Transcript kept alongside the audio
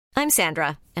I'm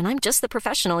Sandra, and I'm just the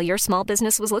professional your small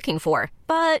business was looking for.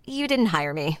 But you didn't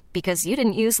hire me because you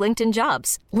didn't use LinkedIn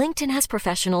Jobs. LinkedIn has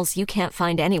professionals you can't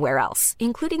find anywhere else,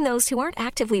 including those who aren't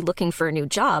actively looking for a new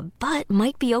job, but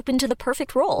might be open to the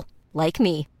perfect role, like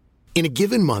me. In a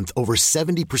given month, over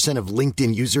 70% of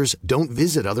LinkedIn users don't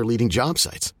visit other leading job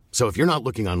sites. So if you're not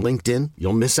looking on LinkedIn,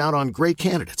 you'll miss out on great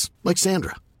candidates like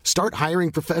Sandra. Start hiring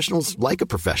professionals like a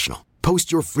professional.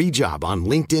 Post your free job on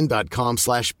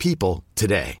linkedin.com/people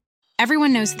today.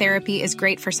 Everyone knows therapy is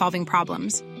great for solving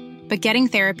problems, but getting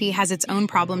therapy has its own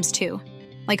problems too,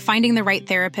 like finding the right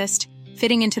therapist,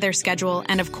 fitting into their schedule,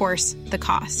 and of course, the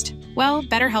cost. Well,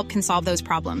 BetterHelp can solve those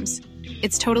problems.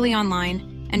 It's totally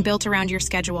online and built around your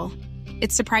schedule.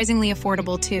 It's surprisingly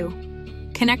affordable too.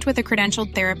 Connect with a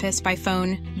credentialed therapist by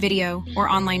phone, video, or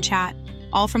online chat,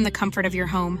 all from the comfort of your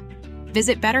home.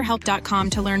 Visit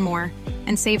BetterHelp.com to learn more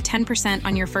and save 10%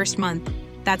 on your first month.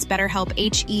 That's BetterHelp,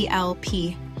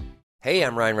 H-E-L-P. Hey,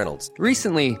 I'm Ryan Reynolds.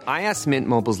 Recently, I asked Mint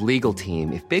Mobile's legal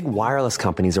team if big wireless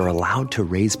companies are allowed to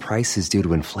raise prices due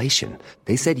to inflation.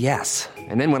 They said yes.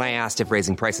 And then when I asked if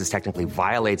raising prices technically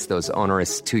violates those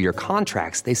onerous two-year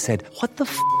contracts, they said, "What the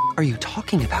f*** are you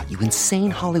talking about, you insane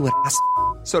Hollywood ass?"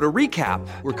 So to recap,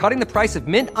 we're cutting the price of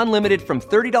Mint Unlimited from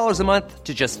 $30 a month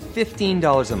to just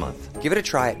 $15 a month. Give it a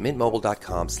try at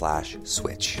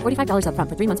mintmobile.com/switch. $45 up front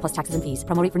for 3 months plus taxes and fees.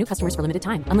 Promo rate for new customers for limited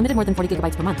time. Unlimited more than 40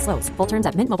 gigabytes per month. Slows full terms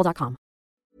at mintmobile.com.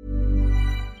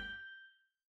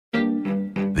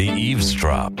 The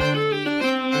Eavesdrop.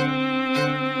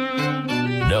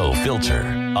 No filter,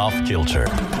 off kilter.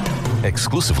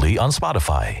 Exclusively on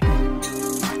Spotify.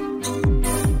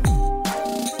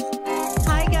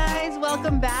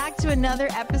 Welcome back to another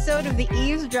episode of the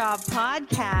Eavesdrop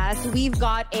podcast. We've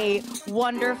got a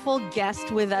wonderful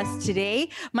guest with us today.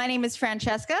 My name is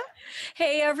Francesca.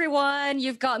 Hey, everyone.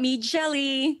 You've got me,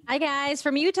 Jelly. Hi, guys.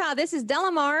 From Utah, this is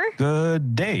Delamar.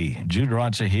 Good day. Jude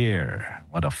Racha here.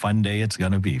 What a fun day it's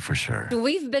going to be for sure.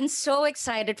 We've been so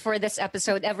excited for this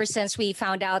episode ever since we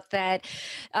found out that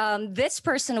this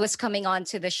person was coming on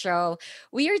to the show.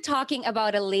 We are talking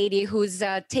about a lady who's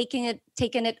taking it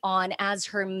on as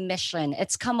her mission.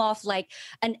 It's come off like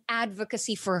an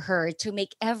advocacy for her to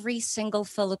make every single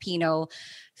Filipino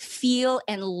feel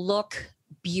and look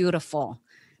beautiful.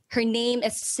 Her name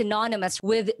is synonymous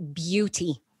with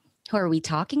beauty. Who are we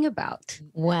talking about?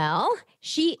 Well,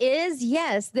 she is,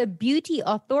 yes, the Beauty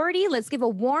Authority. Let's give a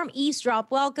warm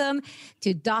eavesdrop welcome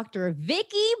to Dr.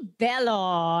 Vicky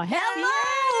Bello.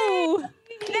 Hello!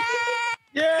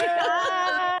 Yay!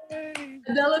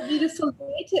 Bella, beautiful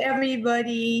day to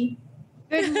everybody.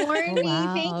 Good morning. Oh,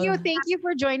 wow. Thank you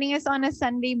for joining us on a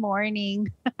Sunday morning.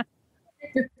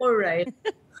 All right.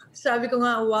 Sabi ko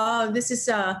nga, wow, this is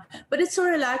but it's so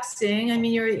relaxing. I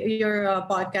mean, your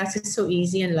podcast is so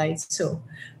easy and light. So,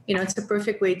 it's a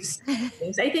perfect way to start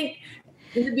things. I think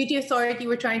in the Beauty Authority,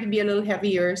 we're trying to be a little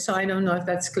heavier. So I don't know if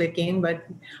that's clicking, but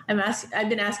I've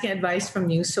been asking advice from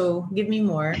you. So give me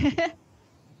more.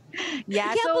 Yeah,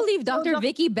 I can't believe Dr.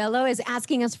 Vicky Bello is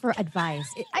asking us for advice.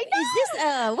 I know. Is this,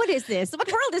 what is this?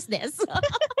 What world is this?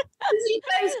 You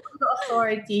guys are the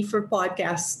authority for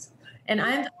podcasts. And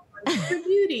I'm for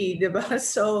beauty, diba?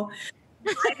 So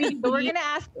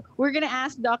we're gonna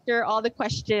ask Doctor all the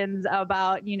questions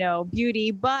about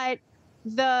beauty, but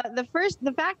the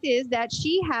fact is that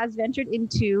she has ventured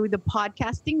into the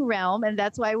podcasting realm, and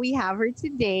that's why we have her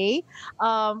today.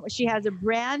 She has a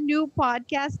brand new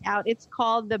podcast out. It's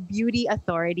called The Beauty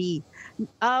Authority.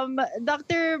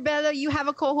 Dr. Bello, you have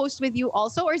a co-host with you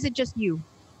also, or is it just you?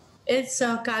 It's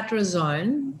Kat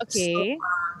Razon. Okay.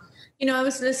 So, I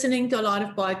was listening to a lot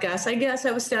of podcasts. I guess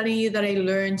I was telling you that I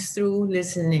learned through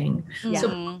listening. Yeah. So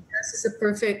podcast is a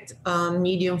perfect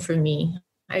medium for me.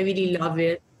 I really love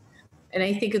it. And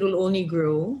I think it will only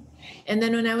grow. And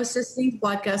then when I was listening to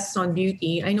podcasts on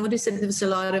beauty, I noticed that there was a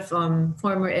lot of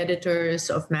former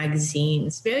editors of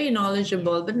magazines, very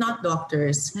knowledgeable, but not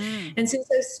doctors. And since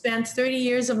I've spent 30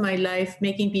 years of my life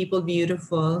making people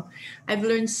beautiful, I've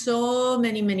learned so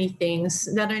many, many things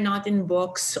that are not in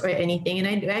books or anything.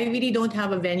 And I really don't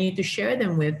have a venue to share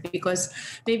them with, because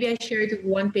maybe I share it with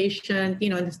one patient, the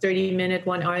 30-minute,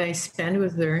 1 hour I spend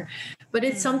with her. But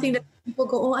it's something that people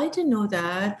go, oh, I didn't know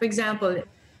that. For example,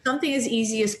 something as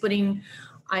easy as putting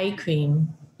eye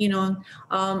cream. A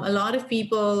lot of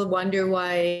people wonder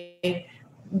why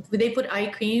they put eye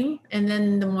cream and then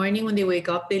in the morning when they wake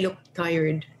up, they look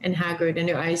tired and haggard and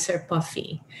their eyes are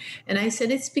puffy. And I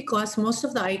said it's because most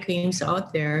of the eye creams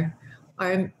out there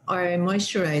are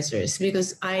moisturizers,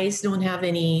 because eyes don't have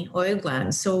any oil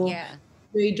glands. So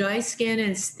very dry skin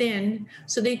and it's thin,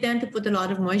 so they tend to put a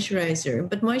lot of moisturizer.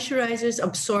 But moisturizers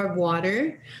absorb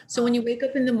water. So when you wake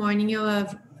up in the morning, you'll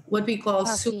have what we call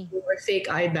Puffy. pseudo or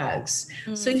fake eye bags.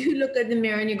 So you look at the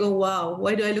mirror and you go, wow,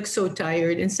 why do I look so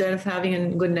tired instead of having a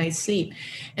good night's sleep?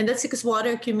 And that's because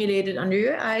water accumulated under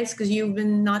your eyes because you've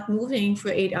been not moving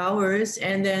for 8 hours.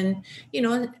 And then,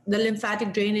 the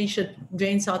lymphatic drainage that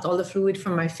drains out all the fluid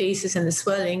from our faces and the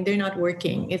swelling, they're not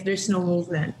working if there's no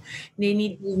movement. They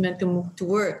need movement to move to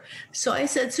work. So I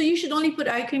said, so you should only put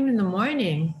eye cream in the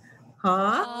morning.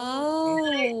 Huh? Oh.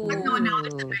 No,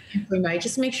 that's not for me.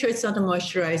 Just make sure it's not a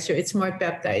moisturizer. It's more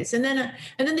peptides. And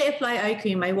then they apply eye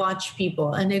cream. I watch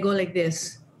people and they go like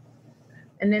this.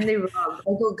 And then they rub.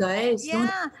 I go, guys.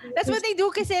 Yeah, that's what they do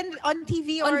kasi on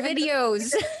TV or on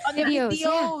videos. On videos.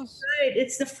 Yeah. Right.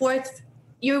 It's the fourth.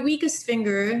 Your weakest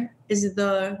finger is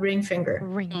the ring finger.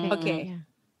 Okay.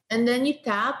 And then you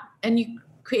tap and you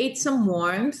create some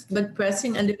warmth, but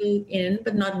pressing a little in,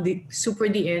 but not super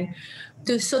in,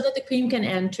 so that the cream can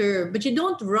enter. But you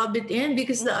don't rub it in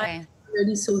because the eye is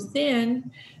already so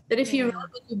thin that if you rub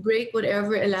it, you break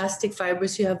whatever elastic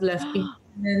fibers you have left behind,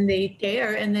 and then they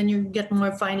tear, and then you get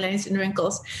more fine lines and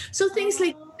wrinkles. So things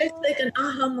like it's like an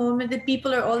aha moment that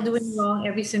people are all doing wrong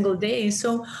every single day.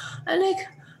 So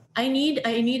I need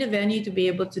a venue to be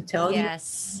able to tell you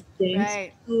things.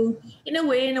 Right. So in a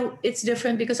way, it's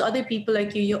different because other people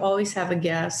like you always have a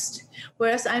guest,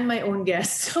 whereas I'm my own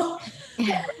guest. So,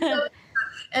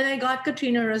 and I got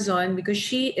Katrina Razon because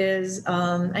she is,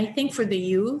 I think for the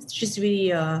youth, she's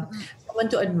really someone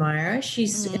to admire.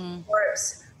 She's in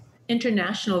Forbes,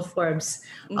 international Forbes,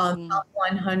 top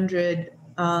 100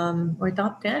 or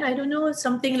top 10. I don't know,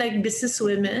 something like business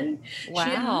women.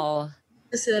 Wow.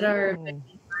 That are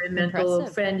environmental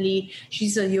friendly.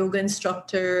 She's a yoga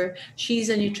instructor. She's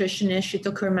a nutritionist. She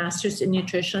took her master's in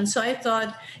nutrition. So I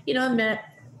thought, she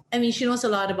knows a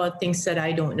lot about things that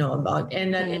I don't know about.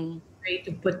 And that it's great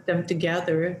to put them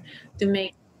together to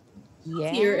make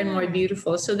healthier and more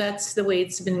beautiful. So that's the way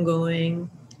it's been going.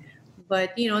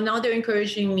 But, now they're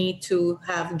encouraging me to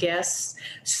have guest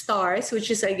stars,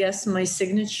 which is, I guess, my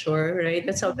signature, right?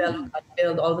 That's how Bello got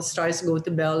built. All the stars go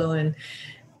to Bello.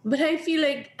 But I feel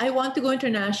like I want to go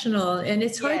international, and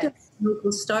it's hard to have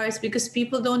local stars because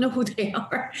people don't know who they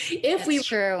are. That's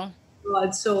true.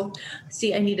 So,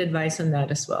 I need advice on that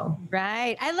as well.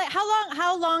 Right.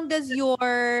 How long does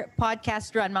your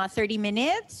podcast run? About 30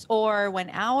 minutes or 1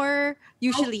 hour?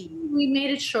 Usually. We made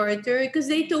it shorter because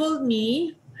they told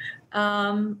me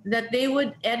that they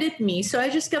would edit me. So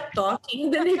I just kept talking.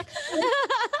 Then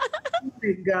oh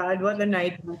my God, what a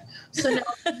nightmare. So now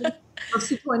up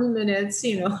to 20 minutes,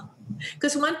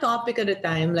 because one topic at a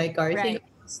time, like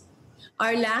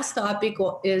our last topic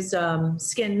is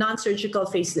skin non-surgical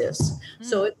facelifts.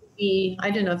 So it would be,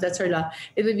 I don't know if that's our last,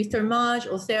 it would be Thermage,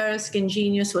 Ulthera, Skin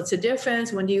Genius. What's the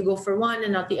difference? When do you go for one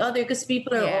and not the other? Because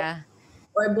people are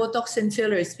or Botox and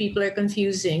fillers, people are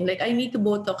confusing. Like, I need to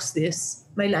Botox this.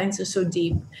 My lines are so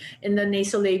deep in the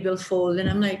nasolabial fold. And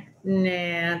I'm like,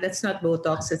 nah, that's not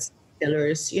Botox. It's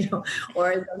fillers,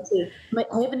 Or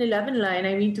I have an 11 line.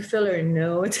 I need to filler.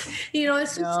 No, it's so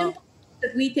simple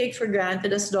that we take for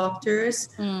granted as doctors.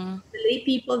 The lay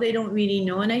people, they don't really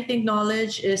know. And I think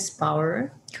knowledge is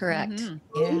power. Correct.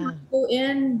 Yeah. Go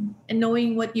in and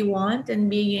knowing what you want and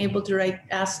being able to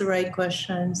ask the right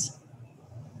questions.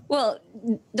 Well,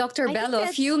 Dr. Bello, a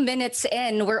few minutes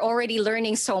in, we're already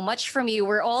learning so much from you.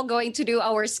 We're all going to do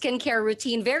our skincare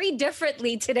routine very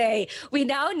differently today. We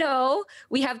now know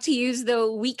we have to use the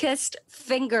weakest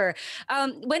finger.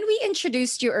 When we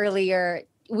introduced you earlier,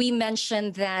 we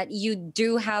mentioned that you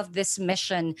do have this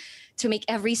mission to make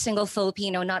every single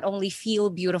Filipino not only feel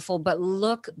beautiful, but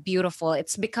look beautiful.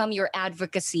 It's become your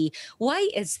advocacy. Why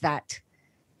is that?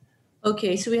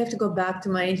 Okay, so we have to go back to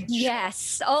my...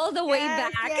 Yes, all the way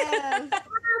back. Yes.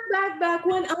 back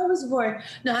when I was born.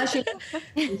 No, actually,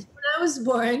 when I was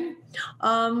born,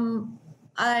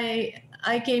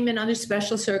 I came in under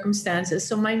special circumstances.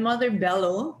 So my mother,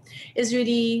 Bello, is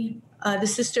really the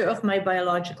sister of my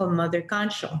biological mother,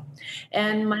 Concho.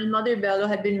 And my mother, Bello,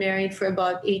 had been married for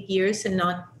about 8 years and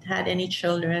not had any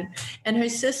children. And her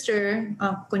sister,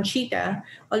 Conchita,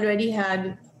 already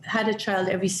had a child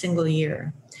every single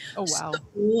year. Oh, wow.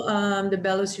 So, the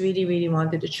Bellos really, really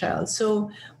wanted a child. So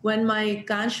when my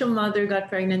Concho mother got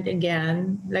pregnant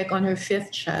again, like on her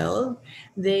 5th child,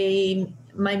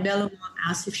 my Bello mom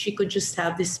asked if she could just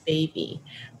have this baby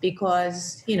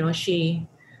because, she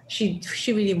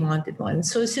really wanted one.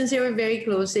 So since they were very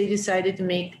close, they decided to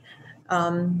make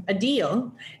a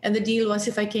deal. And the deal was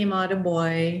if I came out a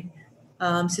boy,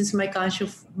 since my Concho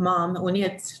mom only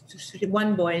had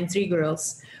 1 boy and 3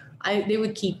 girls, they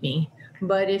would keep me.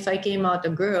 But if I came out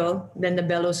a girl, then the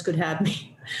Bellos could have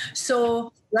me.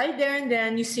 So right there and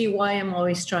then you see why I'm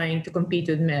always trying to compete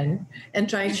with men and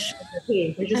trying to show that,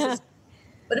 hey, we're just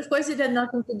but of course it had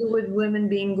nothing to do with women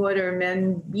being good or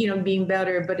men, being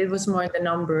better, but it was more the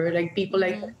number. Like people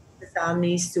like the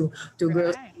families to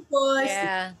girls, boys.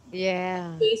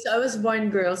 Yeah. Okay, so I was born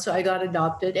girl, so I got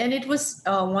adopted, and it was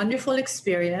a wonderful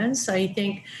experience. I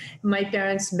think my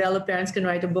parents, Bella parents, can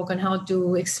write a book on how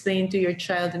to explain to your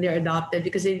child that they're adopted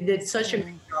because they did such a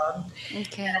great job.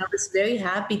 Okay. And I was very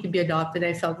happy to be adopted.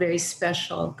 I felt very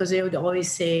special because they would always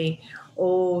say,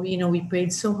 oh, we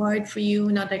prayed so hard for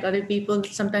you, not like other people.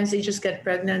 Sometimes they just get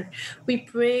pregnant. We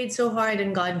prayed so hard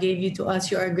and God gave you to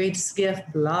us. You're our greatest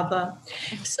gift, blah, blah.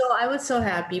 So I was so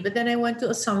happy. But then I went to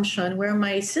Assumption where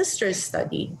my sisters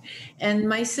studied. And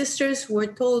my sisters were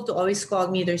told to always call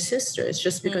me their sisters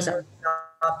just because I was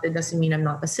adopted doesn't mean I'm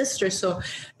not a sister. So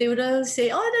they would always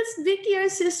say, oh, that's Vicky, our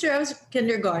sister. I was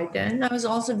kindergarten. I was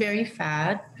also very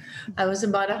fat. I was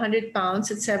about 100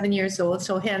 pounds at 7 years old,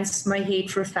 so hence my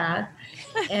hate for fat.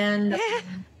 And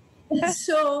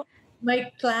so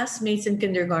my classmates in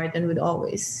kindergarten would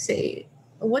always say,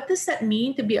 what does that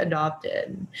mean to be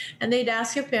adopted? And they'd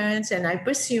ask your parents, and I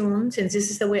presume, since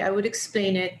this is the way I would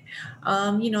explain it,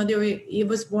 it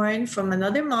was born from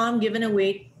another mom, given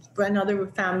away for another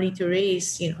family to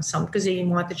raise, some because they didn't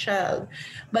want a child.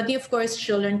 But of course,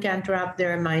 children can't wrap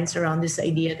their minds around this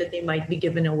idea that they might be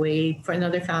given away for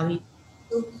another family.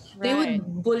 So they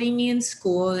would bully me in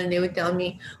school and they would tell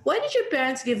me, why did your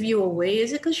parents give you away?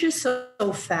 Is it because you're so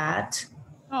fat?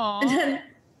 Aww. And then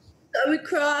I would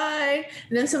cry.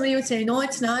 And then somebody would say, no,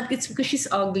 it's not. It's because she's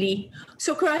ugly.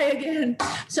 So cry again.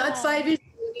 So at 5 years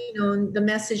old, the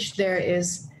message there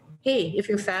is, hey, if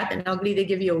you're fat and ugly, they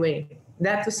give you away.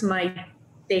 That was my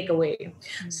takeaway.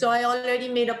 So I already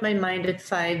made up my mind at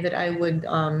 5 that I would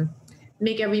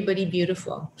make everybody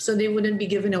beautiful so they wouldn't be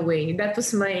given away. That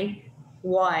was my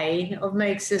why of my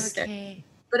existence. Okay.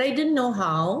 But I didn't know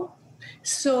how.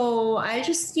 So I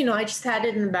just had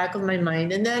it in the back of my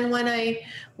mind. And then when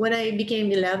I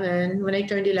became 11, when I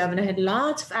turned 11, I had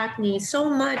lots of acne, so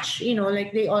much,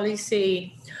 like they always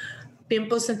say,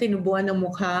 pimples na tinubuan ng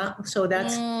mukha. So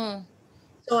that's...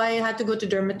 So I had to go to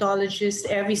dermatologist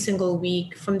every single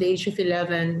week from the age of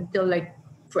 11 till like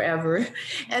forever.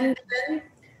 And then,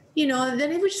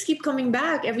 then it would just keep coming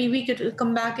back. Every week it would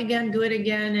come back again, do it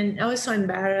again. And I was so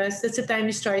embarrassed. That's the time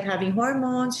you start having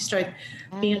hormones. You start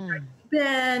being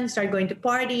you start going to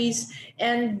parties.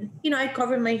 And, I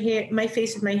covered my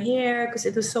face with my hair because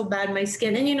it was so bad, my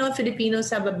skin. And, Filipinos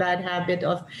have a bad habit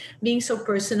of being so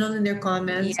personal in their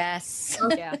comments. Yes.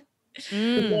 Yeah.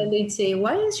 And then they'd say,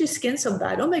 why is your skin so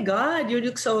bad? Oh my God, you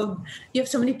have so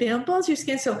many pimples, your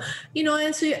skin so,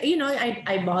 and so,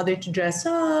 I bothered to dress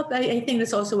up. I think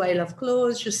that's also why I love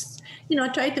clothes. Just,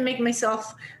 try to make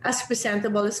myself as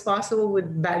presentable as possible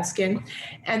with bad skin.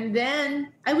 And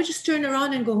then I would just turn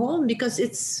around and go home because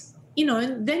it's,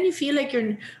 and then you feel like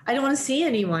I don't want to see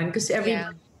anyone because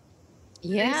everyone.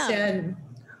 Yeah.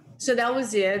 So that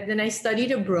was it. Then I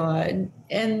studied abroad.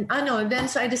 And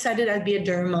so I decided I'd be a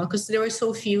derma because there were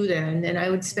so few then and I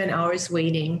would spend hours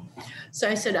waiting. So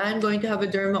I said, I'm going to have a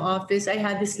derma office. I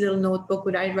had this little notebook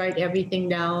where I'd write everything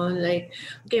down. Like,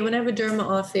 okay, when I have a derma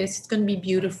office, it's going to be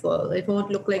beautiful. It won't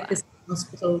look like this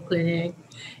hospital clinic.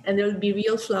 And there'll be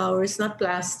real flowers, not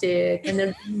plastic. And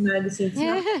there'll be magazines,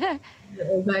 not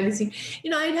old magazine.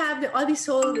 I'd have all this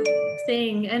whole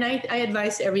thing. And I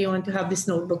advise everyone to have this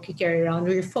notebook you carry around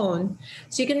with your phone.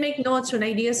 So you can make notes when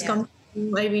ideas come.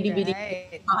 I really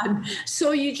fun.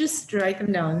 So you just write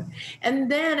them down. And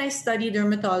then I studied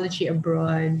dermatology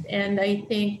abroad. And I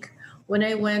think when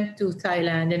I went to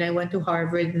Thailand and I went to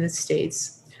Harvard in the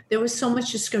States, there was so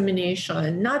much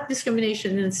discrimination. Not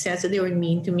discrimination in the sense that they were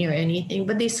mean to me or anything,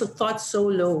 but they thought so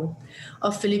low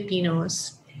of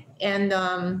Filipinos. And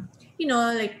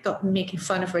making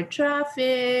fun of our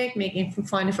traffic, making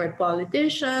fun of our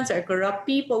politicians, our corrupt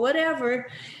people, whatever.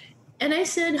 And I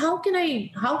said, how can I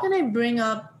bring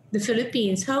up the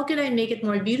Philippines? How can I make it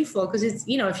more beautiful? Because it's,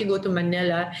 if you go to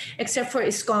Manila, except for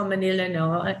ISKCON Manila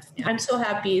now, I'm so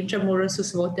happy Intramuros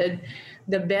was voted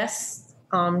the best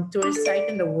tourist site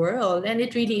in the world. And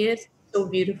it really is so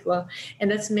beautiful.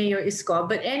 And that's Mayor ISKCON.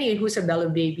 But anyway, who's a Bello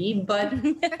baby. But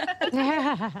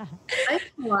I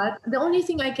thought the only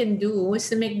thing I can do is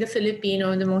to make the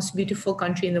Filipino the most beautiful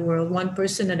country in the world, one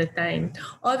person at a time.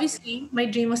 Obviously, my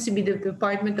dream was to be the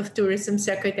Department of Tourism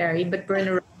Secretary, but burn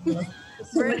around.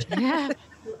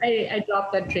 I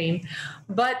dropped that dream.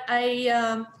 But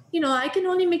I can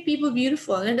only make people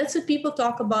beautiful. And that's what people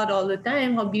talk about all the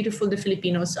time, how beautiful the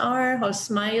Filipinos are, how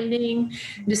smiling,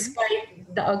 despite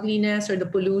the ugliness or the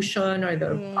pollution or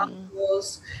the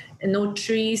potholes. and no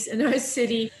trees in our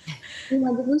city.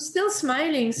 But we're still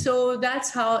smiling. So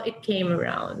that's how it came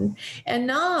around. And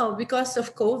now, because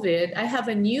of COVID, I have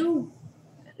a new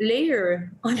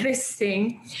layer on this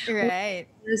thing. Right.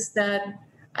 Is that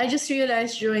I just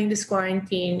realized during this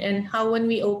quarantine and how when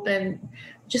we opened,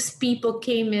 just people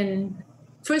came in.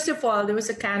 First of all, there was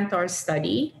a Kantar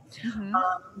study.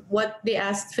 What they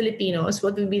asked Filipinos,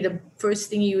 what would be the first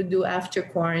thing you would do after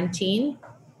quarantine?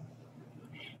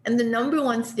 And the number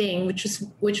one thing,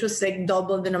 which was like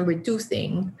double the number two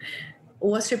thing,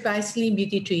 was surprisingly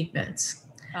beauty treatments.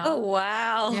 Oh,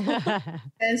 wow.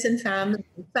 Friends and family.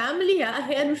 Family,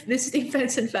 ahead of visiting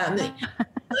friends and family.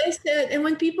 I said, and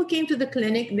when people came to the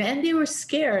clinic, then they were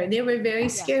scared. They were very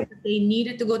scared, but they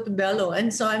needed to go to Bello.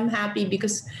 And so I'm happy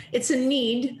because it's a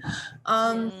need.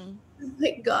 Oh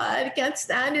my God, I can't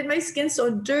stand it. My skin's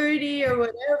so dirty or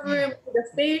whatever. The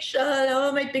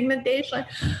facial, my pigmentation.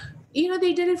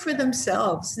 They did it for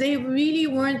themselves. They really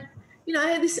weren't,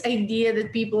 I had this idea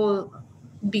that people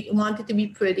wanted to be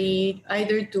pretty,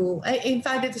 either in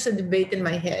fact, it was a debate in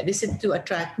my head. Is it to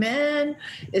attract men?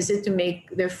 Is it to make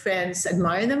their friends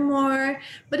admire them more?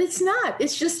 But it's not.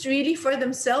 It's just really for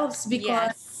themselves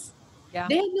because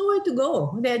they had nowhere to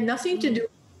go. They had nothing to do.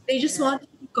 They just wanted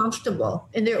to be comfortable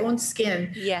in their own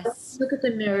skin. Yes. Look at the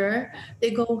mirror.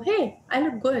 They go, hey, I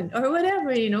look good or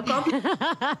whatever, compliment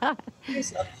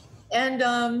yourself. And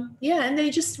and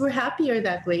they just were happier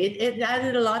that way. It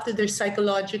added a lot to their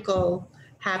psychological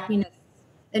happiness.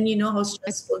 And you know how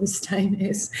stressful this time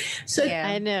is. So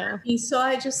I know. So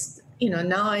I just,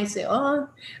 now I say, oh,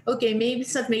 okay, maybe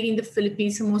it's not making the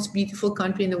Philippines the most beautiful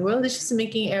country in the world. It's just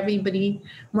making everybody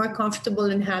more comfortable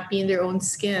and happy in their own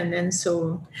skin. And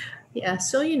so,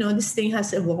 this thing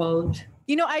has evolved.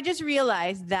 I just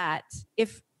realized that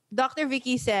if Dr.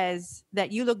 Vicky says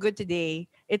that you look good today,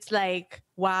 it's like,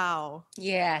 wow.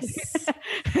 Yes.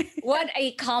 What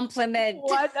a compliment.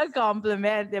 What a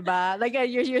compliment, diba? Like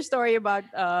your story about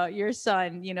your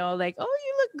son, like, oh,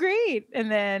 you look great.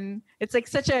 And then it's like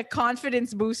such a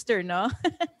confidence booster, no?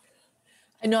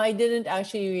 I know, I didn't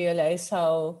actually realize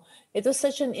how it was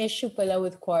such an issue pala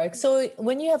with Quark. So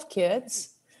when you have kids,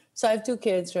 so I have 2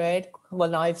 kids, right? Well,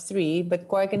 now I have 3, but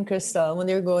Quark and Crystal, when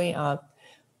they were growing up,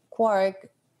 Quark,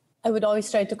 I would always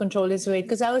try to control his weight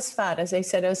because I was fat. As I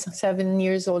said, I was 7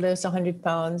 years old. I was 100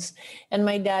 pounds. And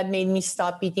my dad made me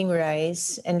stop eating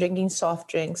rice and drinking soft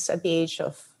drinks at the age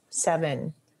of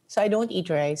 7. So I don't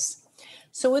eat rice.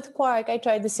 So with Quark, I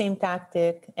tried the same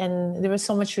tactic. And there was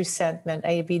so much resentment.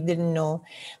 I really didn't know.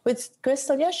 With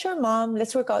Crystal, yeah, sure, Mom.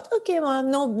 Let's work out. Okay, Mom.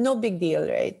 No big deal,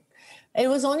 right? It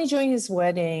was only during his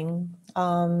wedding.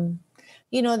 People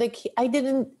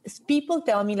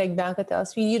tell me, like Bianca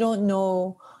tells me, you don't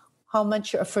know how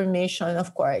much your affirmation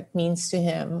of Quark means to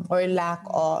him or lack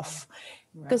of.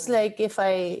 Because like if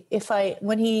I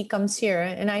when he comes here,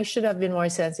 and I should have been more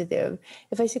sensitive,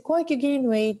 if I say, Quark, you gain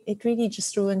weight, it really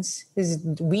just ruins his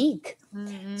week.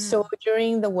 Mm-hmm. So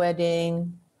during the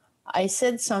wedding, I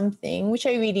said something, which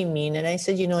I really mean. And I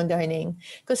said, darling,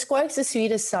 because Quark's the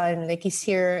sweetest son. Like he's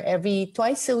here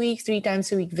twice a week, 3 times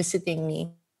a week visiting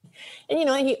me.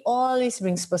 And, he always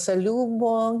brings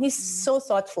pasalubong. He's so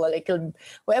thoughtful. Like,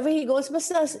 wherever he goes,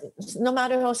 no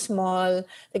matter how small,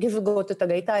 like if we go to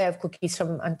Tagaytay, I have cookies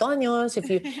from Antonio's. If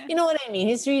you know what I mean?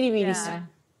 He's really, really sweet.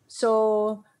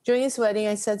 So during his wedding,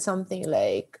 I said something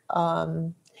like, I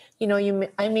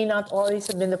may not always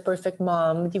have been the perfect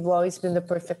mom, but you've always been the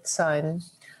perfect son.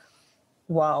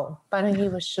 Wow. Parang he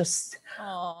was just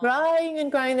crying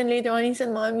and crying. And later on, he said,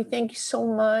 Mommy, thank you so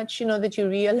much, that you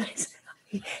realized.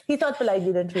 He thought, I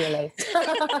didn't realize. Of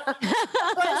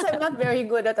course, I'm not very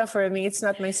good at affirming. It's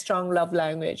not my strong love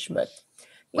language. But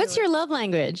what's your love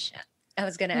language? I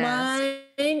was going to ask.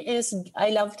 Mine is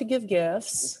I love to give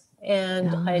gifts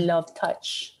and I love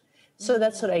touch. So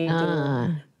that's what I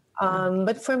do.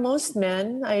 But for most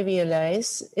men, I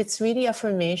realize it's really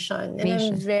affirmation. And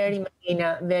I'm very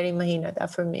mahina at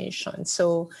affirmation.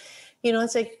 So,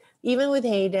 it's like, even with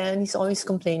Hayden, he's always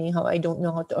complaining how I don't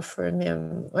know how to affirm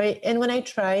him. Right? And when I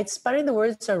try, it's part the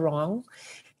words are wrong.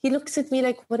 He looks at me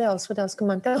like, what else? Come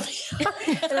on, tell me. And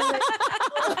I'm like,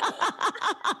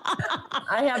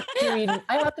 I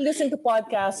have to listen to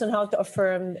podcasts on how to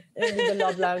affirm the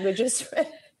love languages.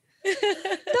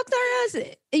 Dr. Rose,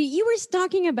 you were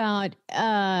talking about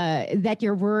that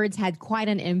your words had quite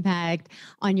an impact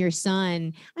on your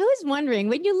son. I was wondering,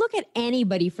 when you look at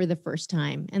anybody for the first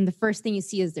time and the first thing you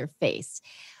see is their face,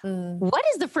 what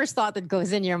is the first thought that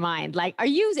goes in your mind? Like, are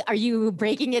you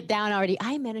breaking it down already?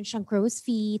 I meron siyang crow's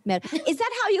feet. Is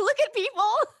that how you look at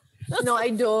people? No, I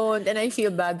don't. And I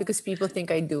feel bad because people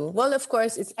think I do. Well, of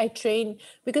course, I train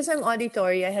because I'm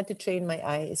auditory. I had to train my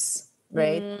eyes,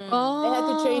 right? I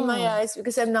had to train my eyes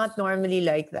because I'm not normally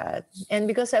like that. And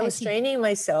because I was training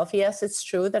myself, yes, it's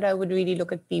true that I would really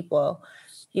look at people,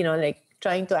 like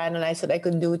trying to analyze what I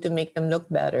could do to make them look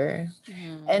better.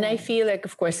 And I feel like,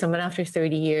 of course, someone after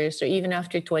 30 years or even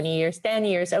after 20 years, 10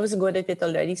 years, I was good at it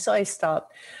already. So I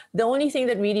stopped. The only thing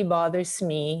that really bothers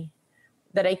me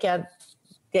that I can't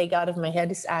take out of my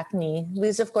head is acne,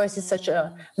 because of course it's such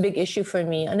a big issue for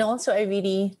me. And also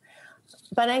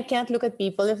but I can't look at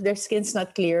people if their skin's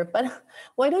not clear. But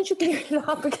why don't you clear it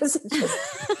up? Because it's just,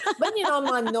 but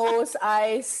my nose,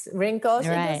 eyes, wrinkles.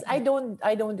 Right. I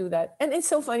don't do that. And it's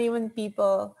so funny when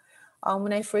people,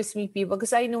 when I first meet people,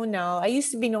 because I know now, I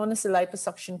used to be known as the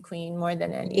liposuction queen more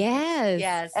than anything.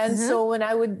 Yes. And so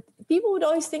when people would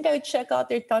always think I would check out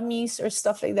their tummies or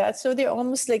stuff like that. So they're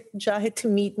almost like shy to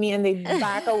meet me and they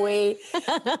back away.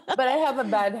 But I have a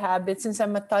bad habit since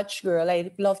I'm a touch girl.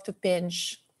 I love to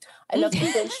pinch. I love to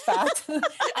pinch fat.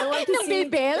 I want to see,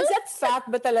 is that fat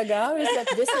ba talaga? Or is that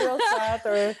visceral fat?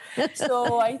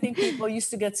 So I think people used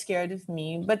to get scared of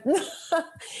me. But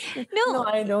no,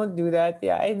 I don't do that.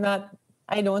 Yeah,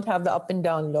 I don't have the up and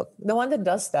down look. The one that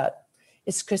does that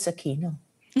is Chris Aquino.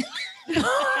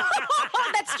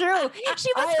 That's true. She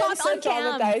was I am so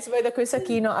traumatized by the Chris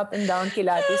Aquino up and down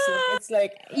kilates look. It's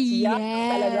like,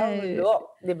 talagang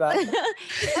look, di ba?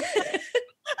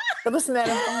 Tapos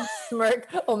meron pang smirk.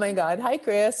 Oh my God. Hi,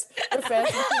 Chris. We're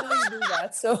friends. You do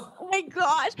that. So, oh my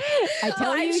gosh.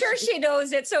 I'm sure she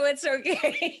knows it, so it's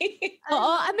okay.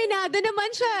 Aminado naman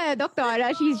siya,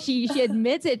 Doctora. She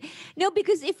admits it. No,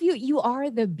 because if you are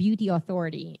the beauty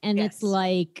authority, and it's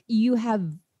like you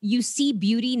see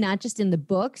beauty not just in the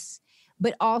books,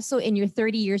 but also in your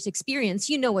 30 years experience,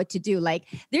 you know what to do. Like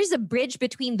there's a bridge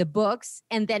between the books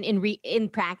and then in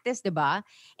practice, diba?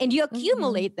 And you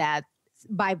accumulate that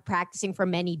by practicing for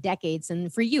many decades.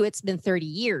 And for you, it's been 30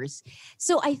 years.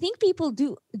 So I think people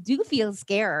do feel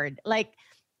scared. Like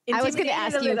I was going to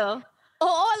ask you.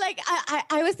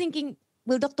 I was thinking,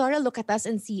 will Doctora look at us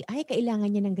and see, ay,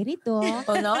 kailangan niya ng ganito.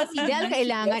 No? Si Del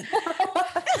kailangan.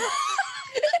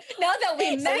 Now that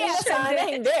we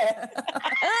mentioned it.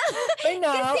 But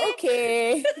no,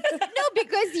 okay. No,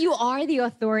 because you are the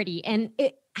authority. And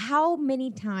how many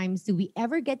times do we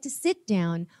ever get to sit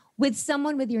down with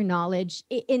someone with your knowledge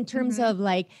in terms of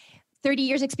like 30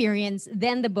 years experience,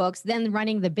 then the books, then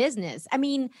running the business? I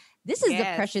mean, this is the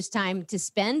precious time to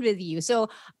spend with you. So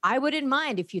I wouldn't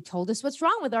mind if you told us what's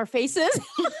wrong with our faces.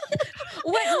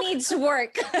 What needs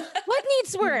work? What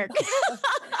needs work?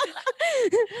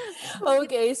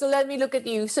 Okay, so let me look at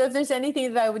you. So if there's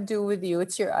anything that I would do with you,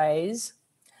 it's your eyes.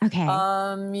 Okay.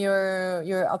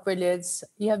 Your upper lids.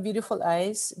 You have beautiful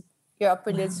eyes. Your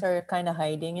upper lids are kind of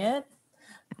hiding it.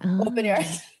 Open your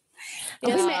eyes.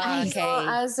 Open my eyes.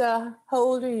 So how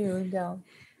old are you now?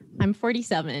 I'm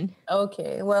 47.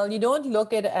 Okay. Well, you don't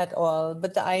look it at all,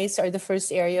 but the eyes are the first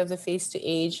area of the face to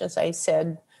age, as I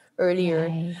said earlier.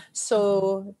 Right.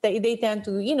 So they tend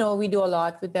to, we do a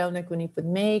lot with them. Like when we put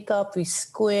makeup, we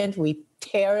squint, we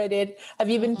tear at it. Have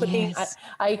you been putting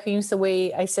eye creams the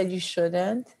way I said you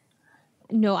shouldn't?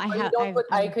 No, I have. You don't put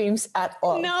eye creams at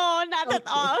all. No, not at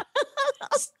all.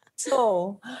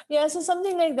 So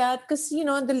something like that, because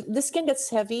the skin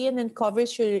gets heavy and then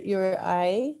covers your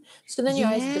eye, so then your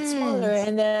eyes get smaller,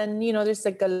 and then there's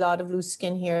like a lot of loose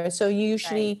skin here. So you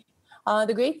usually,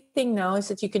 the great thing now is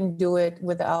that you can do it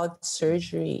without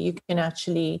surgery. You can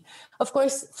actually, of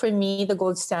course, for me, the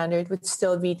gold standard would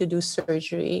still be to do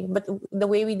surgery. But the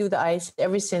way we do the eyes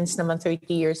ever since naman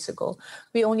 30 years ago,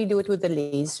 we only do it with the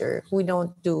laser. We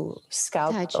don't do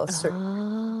scalpel surgery.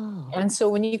 And so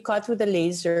when you cut with a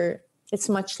laser, it's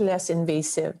much less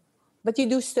invasive. But you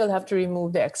do still have to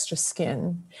remove the extra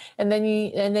skin. And then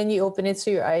you open it so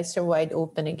your eyes are wide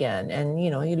open again. And,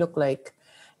 you look like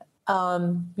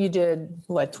you did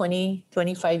 20,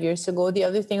 25 years ago. The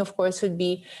other thing, of course, would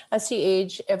be as you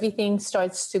age, everything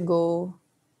starts to go,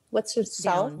 what's your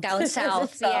south? Down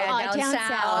south. Down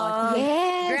south.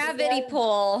 Yes. Gravity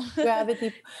pull.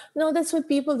 Gravity. No, that's what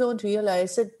people don't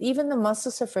realize, that even the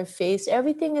muscles of our face,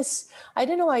 everything is, I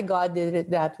don't know why God did it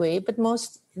that way, but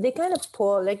they kind of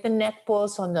pull, like the neck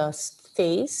pulls on the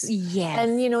face. Yes.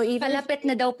 And, even... Palapit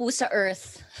na daw po sa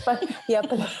earth. But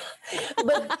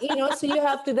so you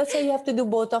have to, that's why you have to do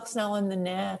Botox now on the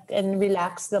neck and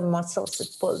relax the muscles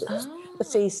that pull the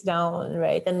face down,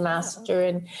 right? And master.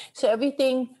 And so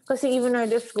everything, because even our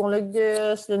lips go like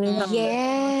this. Then you have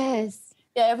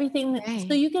everything. Right.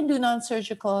 So you can do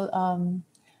non-surgical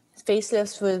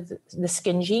facelifts with the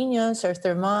Skin Genius or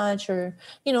Thermage, or,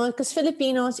 because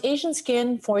Filipinos, Asian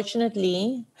skin,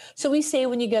 fortunately. So we say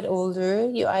when you get older,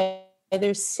 you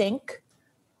either sink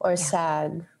or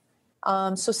sag.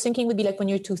 So sinking would be like when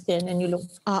you're too thin and you look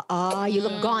you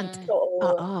look gaunt.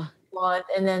 Gaunt,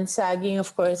 and then sagging,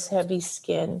 of course, heavy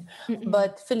skin.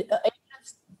 But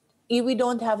we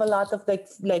don't have a lot of the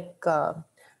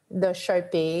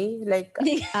Sharpay,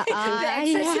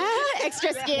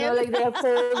 extra skin. Like they have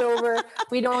fold over.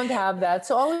 We don't have that.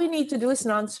 So all we need to do is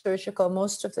non-surgical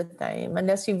most of the time,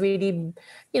 unless you really,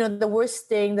 the worst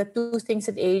thing, the two things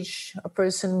that age a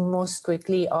person most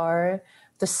quickly are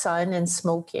the sun and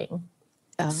smoking.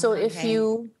 So if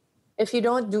you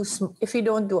don't do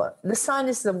the sun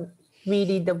is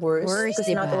really the worst, because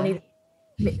not only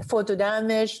photo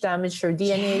damage your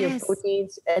DNA, your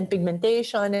proteins, and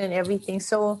pigmentation and everything.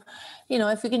 So,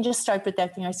 if we can just start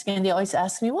protecting our skin, they always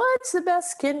ask me, what's the best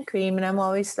skin cream? And I'm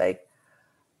always like,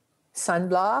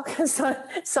 sunblock,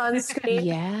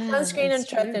 sunscreen, sunscreen and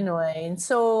tretinoin.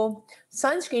 So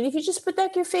sunscreen, if you just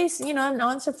protect your face, an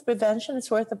ounce of prevention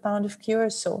is worth a pound of cure.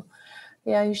 So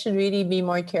yeah, you should really be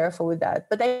more careful with that.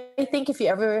 But I think if you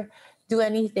ever do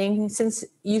anything, since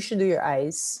you should do your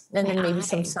eyes and then maybe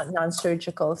some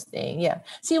non-surgical thing. Yeah.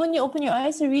 See, when you open your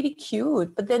eyes, they're really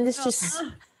cute, but then there's just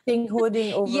thing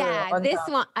hooding over. Yeah,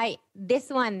 this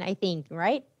one, I think,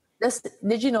 right?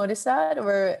 Did you notice that,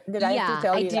 or did I have to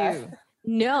tell you that?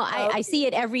 No, I see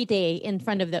it every day in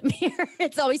front of the mirror.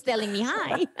 It's always telling me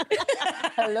hi.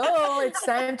 Hello, it's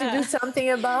time to do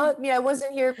something about me. I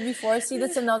wasn't here before. See,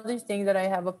 that's another thing that I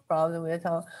have a problem with,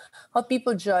 how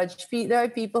people judge. There are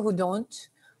people who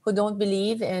don't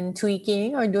believe in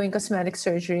tweaking or doing cosmetic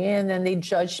surgery, and then they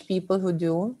judge people who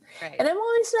do. Right. And I'm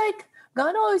always like,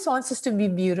 God always wants us to be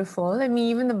beautiful. I mean,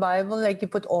 even the Bible, like you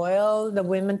put oil, the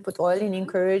women put oil and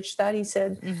encourage that. He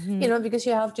said, because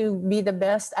you have to be the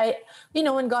best.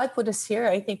 When God put us here,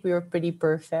 I think we were pretty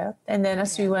perfect. And then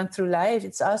as we went through life,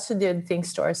 it's us who did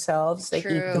things to ourselves, like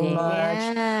eat too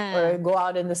much or go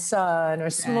out in the sun or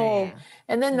smoke. Right.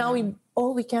 And then now we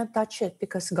can't touch it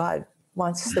because God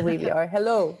wants us the way we are.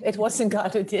 Hello, it wasn't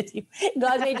God who did you.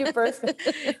 God made you perfect.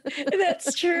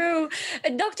 That's true.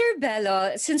 Dr.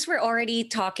 Bello, since we're already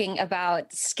talking about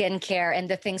skincare and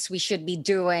the things we should be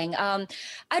doing,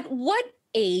 at what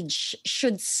age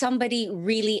should somebody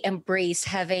really embrace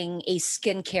having a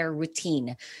skincare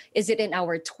routine? Is it in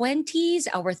our 20s,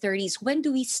 our 30s? When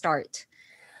do we start?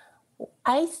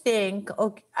 I think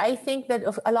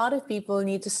that a lot of people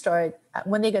need to start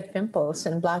when they get pimples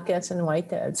and blackheads and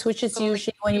whiteheads, which is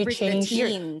usually when you change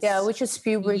which is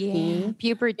puberty. Yeah,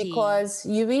 puberty. Because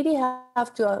you really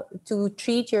have to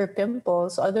treat your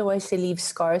pimples, otherwise they leave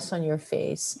scars on your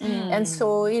face. And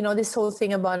so, this whole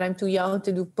thing about I'm too young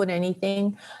to put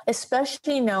anything,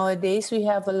 especially nowadays, we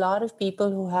have a lot of people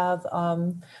who have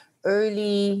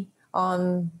early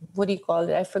what do you call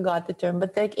it? I forgot the term,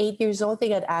 but like 8 years old, they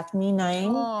get acne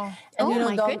 9. My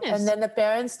goodness. And then the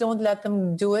parents don't let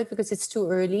them do it because it's too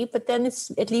early, but then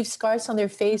it leaves scars on their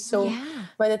face. So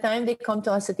by the time they come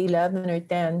to us at 11 or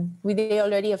 10, they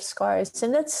already have scars.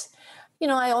 And that's,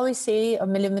 I always say a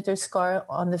millimeter scar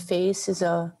on the face is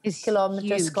a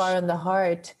kilometer scar on the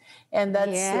heart. And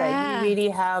that's like, you really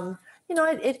have...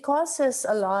 it causes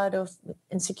a lot of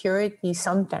insecurity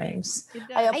sometimes.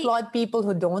 I applaud people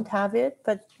who don't have it,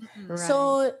 but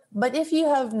but if you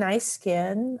have nice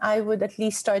skin, I would at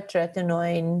least start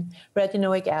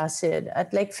retinoic acid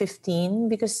at like 15,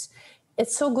 because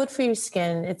it's so good for your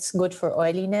skin. It's good for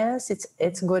oiliness.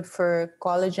 It's good for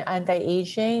collagen,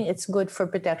 anti-aging. It's good for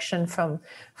protection from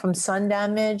sun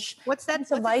damage. What's that?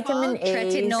 It's a vitamin A.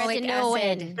 Retinoic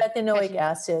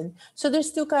acid. So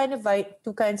there's two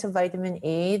kinds of vitamin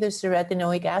A. There's the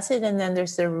retinoic acid, and then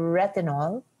there's the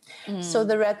retinol. So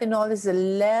the retinol is a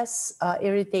less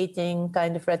irritating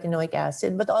kind of retinoic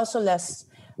acid, but also less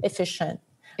efficient.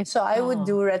 So I would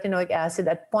do retinoic acid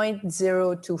at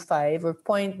 0.025 or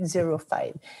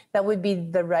 0.05. That would be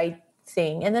the right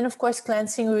thing. And then, of course,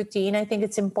 cleansing routine. I think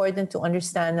it's important to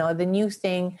understand now the new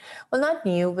thing. Well, not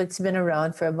new, but it's been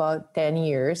around for about 10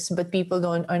 years. But people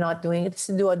are not doing it. It's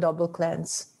to do a double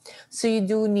cleanse. So you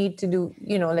do need to do,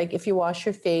 like if you wash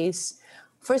your face.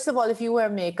 First of all, if you wear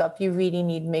makeup, you really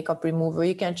need makeup remover.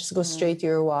 You can't just go straight to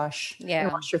your wash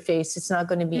and wash your face. It's not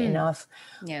going to be enough.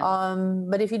 Yeah.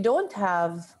 But if you don't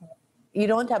have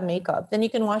makeup, then you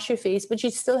can wash your face, but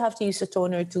you still have to use a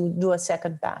toner to do a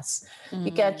second pass.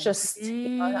 You can't just,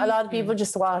 a lot of people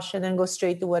just wash and then go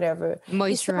straight to whatever. Moisturize.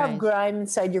 You still have grime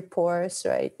inside your pores,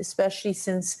 right? Especially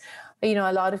since,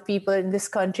 a lot of people in this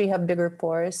country have bigger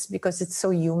pores because it's so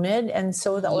humid, and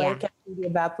so the oil can't really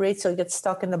evaporate, so it gets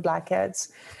stuck in the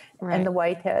blackheads. and the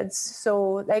whiteheads.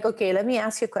 So, like, okay, let me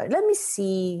ask you a question. Let me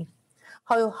see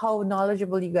how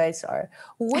knowledgeable you guys are.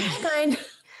 Which kind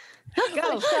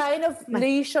of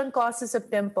lesion causes a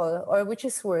pimple, or which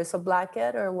is worse, a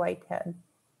blackhead or a whitehead?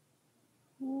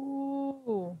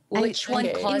 Ooh. Which one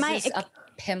causes a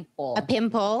pimple? A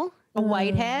pimple? A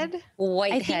whitehead?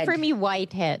 Whitehead. I think for me,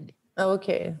 whitehead.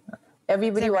 Okay.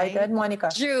 Everybody whitehead? Right? Monica?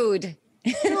 Jude.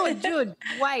 Jude.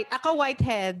 White. Ako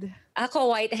whitehead. Ako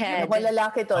whitehead. Well,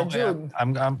 lalaki to, Jude.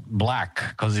 I'm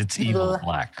black because it's evil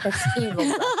black. It's evil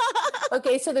black.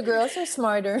 Okay, so the girls are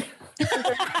smarter.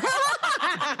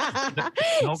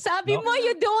 Sabi mo,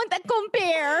 you don't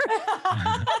compare.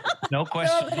 No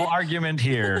question, no argument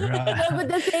here. No, but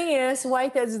the thing is,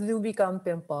 whiteheads do become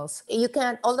pimples. You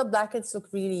can't, all the blackheads look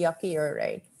really yuckier,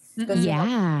 right? Because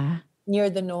near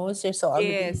the nose, they're so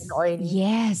ugly and oily.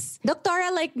 Yes.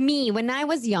 Doctora, like me, when I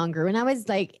was younger, when I was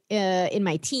like in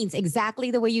my teens, exactly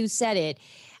the way you said it,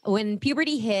 when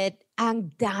puberty hit,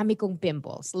 ang dami kong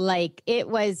pimples. Like it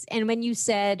was, and when you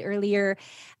said earlier,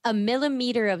 a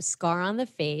millimeter of scar on the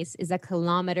face is a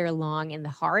kilometer long in the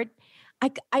heart.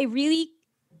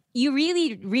 You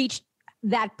really reached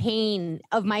that pain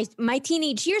of my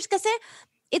teenage years. Kasi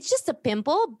it's just a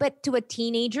pimple, but to a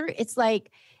teenager, it's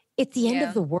like, it's the end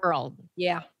of the world.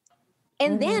 Yeah.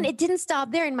 And then it didn't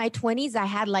stop there. In my 20s, I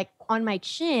had like on my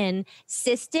chin,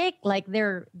 cystic, like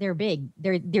they're big.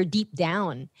 They're deep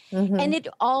down. And it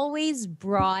always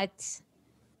brought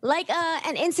like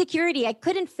an insecurity. I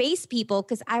couldn't face people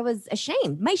because I was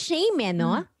ashamed. My shame,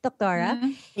 no,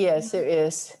 Doctora? Yes, there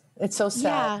is. It's so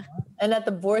sad. Yeah. And at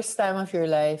the worst time of your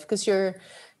life, because you're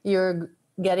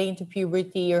getting into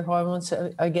puberty, your hormones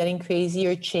are getting crazy,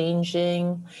 you're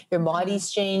changing, your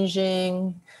body's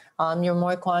changing. You're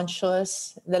more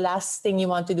conscious. The last thing you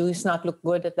want to do is not look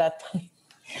good at that time.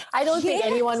 I don't think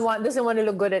anyone doesn't want to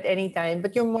look good at any time,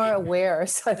 but you're more aware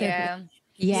suddenly.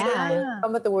 Yeah. So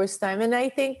come at the worst time. And I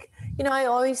think, I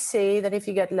always say that if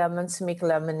you get lemons, make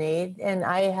lemonade. And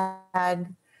I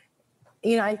had,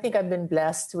 I think I've been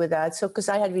blessed with that. So, because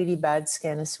I had really bad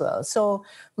skin as well. So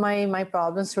my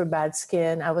problems were bad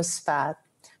skin. I was fat.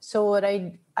 So what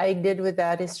I did with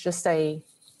that is just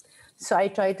So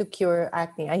I try to cure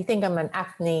acne. I think I'm an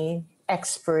acne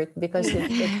expert because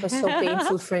it was so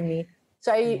painful for me.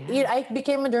 So I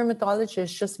became a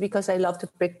dermatologist just because I love to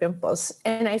prick pimples.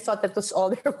 And I thought that was all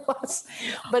there was.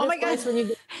 But of course, when you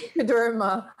get to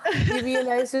derma, you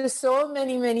realize there's so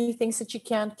many, many things that you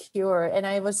can't cure. And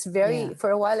I was for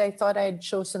a while, I thought I had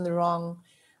chosen the wrong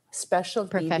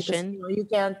specialty. Profession. Because, you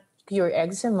can't cure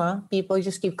eczema. People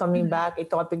just keep coming back.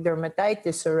 Atopic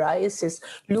dermatitis, psoriasis,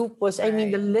 lupus. I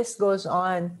mean, the list goes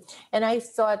on. And I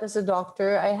thought, as a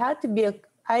doctor, I had to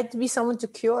be someone to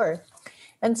cure.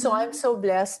 And so I'm so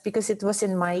blessed because it was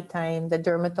in my time that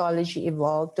dermatology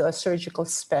evolved to a surgical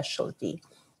specialty.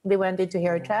 They went into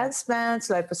hair transplants,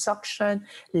 liposuction,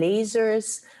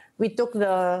 lasers. We took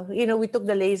the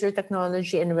laser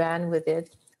technology and ran with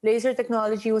it. Laser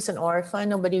technology was an orphan.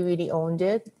 Nobody really owned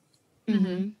it.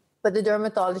 But the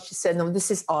dermatologist said, no,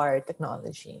 this is our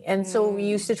technology. And so we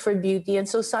used it for beauty. And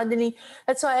so suddenly,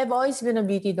 that's why I've always been a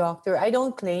beauty doctor. I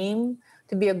don't claim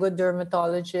to be a good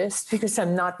dermatologist because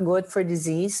I'm not good for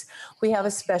disease. We have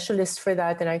a specialist for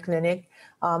that in our clinic.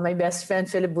 My best friend,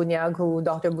 Philip Bunyag,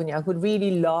 Dr. Bunyag, who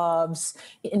really loves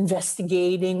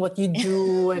investigating what you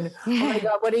do and, oh my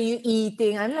God, what are you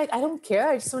eating? I'm like, I don't care.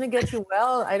 I just want to get you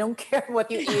well. I don't care what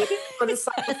you eat. And,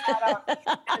 so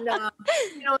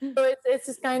it's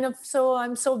just kind of, so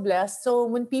I'm so blessed. So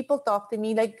when people talk to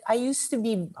me, like I used to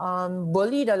be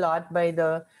bullied a lot by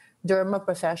the derma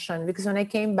profession because when I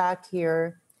came back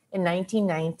here in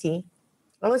 1990,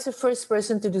 I was the first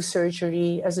person to do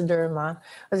surgery as a derma.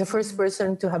 I was the first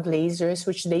person to have lasers,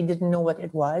 which they didn't know what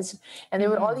it was. And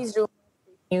there were all these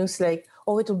news like,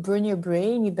 oh, it'll burn your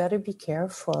brain. You better be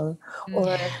careful.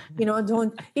 Or,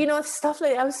 don't, stuff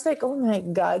like, I was like, oh my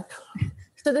God.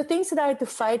 So the things that I had to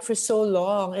fight for so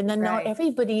long. And then now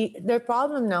everybody, their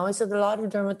problem now is that a lot of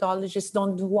dermatologists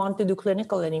don't want to do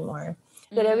clinical anymore.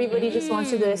 That everybody just wants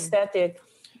to do aesthetic.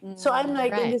 So I'm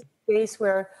like in this place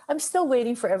where I'm still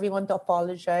waiting for everyone to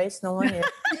apologize. No one is.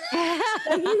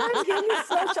 Like, you guys give me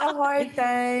such a hard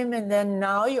time. And then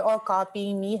now you're all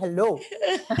copying me. Hello.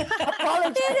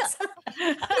 Apologize.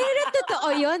 Pero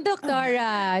totoo yun,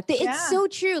 Doctora. It's so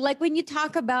true. Like when you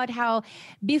talk about how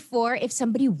before, if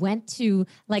somebody went to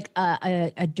like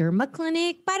a derma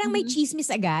clinic, parang may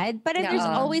chismis agad. But there's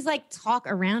always like talk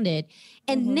around it.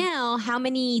 And now, how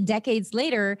many decades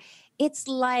later, it's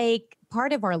like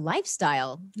part of our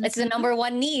lifestyle. It's the number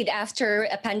one need after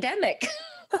a pandemic.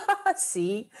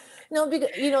 See? No, because,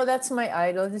 that's my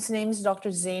idol. His name is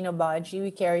Dr. Zain Abaji.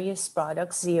 We carry his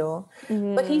product, Zeo.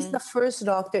 But he's the first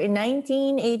doctor in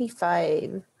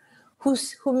 1985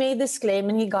 who made this claim,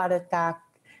 and he got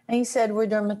attacked. And he said, we're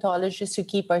dermatologists who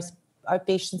keep our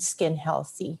patients' skin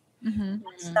healthy.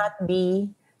 Let's not be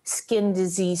skin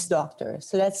disease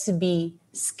doctors. Let's be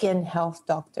skin health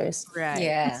doctors. Right.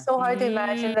 Yeah. It's so hard to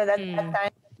imagine that at that time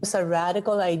it was a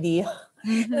radical idea.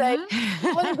 Like,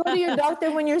 you want to go to your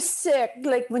doctor when you're sick,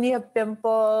 like when you have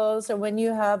pimples or when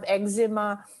you have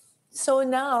eczema. So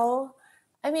now,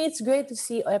 I mean, it's great to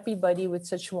see everybody with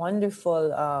such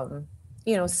wonderful,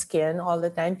 skin all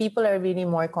the time. People are really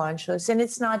more conscious, and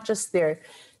it's not just their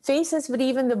faces, but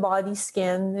even the body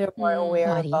skin, they're more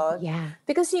aware about. Yeah.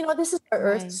 Because, this is our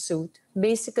earth suit.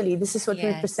 Basically, this is what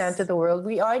we present to the world.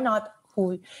 We are not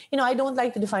who, I don't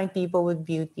like to define people with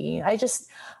beauty.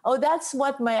 That's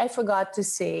what I forgot to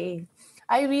say.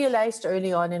 I realized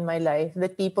early on in my life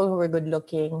that people who were good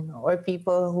looking or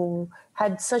people who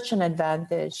had such an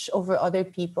advantage over other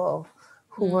people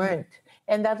who weren't.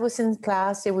 And that was in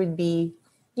class. It would be,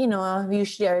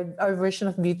 usually our version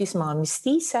of beauty is mga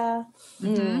mestiza.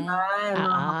 Mga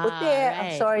puti. Right.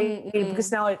 I'm sorry,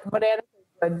 because now Morena is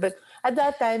good. But at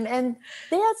that time, and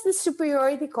they had this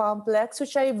superiority complex,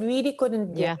 which I really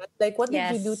couldn't get. Like, what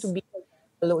did you do to be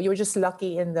low? You were just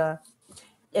lucky in the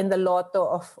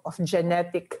lotto of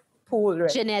genetic pool,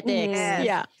 right? Genetics.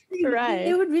 Yeah. Right.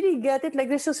 They would really get it, like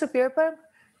they're so superior. But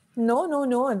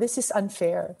no, this is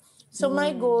unfair. So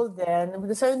my goal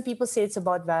then, certain people say it's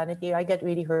about vanity. I get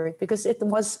really hurt because it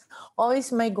was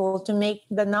always my goal to make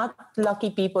the not lucky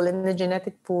people in the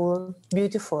genetic pool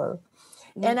beautiful.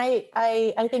 And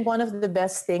I think one of the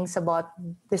best things about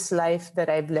this life that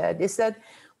I've led is that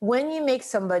when you make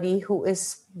somebody who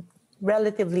is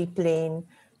relatively plain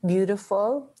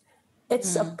beautiful,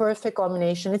 it's a perfect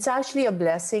combination. It's actually a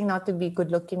blessing not to be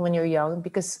good looking when you're young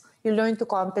because you learn to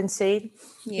compensate.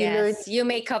 Yes, you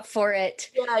make up for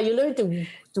it. Yeah, you learn to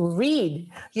read.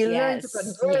 You learn to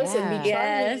converse and be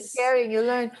charming and caring. You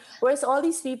learn. Whereas all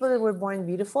these people that were born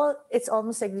beautiful, it's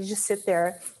almost like they just sit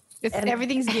there.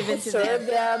 Everything's given to serve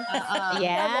them.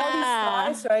 Yeah. I have all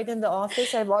these stars right in the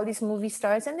office. I have all these movie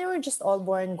stars, and they were just all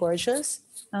born gorgeous.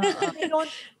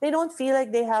 They don't feel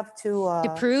like they have to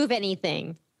prove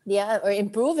anything. Yeah, or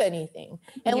improve anything.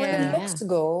 And when the looks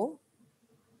go,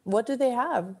 what do they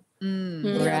have?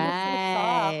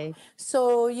 Right.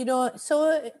 So,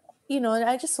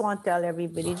 I just want to tell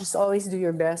everybody, just always do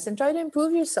your best and try to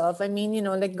improve yourself. I mean,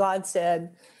 like God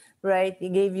said, right? He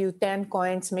gave you 10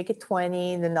 coins, make it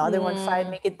 20. Then the other one 5,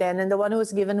 make it 10. And the one who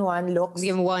was given 1 looks.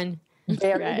 Give him 1.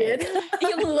 Very good.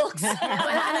 Yung looks.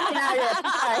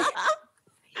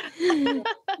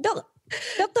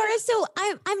 Doctora, so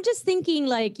I'm just thinking,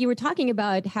 like, you were talking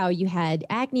about how you had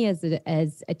acne as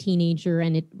a teenager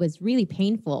and it was really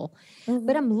painful.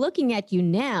 But I'm looking at you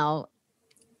now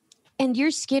and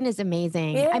your skin is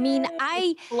amazing. I mean,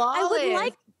 I would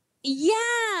like.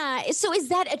 Yeah. So is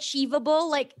that achievable?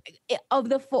 Like, of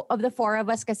the four of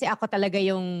us, kasi ako talaga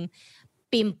yung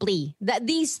pimply. That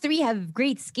these 3 have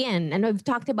great skin, and we've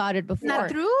talked about it before. Not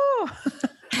true.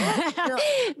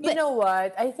 You know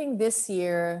what? I think this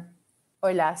year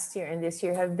or last year and this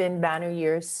year have been banner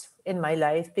years in my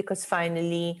life because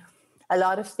finally a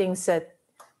lot of things that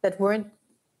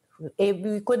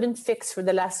we couldn't fix for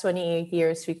the last 28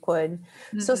 years, we could.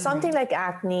 So something like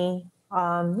acne,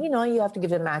 you have to give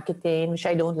them Accutane, which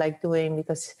I don't like doing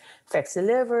because it affects the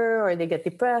liver or they get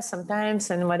depressed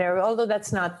sometimes and whatever. Although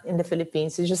that's not in the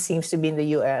Philippines. It just seems to be in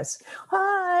the US.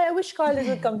 Hi, I wish Scarlett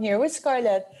would come here. Where's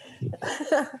Scarlett?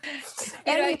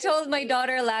 I told my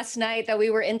daughter last night that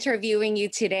we were interviewing you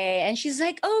today, and she's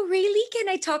like, "Oh, really? Can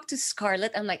I talk to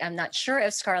Scarlett?" I'm like, "I'm not sure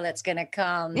if Scarlett's gonna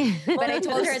come," but I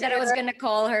told her that I was gonna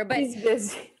call her. But she's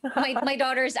busy. my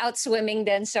daughter's out swimming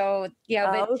then, so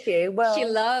yeah. But okay, well, she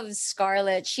loves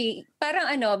Scarlett. She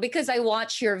parang because I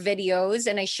watch your videos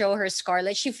and I show her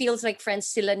Scarlett. She feels like friends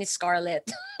sila ni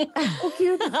Scarlett. Oh,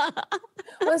 cute.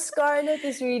 Well, Scarlett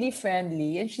is really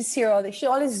friendly, and she's here all day. She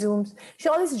always zooms. She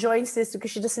always joins this because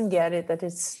she doesn't get it that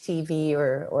it's TV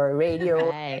or radio.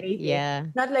 Right. Yeah.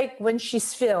 Not like when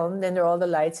she's filmed and there are all the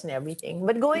lights and everything.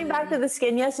 But going back to the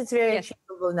skin, yes, it's very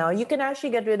achievable now. You can actually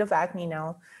get rid of acne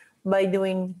now by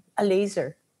doing a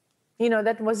laser.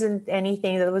 That wasn't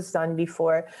anything that was done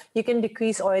before. You can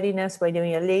decrease oiliness by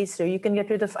doing a laser. You can get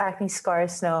rid of acne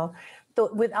scars now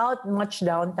without much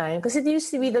downtime. Because it used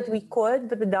to be that we could,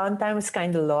 but the downtime was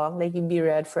kind of long. Like you'd be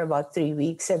red for about 3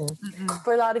 weeks. And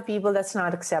for a lot of people, that's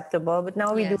not acceptable. But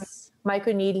now we do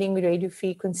microneedling with radio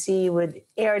frequency, with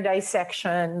air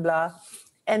dissection, blah.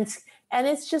 And And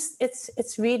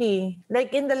it's really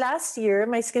like in the last year,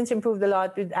 my skin's improved a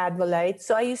lot with Advocate.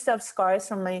 So I used to have scars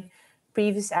from my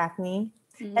previous acne.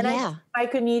 And I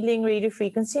microneedling radio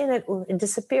frequency and it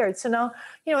disappeared. So now,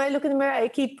 I look in the mirror, I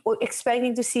keep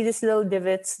expecting to see these little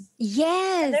divots.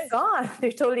 Yes. And they're gone.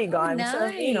 They're totally gone.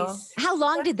 Nice. So, How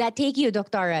long did that take you,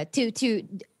 Doctora, to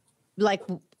like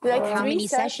how many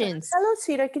sessions? Hello,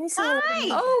 sweetheart. Can you say hi?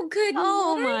 Oh, good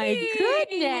Oh morning. my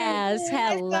goodness.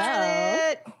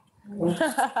 Hello.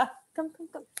 Come.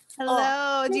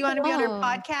 Hello. Do you want to be on our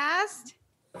podcast?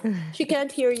 She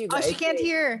can't hear you guys. Oh, she can't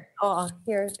hear. Oh,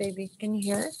 here, baby. Can you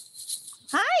hear?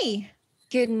 Hi.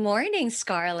 Good morning,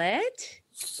 Scarlett.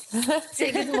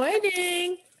 Say good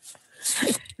morning.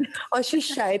 Oh, she's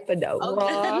shy pa daw.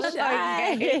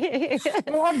 Okay,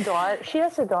 shy. She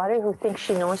has a daughter who thinks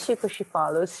she knows you because she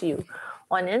follows you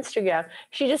on Instagram.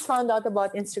 She just found out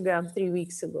about Instagram 3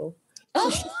 weeks ago. So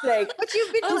she's like, But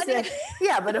you've been on it.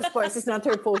 yeah, but of course it's not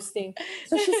her posting.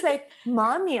 So she's like,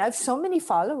 Mommy, I have so many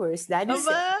followers. Daddy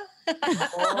said,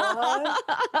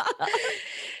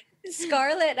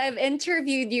 Scarlett, I've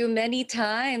interviewed you many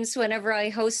times whenever I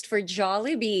host for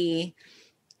Jollibee.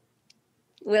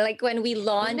 Well, like when we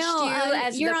launched you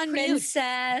as you're the on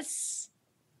princess.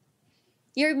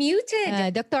 You're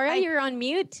muted. Doctora, you're on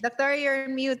mute. Doctor, you're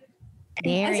on mute.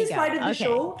 There you go. Part of the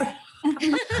show.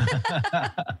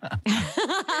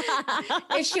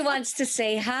 If she wants to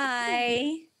say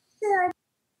hi.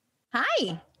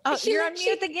 Hi. Oh, you're on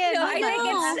mute again. No,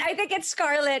 I think it's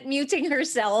Scarlett muting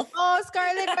herself. Oh,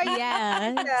 Scarlett,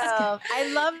 Yes.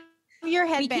 I love your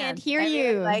headband. We can't hear I really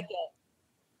you. like it.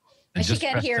 And She just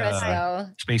can't press, hear us though.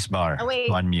 Space bar. Oh, wait.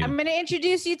 To unmute. I'm going to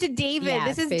introduce you to David. Yeah,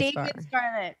 this is space David bar.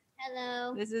 Scarlett.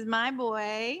 Hello. This is my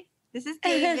boy. This is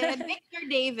David. Victor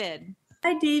David.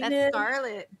 Hi, David. That's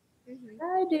Scarlett.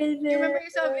 Hi, David. Do you remember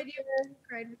yourself video?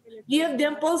 Do you have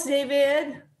dimples,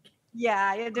 David?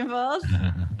 Yeah, you have dimples.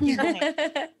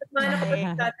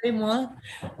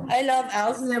 I love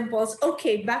Al's dimples.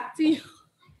 Okay, back to you.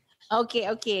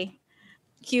 Okay.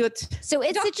 Cute. So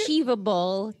it's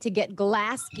achievable to get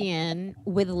glass skin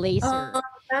with laser.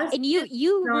 And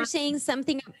you were saying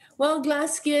something. Well,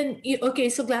 glass skin.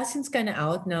 So glass skin's kind of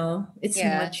out now. It's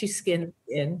mochi skin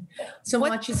in. So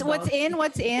What's in?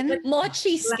 What's in?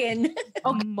 Mochi skin.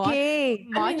 Okay.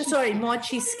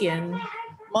 Mochi skin.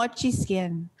 Mochi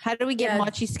skin. How do we get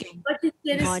mochi skin? Mochi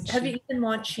skin is, have you eaten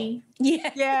mochi?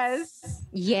 Yes.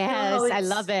 Yes, I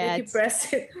love it. You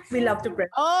press it. We love to press.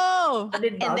 Oh,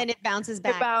 and then it bounces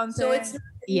back. So it's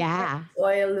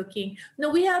oil looking. No,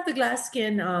 we have the glass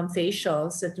skin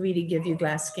facials that really give you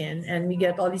glass skin, and we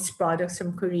get all these products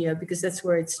from Korea because that's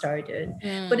where it started.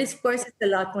 But of course, it's a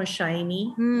lot more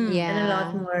shiny and a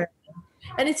lot more.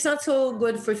 And it's not so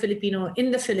good for Filipino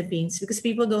in the Philippines because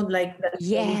people don't like that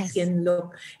oily skin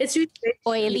look. It's really great.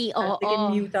 Oily. Like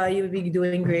in Utah, you'll be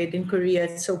doing great. In Korea,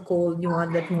 it's so cold. You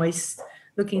want that moist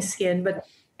looking skin. But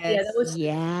that was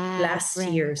last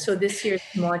year. So this year's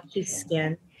mochi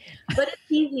skin. But it's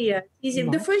easier.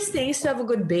 The first thing is to have a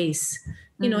good base.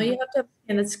 You know, you have to have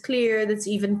skin that's clear, that's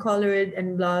even colored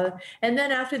and blah. And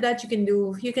then after that, you can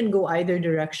go either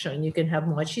direction. You can have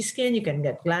mochi skin, you can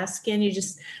get glass skin. You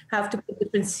just have to put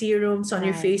different serums on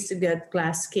your face to get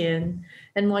glass skin.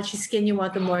 And mochi skin, you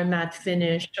want a more matte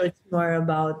finish. So it's more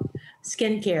about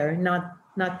skincare, not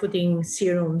putting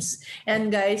serums.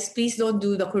 And guys, please don't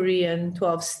do the Korean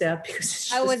 12-step because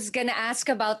I was gonna ask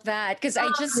about that because I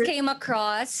just came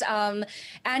across Ann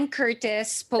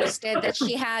Curtis posted that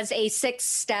she has a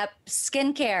 6-step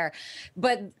skincare,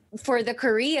 but for the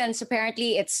Koreans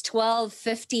apparently it's 12,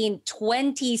 15,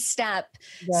 20-step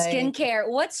skincare.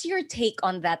 What's your take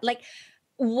on that? Like,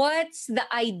 what's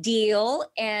the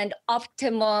ideal and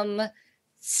optimum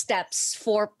steps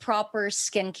for proper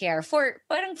skincare for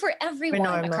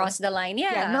everyone across the line?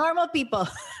 Normal people.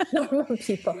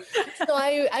 So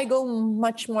I go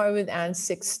much more with Anne's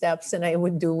 6 steps than I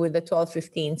would do with the 12,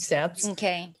 15 steps.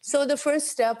 Okay. So the first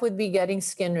step would be getting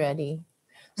skin ready.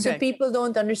 So people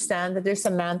don't understand that there's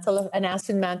an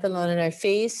acid mantle on our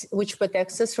face, which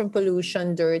protects us from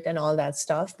pollution, dirt, and all that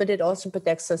stuff. But it also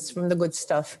protects us from the good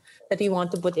stuff that we want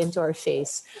to put into our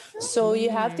face. So you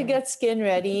have to get skin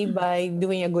ready by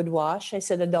doing a good wash. I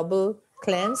said a double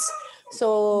cleanse.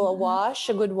 So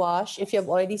a good wash. If you have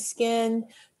oily skin,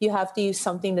 you have to use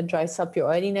something that dries up your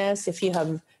oiliness. If you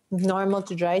have normal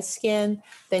to dry skin,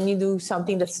 then you do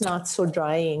something that's not so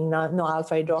drying, no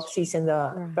alpha hydroxys in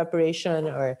the preparation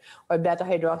or beta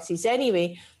hydroxys.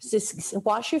 Anyway, just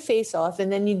wash your face off, and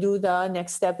then you do the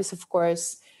next step is, of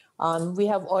course, we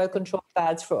have oil control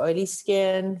pads for oily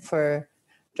skin, for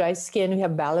dry skin, we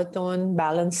have Balatone,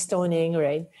 balance toning,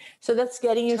 right? So that's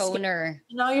getting your toner.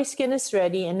 Skin. Now your skin is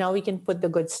ready, and now we can put the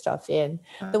good stuff in.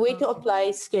 The way to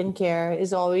apply skincare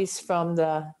is always from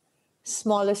the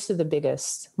smallest to the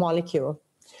biggest molecule.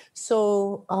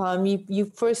 So you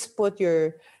first put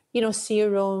your,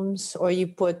 serums, or you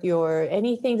put your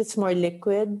anything that's more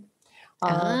liquid,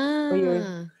 or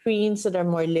your creams that are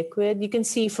more liquid. You can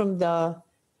see from the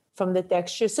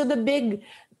texture. So the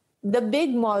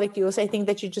big molecules, I think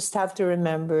that you just have to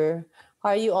remember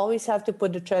are you always have to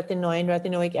put the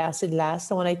retinoic acid last,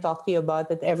 the one I talked to you about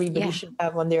that everybody should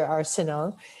have on their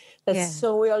arsenal.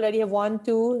 So we already have 1,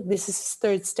 2. This is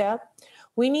third step.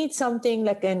 We need something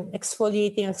like an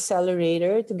exfoliating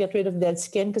accelerator to get rid of dead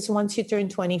skin, because once you turn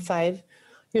 25,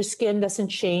 your skin doesn't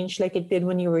change like it did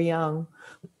when you were young.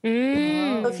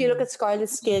 So if you look at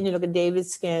Scarlett's skin, you look at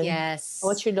David's skin. Yes.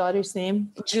 What's your daughter's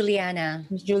name? Juliana.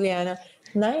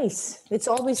 Nice. It's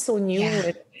always so new.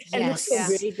 Yeah. And looks so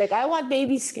great. Like, I want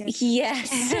baby skin. Yes.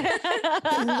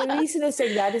 The reason it's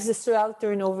like that is the cell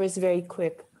turnover is very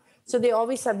quick. So they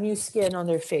always have new skin on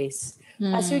their face.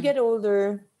 As we get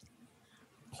older,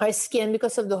 our skin,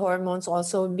 because of the hormones,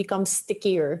 also becomes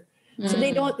stickier. So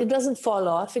it doesn't fall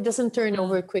off. It doesn't turn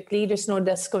over quickly. There's no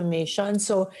desquamation.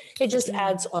 So it just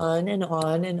adds on and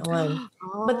on and on.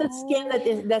 But the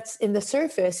skin that's in the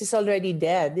surface is already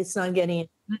dead. It's not getting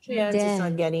nutrients. It's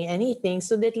not getting anything.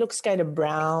 So that looks kind of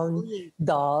brown,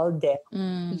 dull, dead.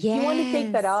 You want to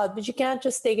take that out, but you can't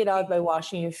just take it out by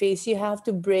washing your face. You have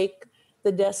to break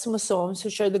the desmosomes,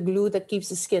 which are the glue that keeps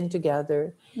the skin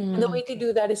together. And the way to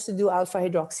do that is to do alpha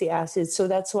hydroxy acid. So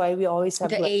that's why we always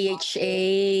have the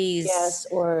AHAs. Yes,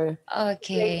 or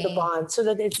break the bond so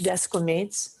that it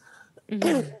desquamates.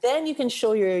 Then you can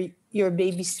show your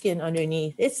baby skin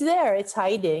underneath. It's there. It's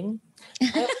hiding.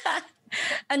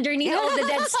 Underneath all the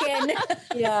dead skin.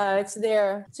 Yeah, it's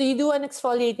there. So you do an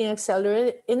exfoliating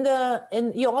accelerator.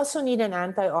 You also need an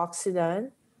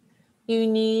antioxidant. You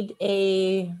need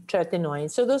a tretinoin.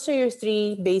 So those are your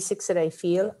 3 basics that I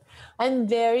feel. I'm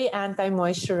very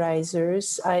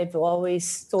anti-moisturizers. I've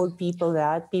always told people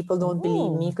that. People don't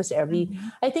believe me because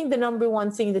I think the number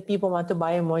one thing that people want to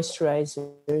buy are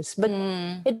moisturizers. But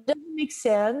it doesn't make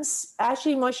sense.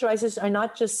 Actually, moisturizers are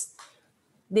not just,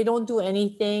 they don't do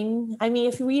anything. I mean,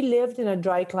 if we lived in a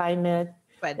dry climate,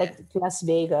 like Las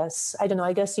Vegas, I don't know,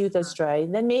 I guess Utah's dry,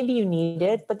 then maybe you need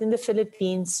it. But in the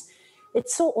Philippines,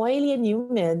 it's so oily and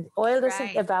humid. Oil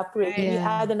doesn't evaporate. When you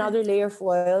add another layer of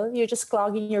oil, you're just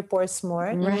clogging your pores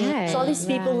more. So all these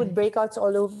people with breakouts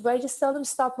all over, I just tell them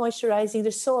stop moisturizing.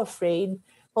 They're so afraid.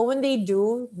 But when they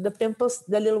do, the pimples,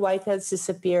 the little whiteheads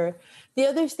disappear. The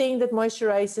other thing that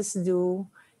moisturizers do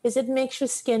is it makes your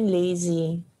skin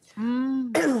lazy.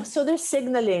 So they're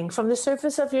signaling from the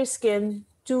surface of your skin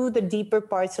to the deeper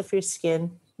parts of your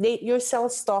skin. Your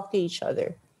cells talk to each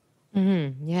other.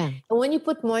 Yeah. And when you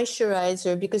put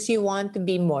moisturizer, because you want to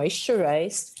be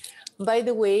moisturized, by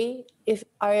the way, if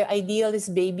our ideal is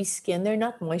baby skin, they're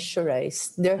not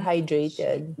moisturized. They're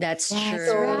hydrated. That's true.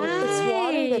 So it's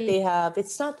water that they have.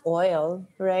 It's not oil,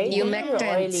 right?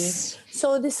 Humectants.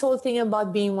 So this whole thing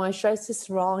about being moisturized is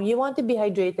wrong. You want to be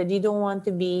hydrated. You don't want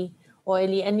to be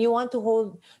oily, and you want to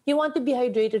be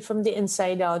hydrated from the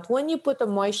inside out. When you put a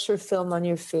moisture film on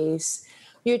your face,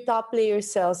 your top layer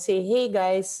cells say, hey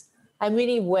guys, I'm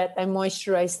really wet. I'm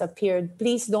moisturized up here.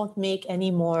 Please don't make any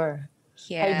more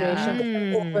hydration.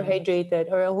 I'm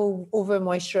overhydrated or over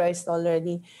moisturized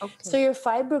already. So your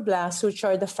fibroblasts, which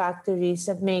are the factories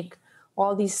that make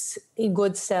all these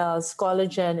good cells,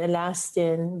 collagen,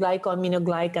 elastin,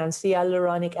 glycosaminoglycans,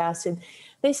 hyaluronic acid,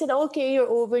 they said, okay, you're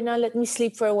over now. Let me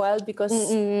sleep for a while because,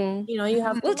 you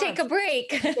have We'll take a break.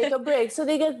 Take a break. So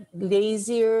they get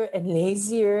lazier and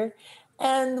lazier.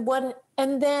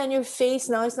 And then your face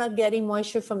now is not getting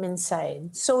moisture from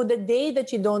inside. So the day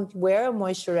that you don't wear a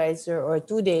moisturizer or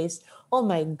 2 days, oh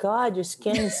my God, your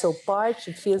skin is so parched.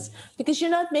 It feels, because you're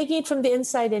not making it from the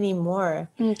inside anymore.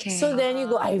 So then you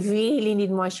go, I really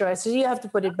need moisturizer. So you have to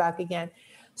put it back again.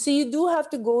 So you do have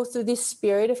to go through this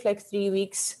period of like 3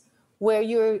 weeks where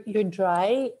you're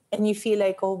dry and you feel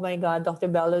like, oh my God, Dr.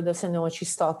 Bello doesn't know what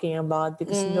she's talking about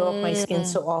because look, my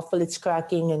skin's so awful, it's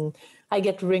cracking and I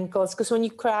get wrinkles. Because when you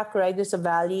crack, right, there's a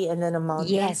valley and then a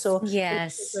mountain. Yes.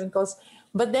 Wrinkles.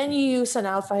 But then you use an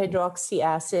alpha hydroxy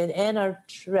acid and a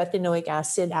retinoic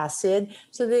acid.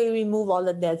 So they remove all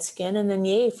the dead skin and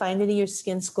then finally your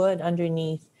skin's good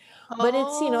underneath. But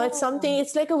it's, it's something,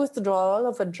 it's like a withdrawal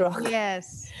of a drug.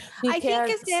 Yes. I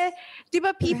think kasi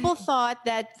Diba people thought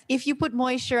that if you put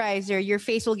moisturizer, your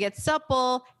face will get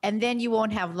supple and then you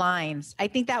won't have lines. I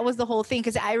think that was the whole thing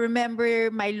because I remember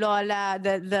my Lola,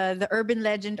 the urban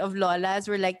legend of Lolas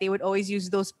were like they would always use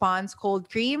those Pond's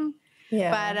cold cream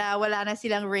para wala na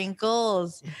silang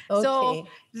wrinkles. Okay. So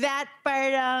that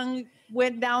parang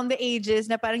went down the ages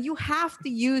na parang you have to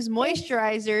use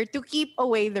moisturizer to keep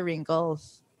away the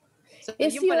wrinkles. So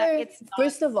if yun pala, you're,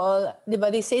 first of all,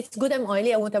 diba, they say it's good I'm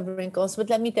oily, I won't have wrinkles.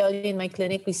 But let me tell you, in my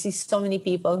clinic, we see so many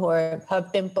people who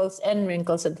have pimples and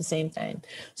wrinkles at the same time.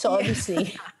 So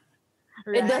obviously,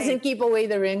 it doesn't keep away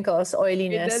the wrinkles,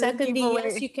 oiliness. Secondly,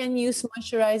 yes, you can use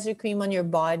moisturizer cream on your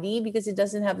body because it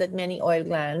doesn't have that many oil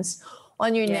glands.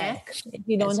 On your neck, if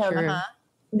you don't have,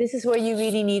 this is where you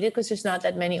really need it because there's not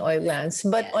that many oil glands.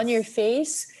 But on your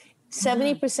face,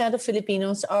 70% of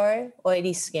Filipinos are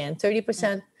oily skin.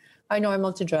 30% are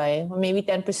normal to dry, or maybe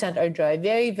 10% are dry.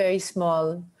 Very, very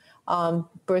small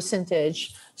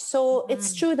percentage. So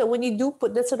it's true that when you do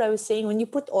put, that's what I was saying, when you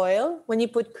put oil, when you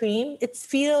put cream, it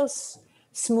feels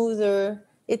smoother,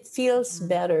 it feels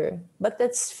better, but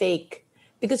that's fake.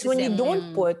 Because when you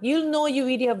don't put, you'll know you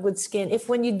really have good skin. If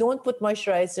when you don't put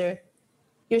moisturizer,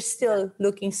 you're still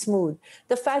looking smooth.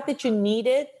 The fact that you need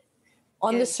it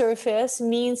on the surface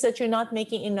means that you're not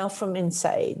making enough from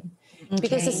inside.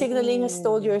 Because the signaling has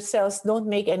told your cells, don't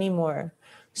make any more.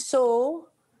 So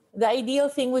the ideal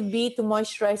thing would be to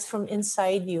moisturize from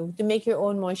inside you, to make your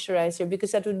own moisturizer,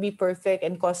 because that would be perfect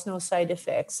and cause no side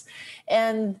effects.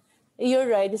 And you're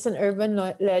right, it's an urban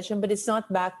legend, but it's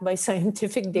not backed by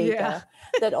scientific data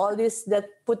that all this, that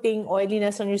putting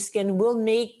oiliness on your skin will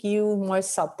make you more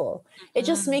supple. It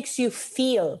just makes you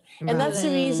feel. And that's the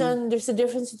reason there's a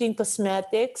difference between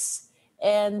cosmetics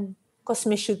and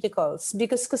cosmeceuticals,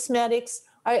 because cosmetics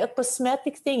are a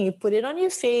cosmetic thing. You put it on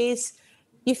your face,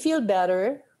 you feel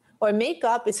better. Or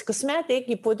makeup, it's cosmetic.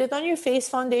 You put it on your face,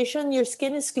 foundation, your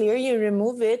skin is clear, you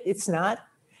remove it, it's not.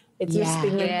 It's just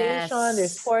pigmentation,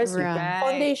 there's pores,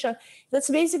 foundation.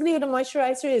 That's basically what a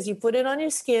moisturizer is. You put it on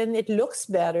your skin, it looks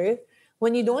better.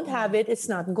 When you don't have it, it's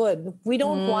not good. We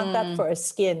don't want that for our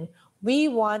skin. We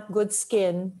want good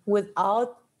skin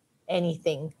without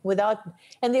anything,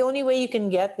 and the only way you can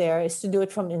get there is to do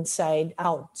it from inside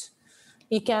out.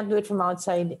 You can't do it from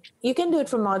outside. You can do it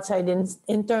from outside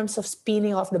in terms of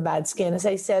peeling off the bad skin. As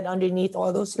I said, underneath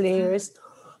all those layers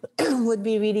would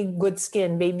be really good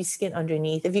skin, baby skin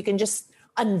underneath, if you can just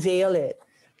unveil it.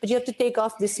 But you have to take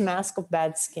off this mask of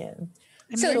bad skin.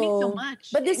 I'm learning so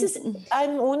much. But this is, I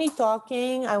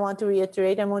want to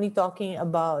reiterate, I'm only talking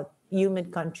about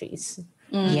humid countries.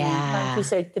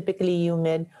 Countries are typically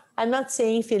humid. I'm not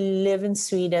saying if you live in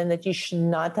Sweden that you should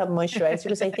not have moisturizer,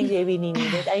 because I think they really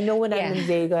need it. I know when I'm in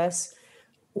Vegas,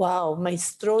 wow, my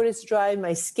throat is dry,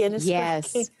 my skin is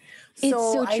cracking.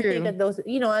 So I think at those,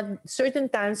 at certain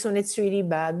times when it's really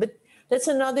bad. But that's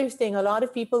another thing. A lot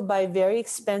of people buy very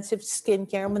expensive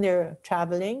skincare when they're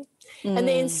traveling. And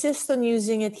they insist on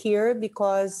using it here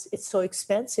because it's so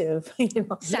expensive. And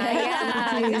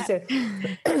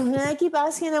I keep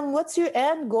asking them, what's your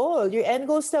end goal? Your end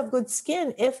goal is to have good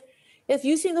skin. If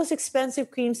using those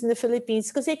expensive creams in the Philippines,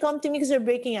 because they come to me because they're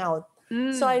breaking out.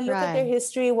 So I look at their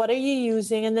history, what are you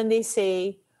using? And then they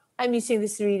say, I'm using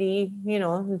this really,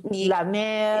 La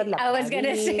Mer, La I was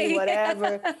gonna say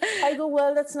whatever. I go,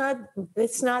 well, it's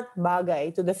not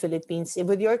bagay to the Philippines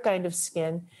with your kind of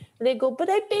skin. And they go, but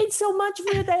I paid so much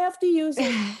for it, I have to use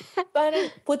it. But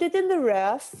put it in the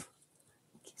ref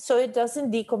so it doesn't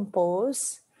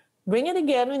decompose. Bring it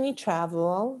again when you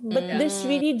travel. But there's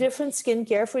really different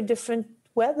skincare for different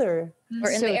weather.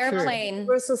 Or in the airplane.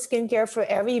 Universal skincare for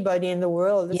everybody in the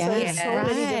world. So there's so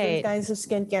many different kinds of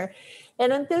skincare.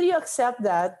 And until you accept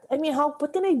that, I mean,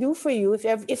 what can I do for you?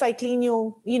 If I clean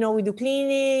you, we do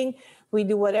cleaning, we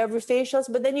do whatever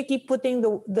facials, but then you keep putting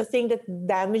the thing that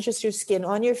damages your skin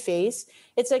on your face.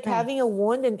 It's like having a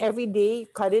wound and every day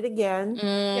cut it again.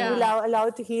 Allow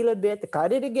it to heal a bit,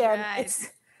 cut it again.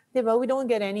 We don't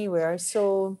get anywhere.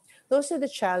 So those are the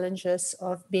challenges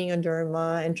of being a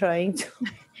derma and trying to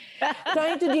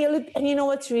deal with. And you know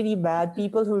what's really bad?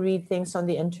 People who read things on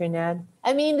the internet.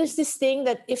 I mean, there's this thing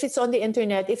that if it's on the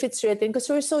internet, if it's written, because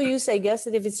we're so used, I guess,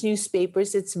 that if it's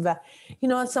newspapers,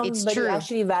 somebody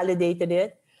actually validated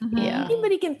it.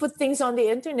 Anybody can put things on the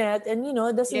internet and,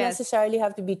 it doesn't necessarily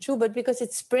have to be true, but because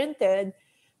it's printed,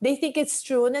 they think it's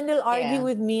true. And then they'll argue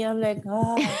with me. I'm like,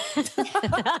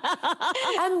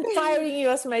 I'm firing you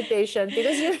as my patient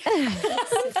because you're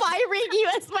firing you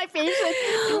as my patient.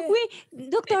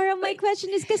 Wait, Doctora, my question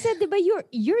is, kasi diba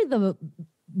you're the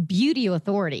beauty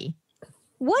authority.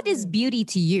 What is beauty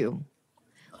to you?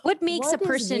 What makes What a is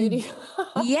person beauty?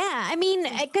 Yeah, I mean,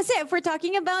 because if we're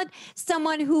talking about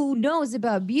someone who knows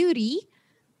about beauty,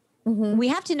 we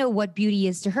have to know what beauty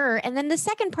is to her. And then the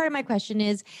second part of my question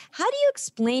is, how do you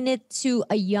explain it to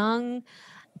a young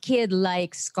kid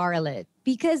like Scarlett?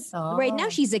 Because right now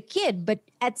she's a kid, but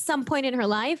at some point in her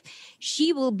life,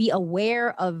 she will be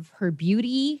aware of her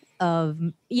beauty, of,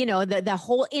 you know, the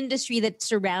whole industry that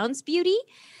surrounds beauty.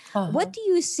 What do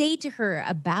you say to her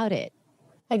about it?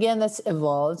 Again, that's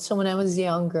evolved. So when I was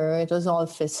younger, it was all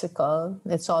physical.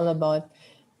 It's all about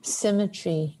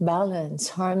symmetry, balance,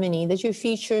 harmony, that your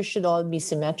features should all be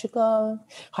symmetrical,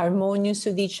 harmonious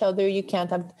with each other. You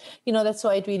can't have, you know, that's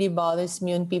why it really bothers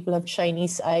me when people have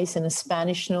Chinese eyes and a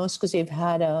Spanish nose because they've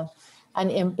had an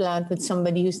implant with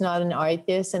somebody who's not an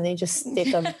artist and they just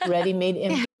stick a ready-made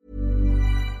implant.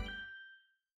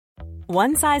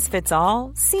 One size fits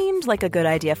all seemed like a good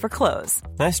idea for clothes.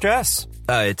 Nice dress.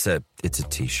 It's a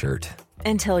t-shirt.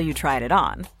 Until you tried it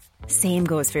on. Same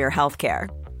goes for your healthcare.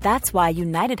 That's why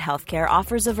United Healthcare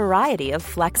offers a variety of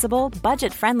flexible,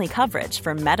 budget-friendly coverage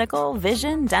for medical,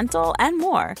 vision, dental, and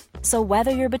more. So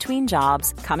whether you're between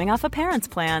jobs, coming off a parent's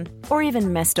plan, or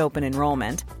even missed open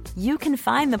enrollment, you can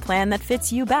find the plan that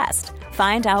fits you best.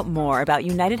 Find out more about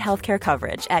United Healthcare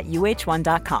coverage at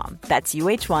uh1.com. That's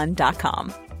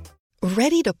uh1.com.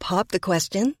 Ready to pop the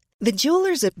question? The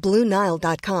jewelers at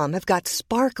BlueNile.com have got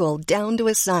sparkle down to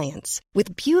a science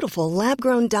with beautiful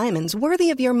lab-grown diamonds worthy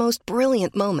of your most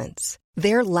brilliant moments.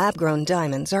 Their lab-grown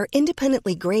diamonds are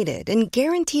independently graded and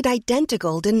guaranteed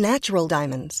identical to natural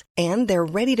diamonds, and they're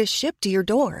ready to ship to your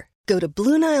door. Go to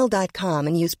BlueNile.com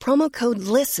and use promo code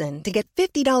LISTEN to get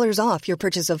 $50 off your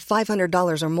purchase of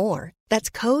 $500 or more. That's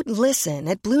code LISTEN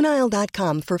at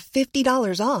BlueNile.com for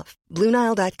 $50 off.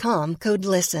 BlueNile.com, code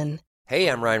LISTEN. Hey,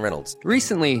 I'm Ryan Reynolds.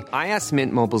 Recently, I asked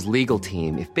Mint Mobile's legal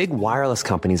team if big wireless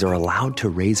companies are allowed to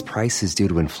raise prices due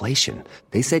to inflation.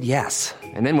 They said yes.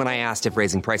 And then when I asked if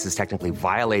raising prices technically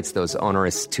violates those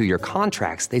onerous 2-year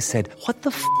contracts, they said, "What the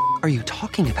f*** are you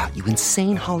talking about, you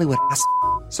insane Hollywood ass?"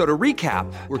 So to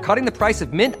recap, we're cutting the price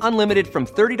of Mint Unlimited from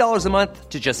 $30 a month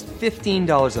to just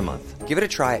 $15 a month. Give it a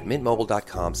try at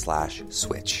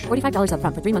mintmobile.com/switch. $45 up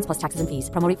front for 3 months plus taxes and fees.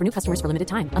 Promo rate for new customers for limited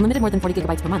time. Unlimited more than 40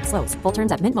 gigabytes per month. Slows full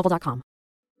terms at mintmobile.com.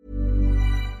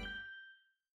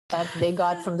 That they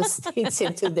got from the States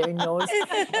into their nose.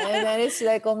 And then it's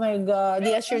like, oh my God,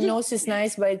 yes, your nose is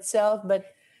nice by itself, but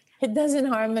it doesn't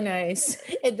harmonize.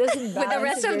 It doesn't balance with the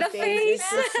rest of your the face.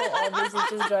 It's just so obvious. It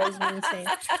just drives me insane.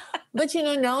 But, you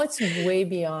know, now it's way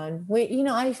beyond.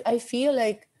 I feel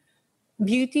like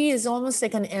beauty is almost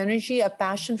like an energy, a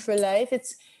passion for life.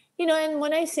 It's, you know, and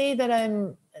when I say that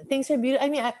things are beautiful, I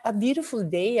mean, a beautiful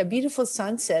day, a beautiful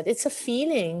sunset, it's a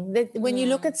feeling that when you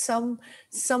look at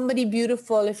somebody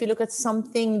beautiful, if you look at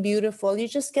something beautiful, you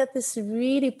just get this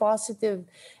really positive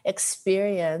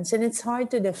experience, and it's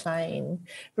hard to define,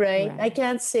 right? I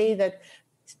can't say that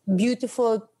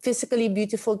physically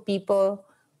beautiful people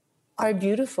are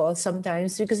beautiful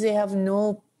sometimes because they have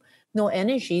no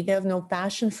energy, they have no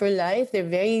passion for life, they're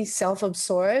very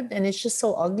self-absorbed, and it's just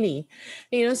so ugly,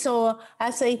 you know. So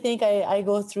as I think I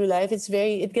go through life,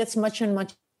 it gets much and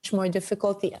much more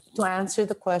difficult to answer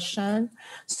the question.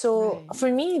 So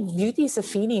for me, beauty is a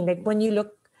feeling. Like when you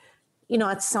look, you know,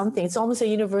 at something, it's almost a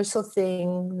universal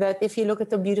thing that if you look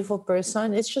at a beautiful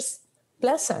person, it's just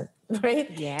pleasant, right?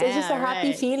 Yeah, it's just a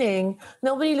happy feeling.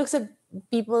 Nobody looks at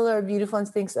people who are beautiful and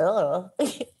thinks, oh,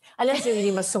 unless they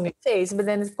really masungit face, but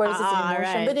then of course it's an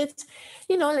emotion. But it's,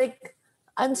 you know, like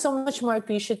I'm so much more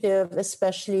appreciative,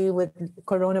 especially with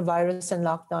coronavirus and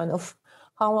lockdown, of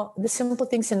how the simple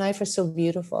things in life are so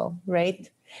beautiful, right?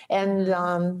 And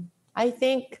I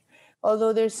think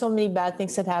although there's so many bad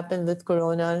things that happened with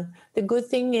corona, the good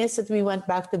thing is that we went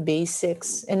back to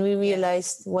basics and we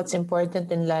realized what's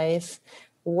important in life.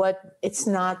 It's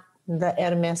not the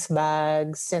Hermes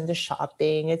bags and the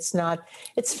shopping. It's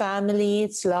family,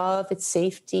 it's love, it's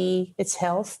safety, it's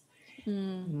health.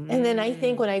 And then I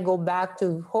think when I go back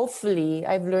to, hopefully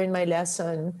I've learned my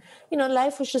lesson, you know,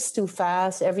 life was just too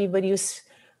fast. Everybody was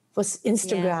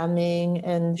Instagramming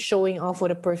and showing off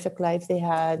what a perfect life they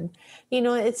had. You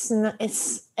know,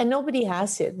 and nobody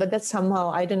has it, but that's somehow,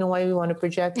 I don't know why we want to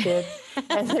project it.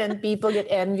 And then people get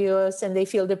envious and they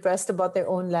feel depressed about their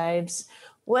own lives.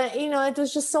 Well, you know, it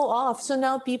was just so off. So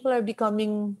now people are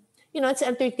becoming, you know, it's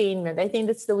entertainment. I think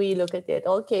that's the way you look at it.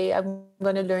 Okay, I'm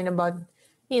going to learn about,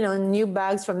 you know, new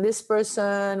bags from this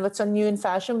person, what's on new in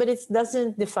fashion, but it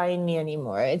doesn't define me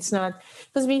anymore. It's not,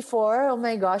 because before, oh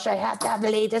my gosh, I have to have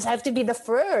the latest, I have to be the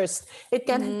first. It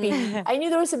can't be. I knew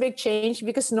there was a big change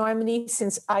because normally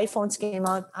since iPhones came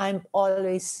out,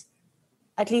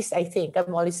 At least I think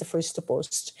I'm always the first to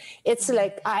post. It's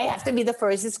like, I have to be the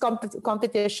first. It's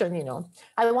competition, you know.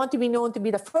 I want to be known to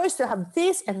be the first to have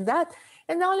this and that.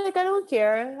 And now, like, I don't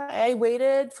care. I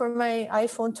waited for my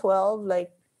iPhone 12, like,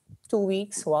 2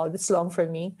 weeks. Wow, that's long for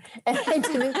me. And I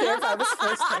didn't care if I was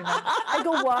first or not. I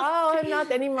go, wow, I'm not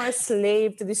anymore a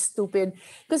slave to this stupid.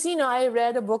 Because, you know, I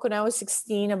read a book when I was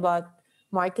 16 about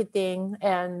marketing.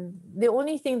 And the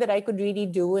only thing that I could really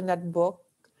do in that book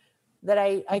that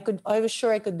I was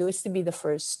sure I could do is to be the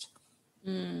first.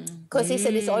 Because he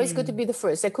said it's always good to be the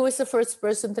first. Like, who is the first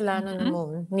person to land on the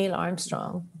moon? Neil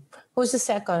Armstrong. Who's the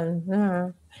second?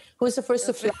 Who's the first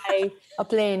to fly a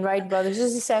plane? Wright brothers.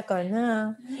 Who's the second?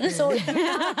 So you're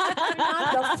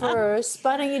not the first,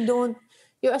 but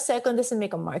you're a second doesn't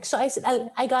make a mark. So I said,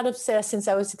 I got obsessed since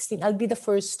I was 16. I'll be the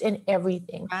first in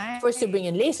everything. Right. First to bring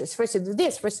in lasers, first to do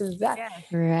this, first to do that. Yeah.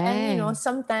 Right. And, you know,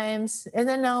 sometimes, and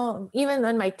then now, even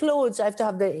on my clothes, I have to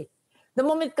have the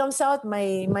moment it comes out,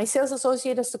 my sales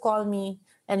associate has to call me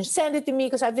and send it to me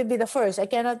because I have to be the first. I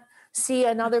cannot see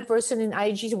another person in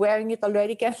IG wearing it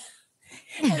already. And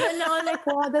then now I'm like,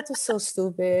 wow, that was so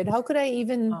stupid. How could I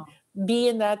even be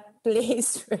in that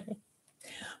place?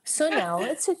 So now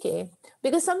it's okay.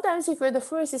 Because sometimes if you're the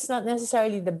first, it's not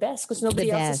necessarily the best because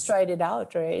nobody else has tried it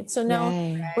out, right? So now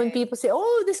when people say,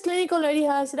 oh, this clinic already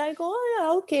has it, I go, oh,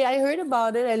 yeah, okay. I heard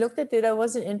about it. I looked at it. I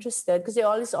wasn't interested because they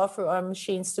always offer our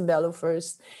machines to bellow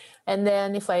first. And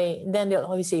then then they'll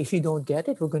always say, if you don't get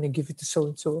it, we're going to give it to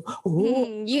so-and-so.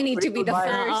 Oh, you need to be the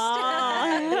first.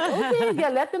 Okay, yeah,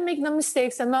 let them make the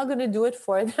mistakes. I'm not going to do it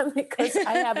for them because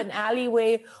I have an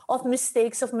alleyway of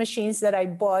mistakes of machines that I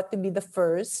bought to be the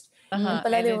first.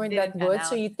 But they weren't that good.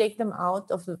 So you take them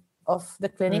out of the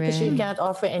clinic because you can't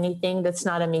offer anything that's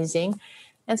not amazing.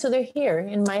 And so they're here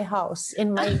in my house.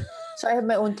 So I have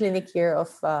my own clinic here of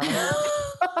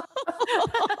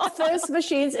first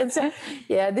machines. And so,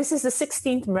 yeah, this is the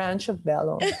 16th branch of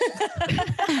Bello.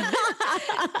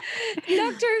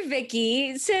 Dr.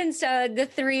 Vicky, since the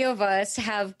three of us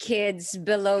have kids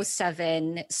below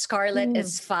 7, Scarlett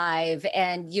is 5,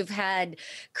 and you've had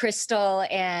Crystal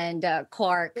and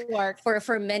Quark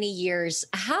for many years,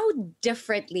 how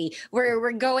differently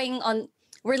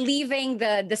we're leaving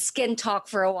the skin talk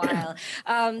for a while.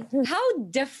 How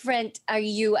different are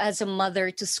you as a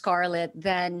mother to Scarlett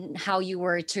than how you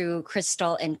were to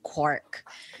Crystal and Quark?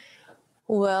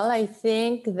 Well, I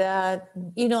think that,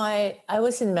 you know, I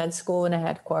was in med school when I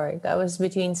had Quark. I was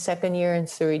between second year and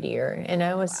third year. And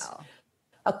I was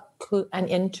an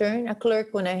intern, a clerk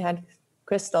when I had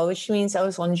Crystal, which means I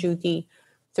was on duty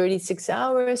 36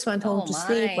 hours, went home to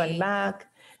sleep, went back.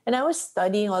 And I was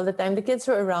studying all the time. The kids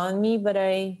were around me, but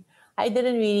I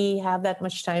didn't really have that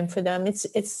much time for them.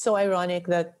 It's so ironic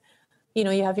that, you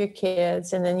know, you have your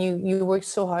kids and then you work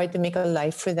so hard to make a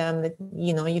life for them that,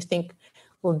 you know, you think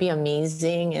will be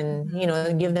amazing and, you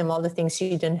know, give them all the things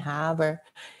you didn't have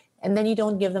and then you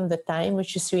don't give them the time,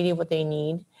 which is really what they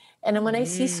need. And then when I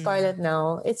see Scarlett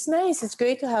now, it's nice. It's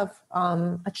great to have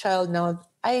a child now.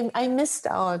 I missed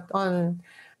out on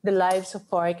the lives of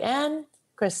Quark and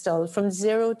Crystal from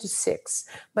 0 to 6.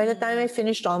 By the time I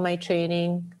finished all my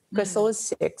training, Crystal was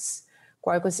 6,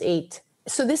 Quark was 8.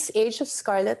 So this age of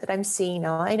Scarlett that I'm seeing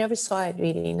now, I never saw it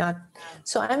really.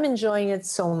 So I'm enjoying it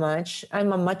so much.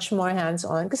 I'm a much more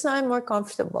hands-on because now I'm more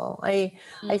comfortable. I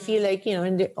feel like, you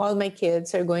know, all my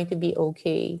kids are going to be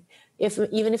okay.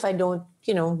 Even if I don't,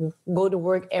 you know, go to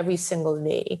work every single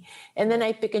day. And then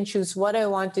I pick and choose what I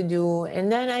want to do.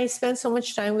 And then I spend so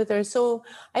much time with her. So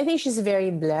I think she's very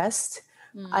blessed.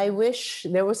 I wish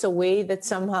there was a way that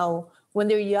somehow when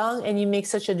they're young and you make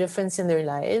such a difference in their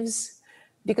lives,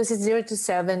 because it's 0 to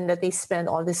 7 that they spend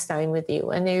all this time with you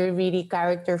and they're really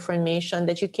character formation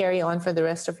that you carry on for the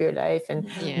rest of your life and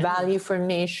value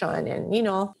formation. And, you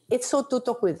know, it's so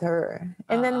tutok with her.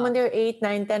 And then when they're 8,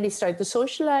 9, 10, they start to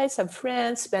socialize, have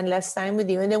friends, spend less time with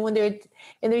you. And then when they're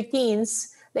in their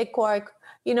teens, like Quark,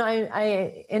 you know,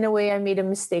 I in a way, I made a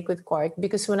mistake with Quark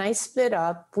because when we split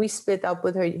up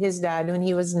with his dad when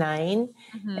he was 9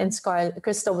 and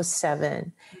Crystal was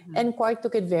 7. And Quark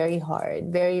took it very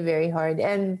hard, very, very hard.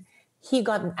 And he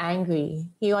got angry.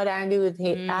 He got angry with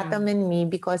Atom and me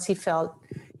because he felt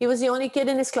he was the only kid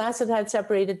in his class that had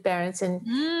separated parents. And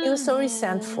he was so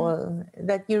resentful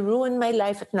that you ruined my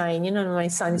life at 9. You know, my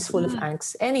son is full of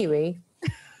angst. Anyway,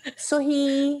 so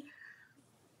he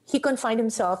confined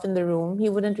himself in the room. He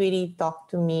wouldn't really talk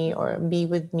to me or be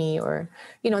with me or,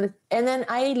 you know, and then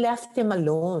I left him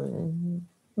alone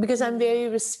because I'm very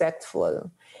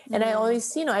respectful. And I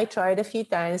always, I tried a few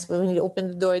times, but when he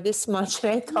opened the door this much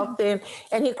and I talked to him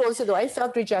and he closed the door, I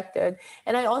felt rejected.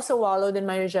 And I also wallowed in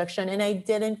my rejection and I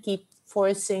didn't keep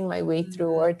forcing my way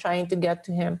through or trying to get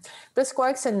to him. Because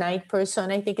Quark's a night person.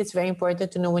 I think it's very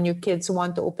important to know when your kids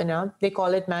want to open up. They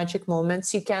call it magic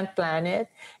moments. You can't plan it.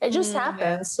 It just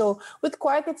happens. So with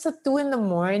Quark, it's at 2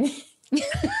 a.m. I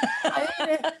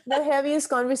mean, the heaviest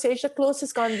conversation, the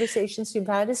closest conversations we've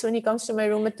had is when he comes to my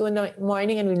room at 2 a.m.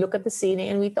 and we look at the ceiling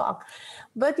and we talk.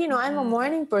 But, I'm a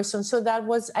morning person. So that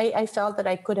was, I felt that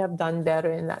I could have done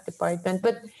better in that department.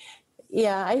 But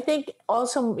yeah, I think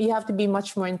also you have to be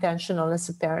much more intentional as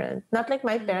a parent. Not like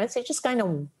my parents, they just kind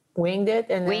of winged it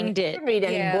and didn't read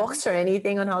any books or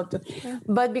anything on how to.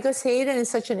 But because Hayden is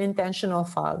such an intentional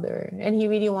father and he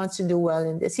really wants to do well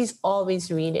in this, he's always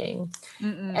reading.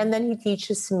 And then he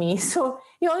teaches me. So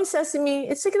he always says to me,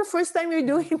 it's like the first time you're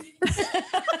doing this.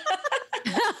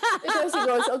 Because he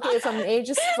goes, okay, from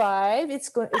ages 5, it's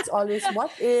always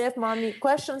what if, mommy,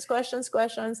 questions.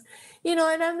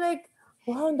 And I'm like,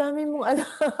 wow, dami mong alam.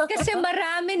 Kasi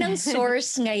marami ng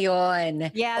source ngayon.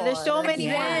 Yeah, there's so many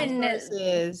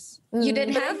sources. You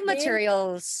didn't have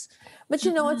materials. But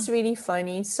what's really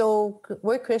funny? So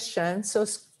we're Christians. So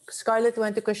Scarlett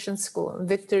went to Christian school,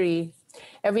 Victory,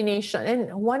 Every Nation,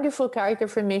 and wonderful character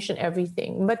formation,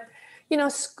 everything. But,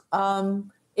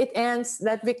 it ends,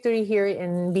 that Victory here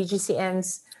in BGC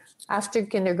ends after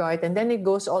kindergarten. Then it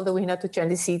goes all the way now to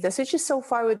Chandisitas, which is so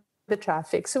far with the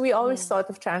traffic. So we always thought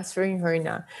of transferring her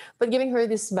now, but giving her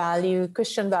this value,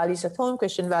 Christian values at home,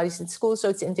 Christian values at school, so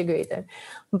it's integrated.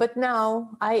 But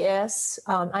now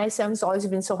ISM has always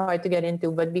been so hard to get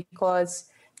into, but because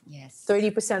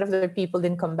 30% of the people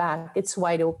didn't come back, it's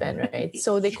wide open, right?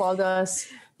 So they called us,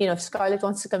 if Scarlett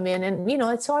wants to come in and,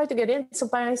 it's hard to get in. So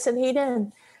I said,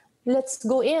 Hayden, let's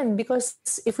go in, because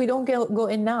if we don't go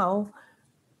in now,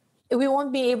 we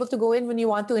won't be able to go in when you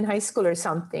want to in high school or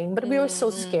something. But we were so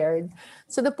scared.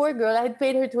 So the poor girl, I had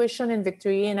paid her tuition in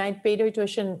Victory and we had paid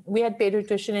her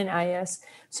tuition in IS.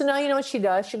 So now you know what she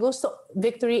does? She goes to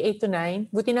Victory 8 to 9.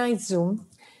 Buti na it's Zoom.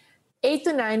 8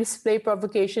 to 9 is play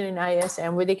provocation in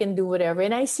ISM where they can do whatever.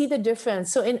 And I see the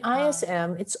difference. So in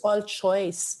ISM, it's all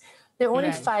choice. There are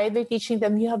only 5. They're teaching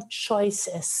them you have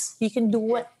choices. You can do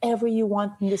whatever you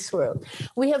want in this world.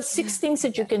 We have 6 things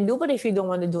that you can do, but if you don't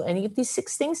want to do any of these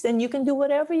 6 things, then you can do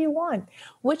whatever you want,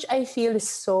 which I feel is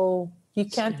so, you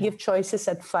can't give choices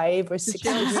at 5 or 6.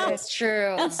 That's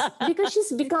true. Because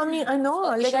she's becoming, I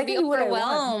can do what I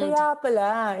want. Kaya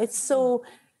pala, it's so...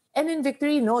 And in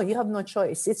Victory, you have no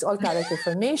choice. It's all character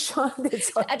formation.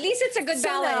 At least it's a good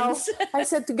balance. Now, I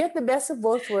said to get the best of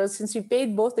both worlds, since we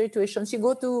paid both their tuitions, you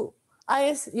go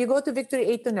to Victory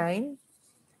 8 to 9,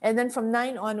 and then from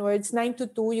 9 onwards, 9 to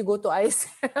 2, you go to ISM.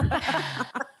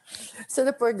 So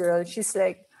the poor girl, she's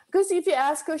like, because if you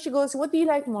ask her, she goes, what do you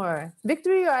like more,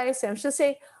 Victory or ISM? She'll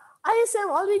say, ISM,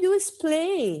 all we do is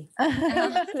play.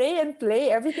 Play and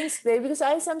play. Everything's play. Because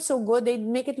ISM's so good, they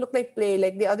make it look like play.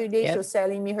 Like the other day, she was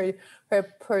selling me her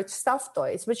stuffed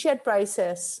toys, but she had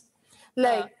prices.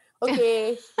 Like,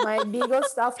 okay, my Beagle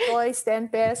stuffed toy is 10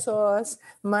 pesos.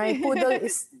 My poodle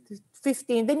is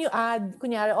 15. Then you add,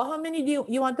 kunyari, how many do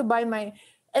you want to buy my...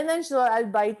 And then I'll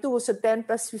buy 2. So 10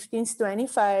 plus 15 is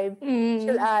 25.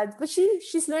 She'll add. But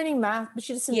she's learning math, but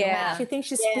she doesn't know math. She thinks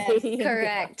she's playing.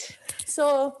 Correct.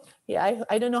 So,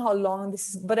 I don't know how long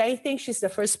this is, but I think she's the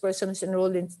first person who's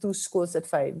enrolled in 2 schools at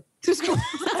 5. 2 schools.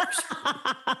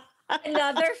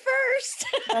 Another first.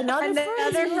 Another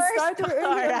first. Start her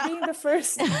early being the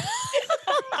first.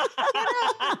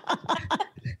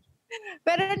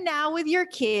 But now with your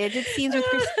kids, it seems with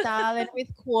Crystal and with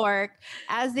Quark,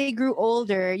 as they grew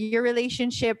older, your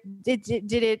relationship, did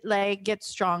it like get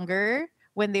stronger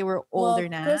when they were older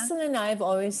now? Crystal and I have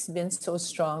always been so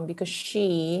strong because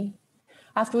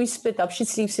after we split up, she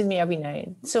sleeps with me every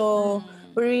night. So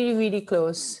we're really, really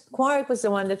close. Quark was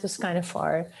the one that was kind of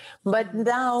far. But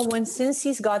now, since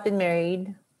he's gotten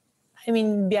married,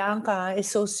 Bianca is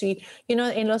so sweet.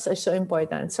 In-laws are so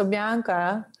important. So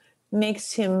Bianca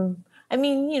makes him,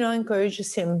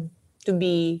 encourages him to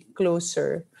be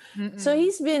closer. So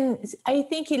I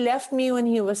think he left me when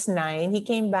he was 9. He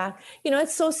came back.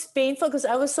 It's so painful because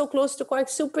I was so close to Quark,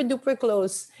 super duper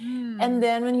close. And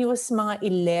then when he was mga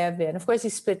 11, of course he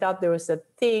split up, there was that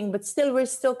thing, but still, we're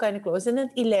still kind of close. And at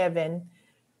 11,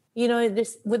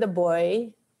 with a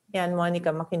boy, yan, Monica,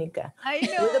 makinig ka. I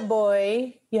know. With a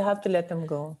boy, you have to let them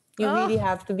go. You really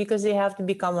have to, because they have to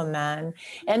become a man.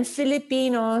 And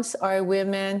Filipinos are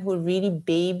women who really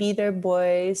baby their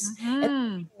boys.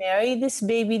 And we marry these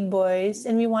babied boys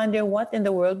and we wonder what in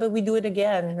the world, but we do it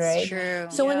again, right? It's true.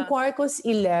 So when Quark was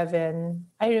 11,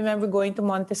 I remember going to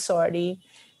Montessori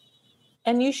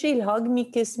And usually he'll hug me,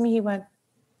 kiss me. He went,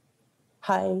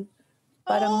 hi.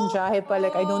 Parang jahe pa,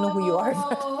 like, I don't know who you are,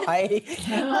 but hi.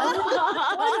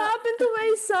 What happened to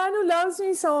my son who loves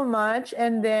me so much?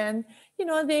 And then,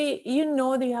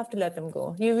 they have to let them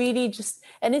go. You really just,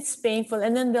 and it's painful.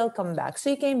 And then they'll come back.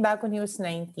 So he came back when he was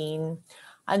 19.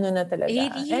 Ano na talaga.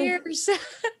 8 years.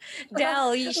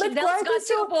 Del's got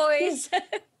two boys.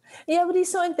 Yeah, but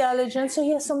he's so intelligent. So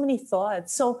he has so many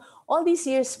thoughts. So all these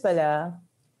years pala,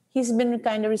 he's been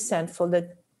kind of resentful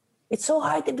that it's so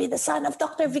hard to be the son of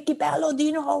Dr. Vicky Bello. Do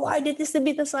you know how hard it is to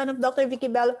be the son of Dr. Vicky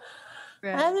Bello?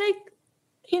 Right.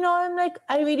 I'm like,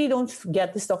 I really don't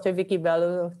get this Dr. Vicky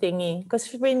Bello thingy. Because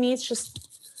for me, it's just,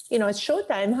 it's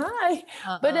showtime. Hi.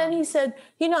 But then he said,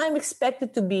 I'm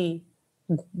expected to be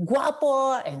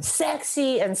guapo and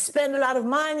sexy and spend a lot of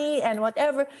money and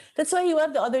whatever. That's why he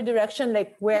went the other direction,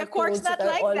 like wear clothes that are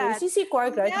like always. That. You see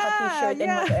Quark, right? Happy shirt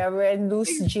and whatever and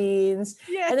loose jeans.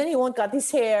 Yeah. And then he won't cut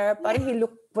his hair. Parang he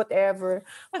look whatever.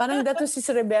 Parang that was his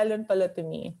rebellion pala to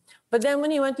me. But then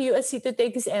when he went to USC to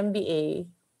take his MBA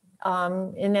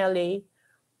in LA,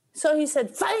 so he said,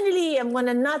 finally, I'm going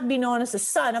to not be known as the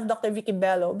son of Dr. Vicky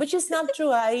Bello, which is not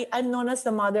true. I'm known as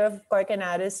the mother of Quark and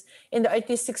Addis in the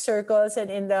artistic circles and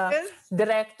in the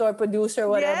director, producer,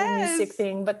 whatever music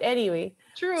thing. But anyway,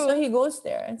 true. So he goes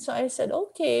there. And so I said,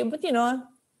 okay, but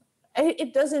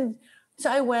it doesn't. So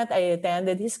I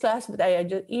attended his class, but I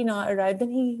just, arrived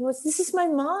and this is my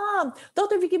mom,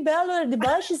 Dr. Vicky Bello,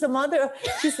 diba? She's the mother,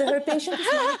 her patient is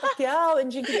Manny Pacquiao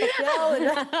and Jinky Pacquiao. And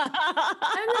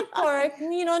I'm like, Quark,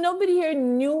 nobody here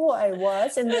knew who I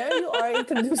was. And there you are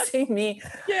introducing me.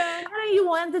 Yeah. You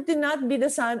wanted to not be the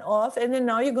son of, and then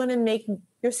now you're going to make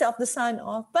yourself the son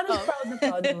of. Parang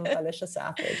proud naman pala siya sa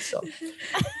akin. So,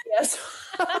 yes.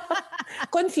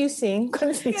 Confusing.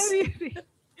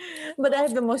 But I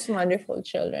have the most wonderful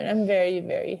children. I'm very,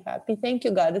 very happy. Thank you,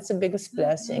 God. It's the biggest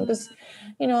blessing. Because,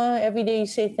 every day you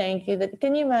say thank you.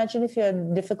 Can you imagine if you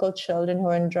had difficult children who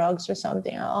are on drugs or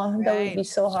something? Oh, that would be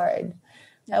so hard.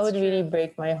 That would really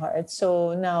break my heart.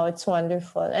 So now it's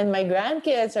wonderful. And my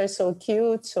grandkids are so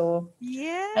cute. So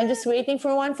I'm just waiting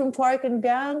for one from Quark and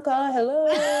Bianca. Hello.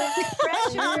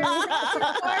 Pressure.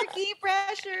 Quarky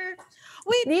pressure.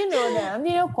 Wait. Do you know them? Do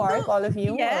you know Quark, all of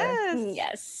you? Yes. Or?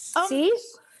 Yes. See?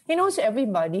 He knows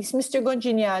everybody. He's Mr.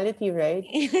 Congeniality, right?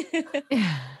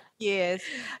 Yes.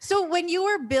 So when you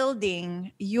were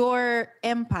building your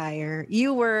empire,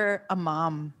 you were a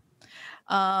mom.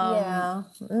 So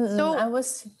I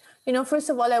was, first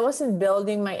of all, I wasn't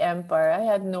building my empire. I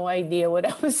had no idea what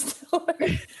I was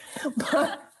doing.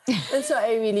 And so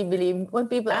I really believe when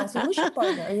people ask me, who's your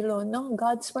partner? You know, no,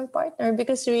 God's my partner.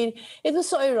 Because really, it was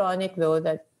so ironic though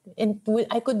that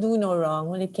I could do no wrong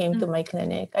when it came to my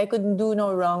clinic. I could do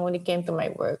no wrong when it came to my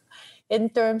work. In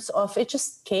terms of, it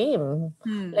just came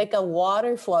like a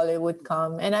waterfall. It would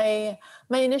come, and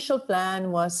my initial plan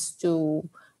was to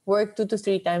work 2 to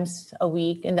 3 times a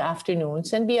week in the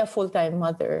afternoons and be a full-time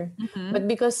mother. But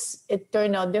because it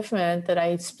turned out different, that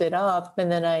I split up,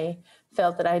 and then I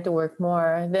felt that I had to work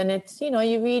more. Then it's you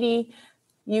really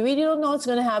don't know what's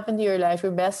going to happen to your life.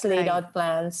 Your best laid out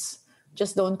plans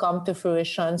just don't come to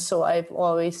fruition. So I've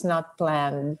always not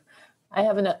planned. I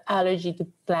have an allergy to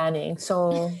planning,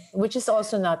 so which is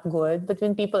also not good. But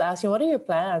when people ask me, what are your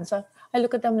plans? I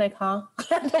look at them like, huh?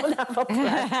 I don't have a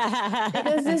plan.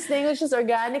 Because this thing is just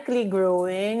organically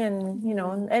growing, and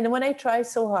and when I try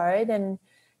so hard and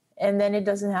then it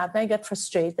doesn't happen, I get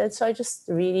frustrated. So I just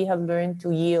really have learned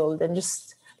to yield and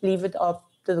just leave it up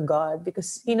to God,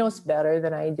 because He knows better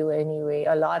than I do anyway,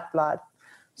 a lot.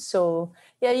 So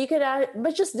yeah, you can,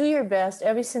 but just do your best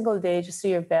every single day. Just do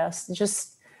your best.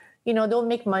 Just, don't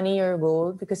make money your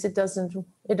goal, because it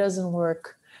doesn't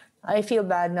work. I feel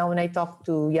bad now when I talk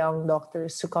to young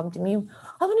doctors who come to me.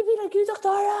 I want to be like you,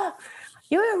 Doctora.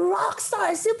 You're a rock star,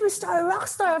 rock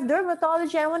star of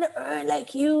dermatology. I want to earn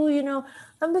like you,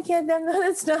 I'm looking at them. No,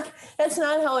 that's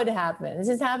not how it happens.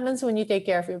 It happens when you take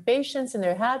care of your patients and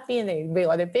they're happy and they bring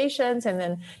other patients,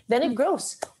 and then it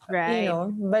grows. Right.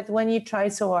 But when you try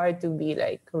so hard to be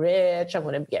like rich, I'm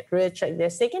going to get rich like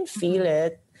this, they can feel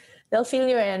it. They'll feel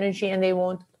your energy, and they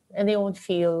won't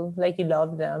feel like you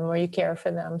love them or you care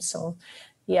for them. So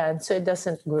yeah, so it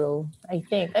doesn't grow, I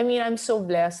think. I mean, I'm so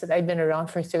blessed that I've been around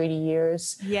for 30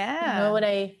 years. Yeah. When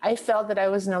I felt that I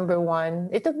was number one,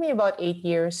 it took me about 8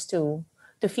 years to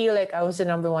feel like I was the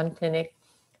number one clinic.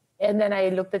 And then I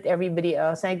looked at everybody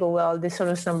else, and I go, well, this one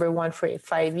was number one for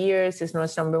 5 years. This one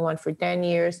was number one for 10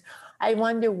 years. I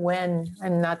wonder when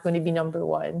I'm not going to be number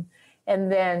one. And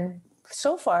then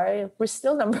so far, we're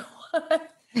still number one.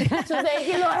 So thank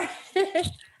you, Lord.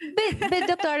 But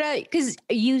Doctora, because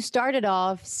you started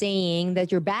off saying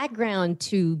that your background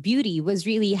to beauty was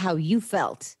really how you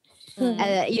felt,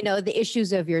 the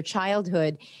issues of your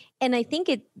childhood. And I think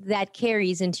that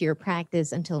carries into your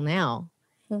practice until now.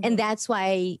 And that's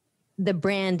why the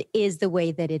brand is the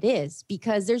way that it is.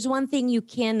 Because there's one thing you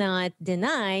cannot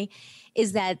deny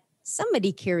is that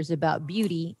somebody cares about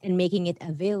beauty and making it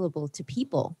available to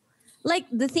people. Like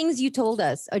the things you told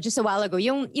us just a while ago,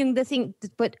 yung the thing to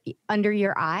put under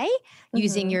your eye,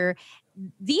 using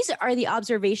these are the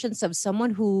observations of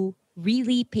someone who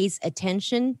really pays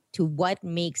attention to what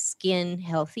makes skin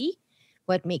healthy,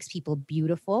 what makes people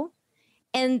beautiful.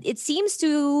 And it seems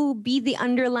to be the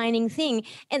underlining thing.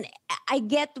 And I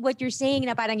get what you're saying,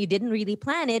 na parang you didn't really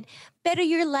plan it, but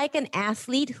you're like an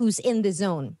athlete who's in the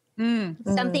zone.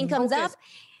 Something comes up,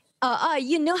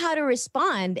 you know how to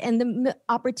respond, and the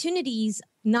opportunities,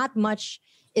 not much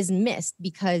is missed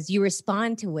because you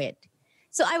respond to it.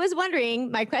 So I was wondering,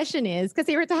 my question is, because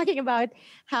they were talking about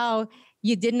how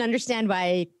you didn't understand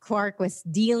why Quark was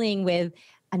dealing with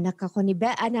anak ni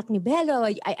Bello.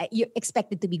 You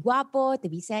expected to be guapo, to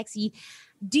be sexy.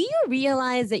 Do you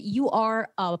realize that you are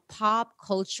a pop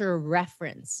culture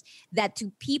reference, that to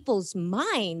people's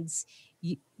minds,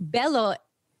 Bello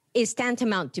is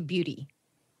tantamount to beauty?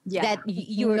 Yeah. That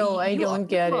I don't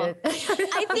get it.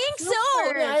 I think so.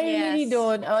 I really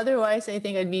don't. Otherwise, I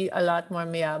think I'd be a lot more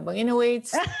mayabang. In a way,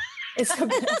 it's the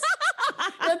best.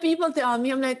 When people tell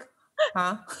me, I'm like,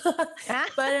 huh?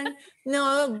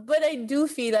 But I do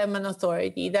feel I'm an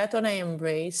authority. That one I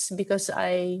embrace because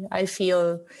I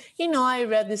feel, I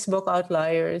read this book,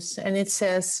 Outliers, and it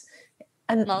says,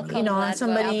 and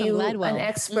somebody, an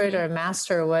expert or a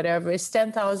master or whatever, is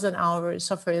 10,000 hours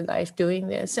of her life doing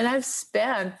this. And I've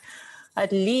spent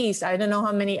at least, I don't know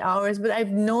how many hours, but I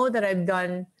know that I've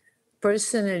done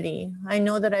personally, I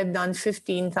know that I've done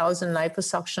 15,000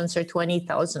 liposuctions or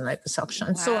 20,000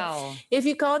 liposuctions. Wow. So if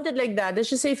you count it like that,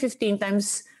 let's just say 15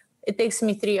 times, it takes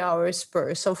me 3 hours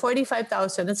per. So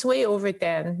 45,000, it's way over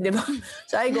 10. Diba?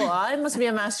 So I go, I must be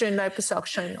a master in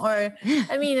liposuction.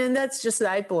 And that's just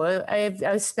lipo.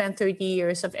 I've spent 30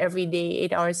 years of every day,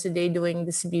 8 hours a day doing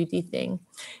this beauty thing.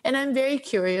 And I'm very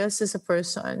curious as a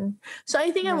person. So I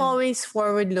think I'm always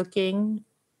forward looking,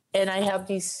 and I have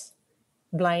these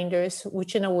blinders,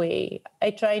 which in a way, I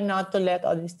try not to let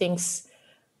other things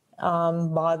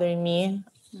bother me.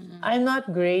 I'm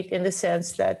not great in the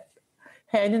sense that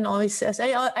Hayden always says,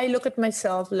 I look at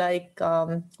myself like,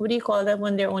 what do you call that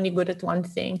when they're only good at one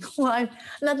thing? Well, I'm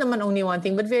not naman only one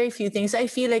thing, but very few things. I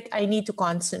feel like I need to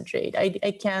concentrate.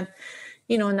 I can't,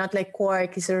 not like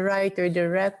Quark. He's a writer,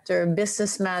 director,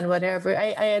 businessman, whatever.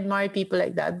 I admire people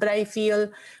like that. But I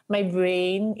feel my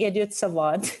brain, idiot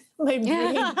savant, my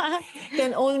brain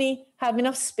can only have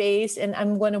enough space, and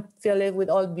I'm going to fill it with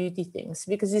all beauty things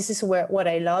because this is what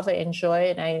I love, I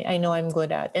enjoy, and I know I'm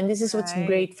good at. And this is what's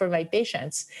great for my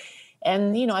patients.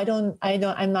 And,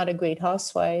 I'm not a great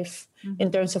housewife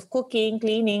in terms of cooking,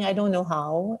 cleaning. I don't know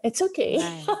how. It's okay.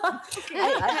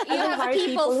 Right. You have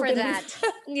people for that.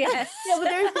 Yes. Yeah, but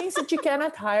there are things that you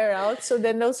cannot hire out. So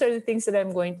then those are the things that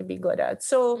I'm going to be good at.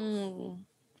 So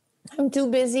I'm too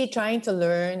busy trying to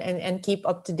learn and keep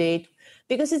up to date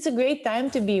because it's a great time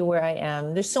to be where I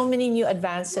am. There's so many new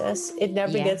advances. It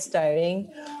never gets tiring.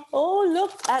 Oh,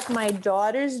 look at my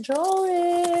daughter's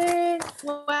drawing.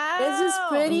 Wow. Is this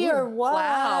pretty or what?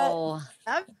 Wow.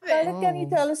 Can you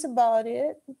tell us about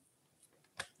it?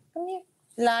 Come here.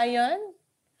 Lion,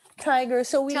 tiger.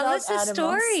 So we tell love us a animals.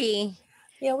 Story.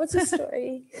 Yeah, what's the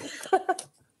story?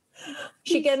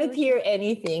 She cannot hear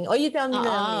anything. Oh, you tell me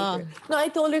that later. No, I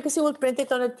told her because she will print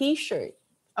it on a T-shirt.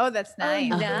 Oh, that's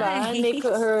nice.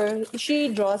 She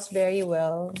draws very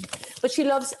well. But she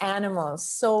loves animals.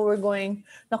 So we're going,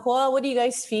 Nako, what do you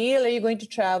guys feel? Are you going to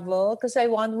travel? Because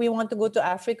we want to go to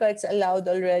Africa. It's allowed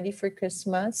already for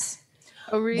Christmas.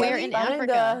 Oh, really? Where in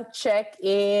Africa? The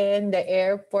check-in, the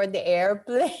airport, the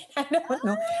airplane. I don't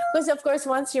know. Because, of course,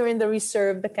 once you're in the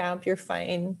reserve, the camp, you're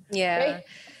fine. Yeah. Right?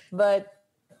 But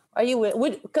are you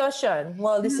with caution?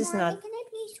 Well, this is not. Can I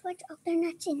please watch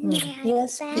Octonauts in my iPad?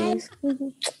 Yes, please.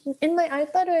 In my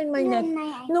iPad or in my net?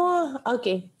 No.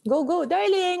 Okay. Go.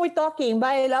 Darling, we're talking.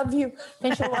 Bye. I love you.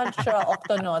 Can she watch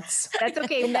Octonauts? That's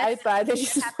okay. In the iPad.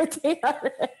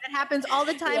 That happens all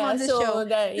the time on the show.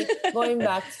 Going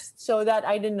back, so that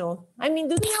I don't know. I mean,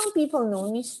 do the young people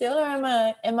know me still, or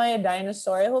am I a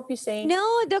dinosaur? I hope you're saying. No,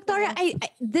 Doctora.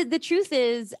 The truth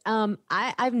is,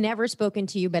 I've never spoken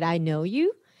to you, but I know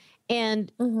you.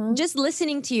 And just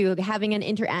listening to you, having an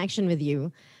interaction with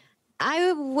you,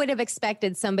 I would have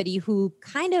expected somebody who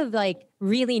kind of like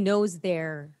really knows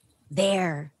they're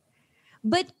there.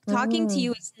 But talking to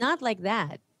you, it's not like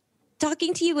that.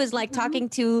 talking to you is like talking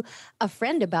to a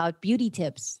friend about beauty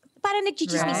tips. Parang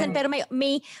nagchichismisan, pero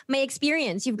may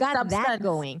experience. You've got that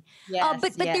going. Yes,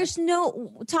 but there's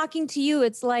no talking to you.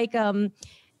 It's like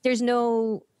there's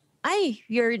no.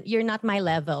 You're not my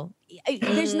level.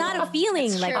 There's not a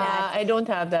feeling like that. I don't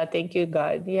have that. Thank you,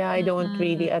 God. Yeah, I don't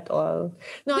really at all.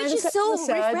 No, which is so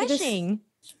refreshing.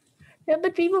 Yeah,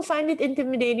 but people find it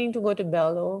intimidating to go to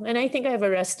Bello. And I think I have a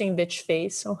resting bitch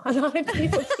face. So a lot of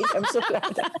people think I'm so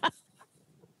flat.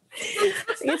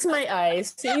 It's my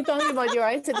eyes. So you're talking about your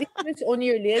eyes. At least it's on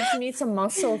your lids. To me, it's a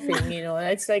muscle thing, you know.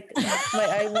 It's like my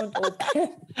eye won't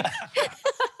open.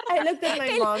 I looked at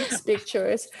my mom's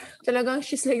pictures. Talagang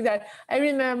she's like that. I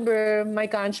remember my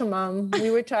Kancho mom.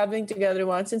 We were traveling together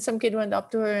once, and some kid went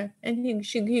up to her, and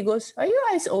he goes, "Are your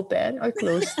eyes open or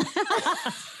closed?"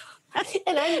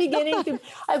 And I'm beginning to,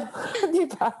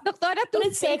 diba? Doktora,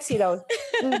 it's sexy daw.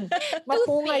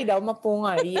 Mapungay daw,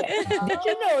 mapungay. Yeah. Did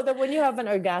you know that when you have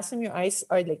an orgasm, your eyes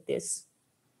are like this?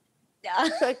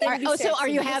 So are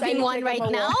you having one right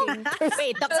now?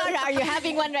 Wait, Doktora, are you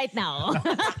having one right now?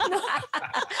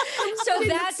 So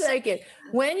that's like it.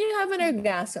 When you have an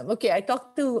orgasm, okay, I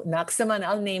talked to Nax naman,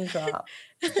 I'll name drop.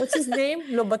 What's his name?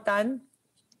 Lobatan?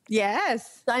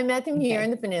 Yes. So I met him here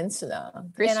in the peninsula.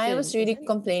 Christian. And I was really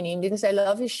complaining because I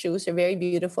love his shoes. They're very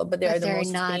beautiful, but they're the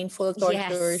most painful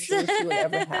torture shoes you will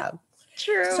ever have.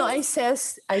 True. So I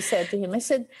said to him,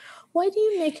 why do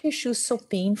you make your shoes so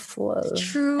painful?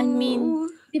 True. I mean,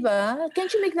 diba?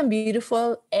 Can't you make them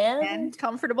beautiful and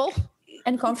comfortable?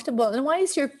 And comfortable. And why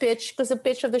is your pitch? Because the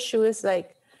pitch of the shoe is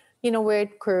like, you know, where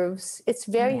it curves. It's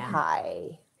very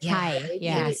high. High,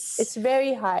 yes. It's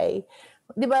very high.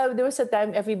 Diba, there was a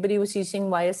time everybody was using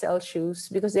YSL shoes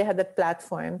because they had that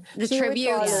platform. The tribute.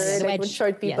 Taller, like with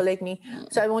short people like me.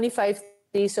 So I'm only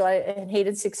 5'3", so I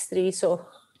hated 6'3", so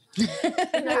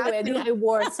in our wedding, I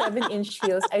wore 7-inch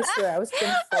heels. I swear, I was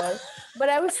pinfall. But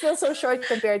I was still so short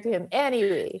compared to him.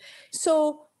 Anyway,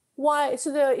 so why?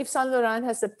 So if Saint Laurent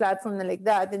has a platform like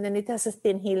that, and then it has a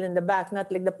thin heel in the back, not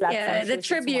like the platform. Yeah, the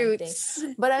tributes.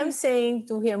 But I'm saying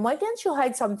to him, why can't you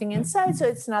hide something inside so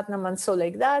it's not naman so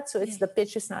like that? So it's the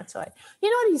pitch is not so high. You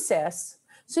know what he says?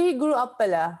 So he grew up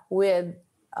pala with,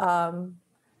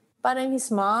 parang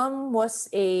his mom was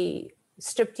a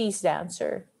striptease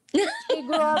dancer. They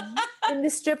grew up in the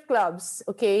strip clubs,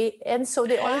 okay? And so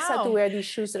they always had to wear these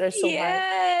shoes that are so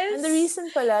high. And the reason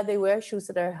pala they wear shoes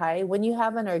that are high, when you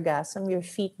have an orgasm, your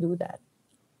feet do that.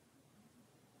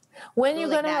 When you're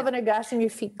going to have an orgasm, your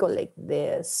feet go like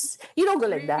this. You don't go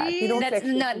like that. You don't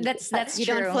flex. That's you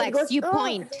true. don't flex, you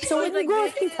point. So when you go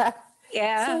like that,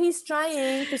 so he's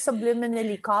trying to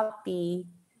subliminally copy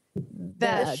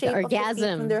the shape orgasm of the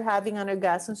feet when they're having an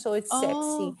orgasm, so it's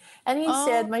sexy. And he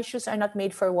said, my shoes are not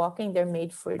made for walking, they're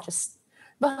made for just...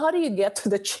 But how do you get to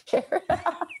the chair?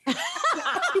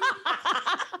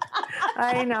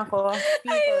 Ay, nako.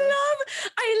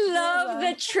 I love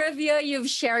the trivia you've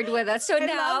shared with us. So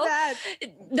now,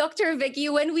 Dr. Vicky,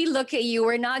 when we look at you,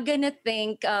 we're not going to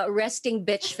think resting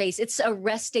bitch face. It's a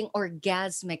resting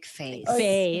orgasmic face.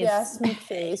 Orgasmic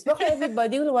face. Look,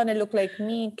 everybody will want to look like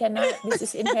me. Cannot. This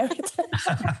is inherited.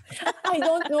 I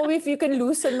don't know if you can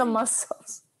loosen the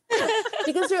muscles.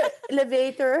 Because your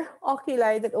elevator,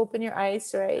 oculi that open your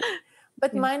eyes, right?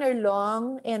 But mine are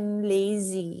long and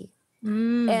lazy.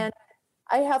 And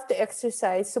I have to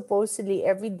exercise supposedly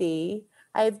every day.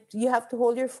 You have to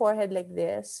hold your forehead like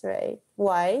this, right?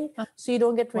 Why? So you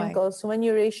don't get wrinkles when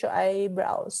you raise your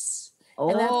eyebrows.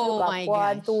 And I have to look up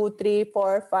 1, 2, 3,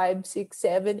 4, 5, 6,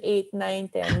 7, 8, 9,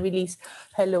 10. Release.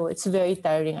 Hello, it's very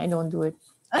tiring. I don't do it.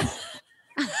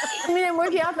 I mean, I'm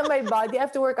working out on my body. I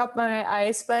have to work up my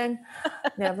eyes, but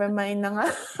never mind na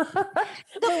nga.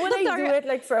 But when I do it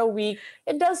like for a week,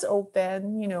 it does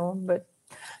open, you know, but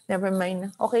never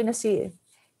mind. Okay na si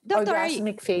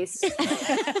orgasmic face.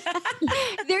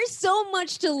 There's so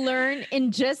much to learn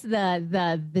in just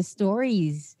the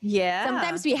stories. Yeah.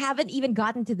 Sometimes we haven't even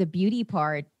gotten to the beauty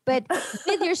part. But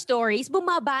with your stories,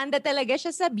 bumabanda talaga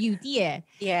siya sa beauty eh.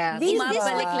 Yeah.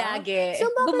 Bumabalik lagi. So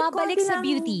bumabalik sa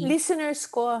beauty. Listeners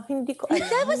ko, hindi ko alam.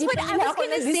 That was what I was going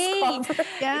to say.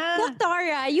 Yeah.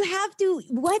 Doktora, you have to,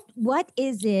 what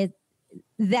is it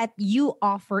that you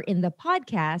offer in the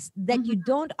podcast that you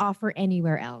don't offer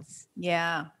anywhere else?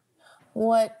 Yeah.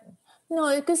 What? No,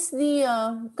 because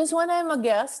when I'm a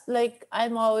guest, like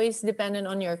I'm always dependent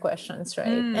on your questions, right?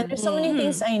 And there's so many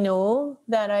things I know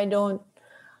that I don't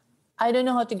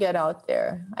know how to get out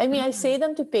there. I mean, I say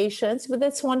them to patients, but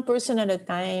that's one person at a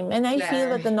time. And I feel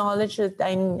that the knowledge that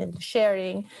I'm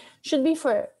sharing should be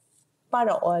for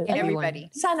para all.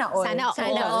 Everybody. Sana all. Sana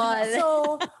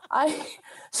all.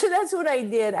 So that's what I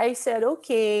did. I said,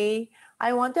 okay,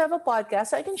 I want to have a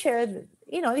podcast so I can share,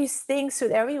 these things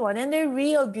with everyone. And they're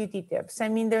real beauty tips. I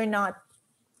mean, they're not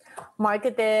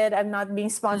marketed. I'm not being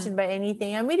sponsored by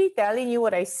anything. I'm really telling you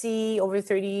what I see over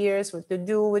 30 years, what to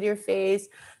do with your face,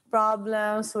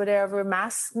 problems, whatever,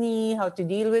 maskne, how to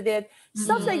deal with it,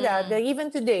 stuff like that. Like even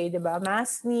today, diba?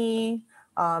 Maskne,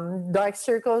 dark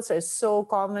circles are so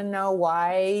common now.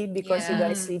 Why? Because you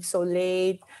guys sleep so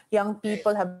late. Young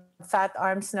people have fat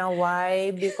arms now.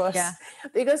 Why? Because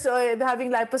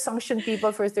having liposuction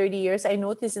people for 30 years, I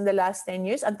noticed in the last 10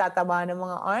 years, ang tataba ng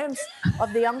mga arms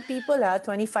of the young people,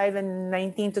 25 and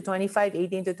 19 to 25,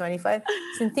 18 to 25.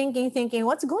 So thinking,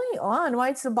 what's going on? Why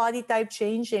is the body type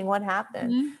changing? What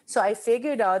happened? So I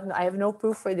figured out, I have no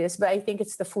proof for this, but I think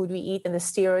it's the food we eat and the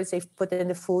steroids they've put in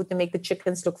the food to make the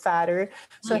chickens look fatter.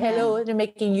 So hello, they're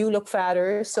making you look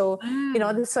fatter. So,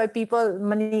 that's why people,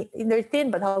 they're thin,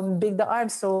 but how big the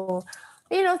arms. So,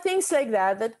 things like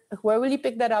that where will you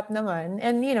pick that up naman?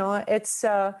 And, it's,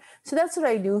 so that's what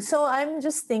I do. So I'm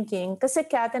just thinking, because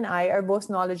Kat and I are both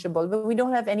knowledgeable, but we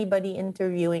don't have anybody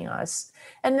interviewing us.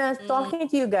 And talking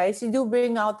to you guys, you do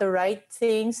bring out the right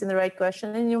things and the right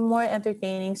question, and you're more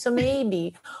entertaining. So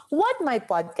maybe what my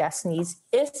podcast needs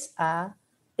is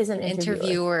an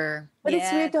interviewer. But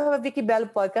it's weird to have a Vicky Bell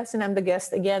podcast and I'm the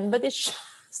guest again, but it's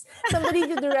somebody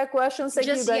to direct questions like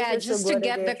you guys just so to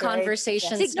get the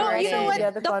conversation started. You know what,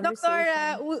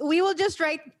 Doctora, we will just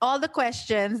write all the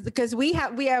questions because we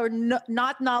are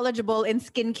not knowledgeable in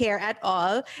skincare at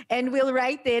all, and we'll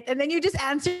write it, and then you just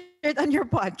answer it on your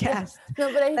podcast.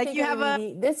 No, but I think you have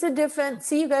it's a different.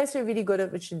 See, you guys are really good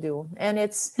at what you do, and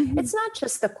it's not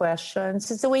just the questions;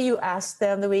 it's the way you ask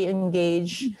them, the way you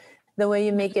engage. The way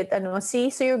you make it, see,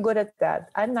 so you're good at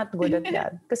that. I'm not good at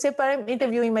that. Kasi parang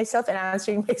interviewing myself and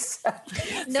answering myself.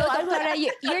 No, Doctora,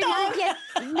 you're not yet.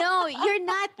 No, you're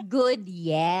not good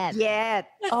yet.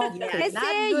 Oh, yes. Not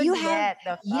good you yet,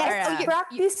 have. Yes,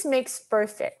 practice makes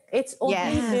perfect. It's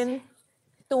only been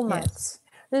 2 months.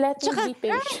 Let me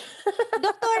be patient.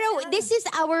 Doctora, this is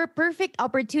our perfect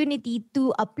opportunity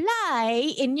to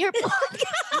apply in your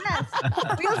podcast.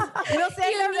 We'll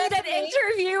send you need an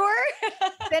interviewer.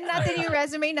 Send natin yung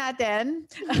resume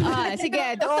natin.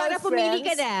 Sige, Doctora, pumili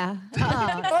ka na.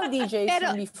 All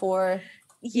DJs before.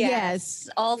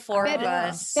 Yes, all four of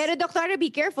us. Pero Doctora,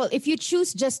 be careful. If you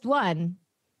choose just one,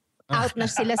 out na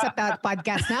sila sa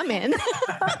podcast namin.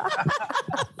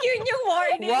 Yun yung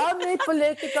warning. Wow, may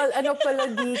political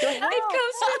pala dito. It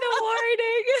comes with a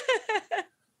warning.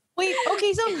 Wait,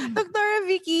 okay, so Dr.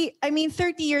 Vicky,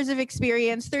 30 years of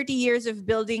experience, 30 years of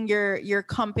building your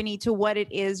company to what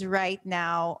it is right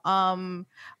now.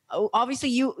 Obviously,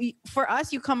 you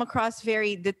come across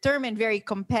very determined, very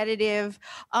competitive.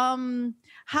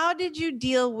 How did you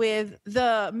deal with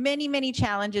the many, many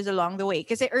challenges along the way?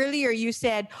 Because earlier you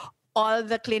said all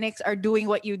the clinics are doing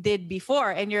what you did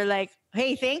before, and you're like,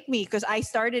 hey, thank me because I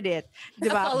started it.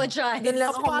 Diba? Apologize.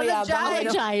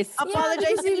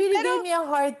 Apologize. They really gave me a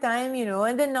hard time,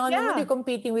 and then now they're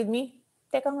competing with me.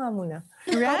 Teka nga muna.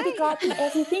 Right. Copy,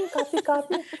 everything. Copy.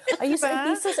 Ayos,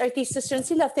 artistas rin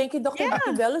sila. Thank you, Dr.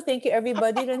 Vicky Bello. Thank you,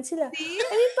 everybody rin sila.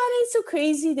 Parang it's so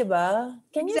crazy, diba?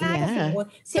 Can you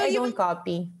see, I don't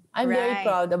copy. I'm very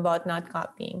proud about not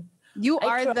copying.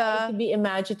 I try to be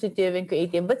imaginative and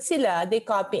creative, but sila, they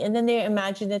copy and then they're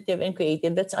imaginative and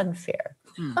creative. That's unfair.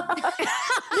 You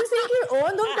think your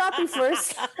own, don't copy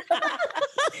first.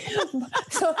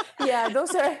 So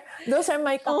those are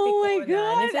my copy. Oh my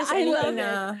God, I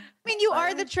love it. You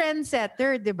are the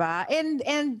trendsetter, diba?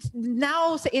 And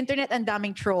now sa internet ang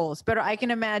daming trolls. But I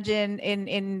can imagine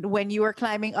in when you were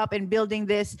climbing up and building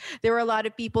this, there were a lot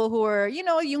of people who were,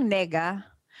 yung nega.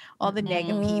 All the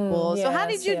nega people. So how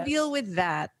did you deal with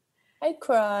that? I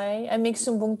cry. I make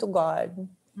sumbong to God.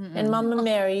 And Mama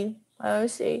Mary, I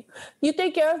always say, you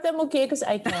take care of them, okay? Because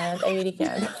I can't. I really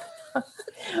can't.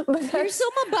 But you're so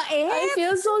mabait. I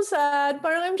feel so sad.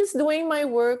 Parang I'm just doing my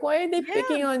work. Why are they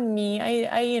picking on me?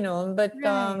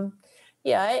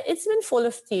 It's been full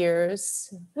of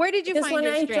tears. Where did you find your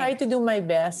strength? Because when I try to do my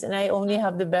best and I only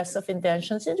have the best of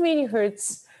intentions, it really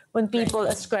hurts when people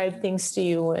ascribe things to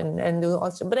you and do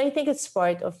also. But I think it's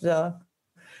part of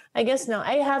I guess now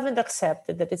I haven't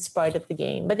accepted that it's part of the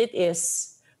game, but it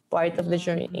is part of the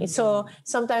journey. So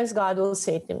sometimes God will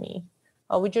say to me,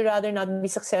 would you rather not be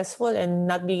successful and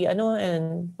not be, and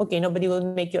okay, nobody will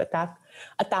make you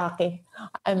atake.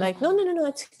 I'm like, no,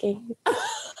 it's okay.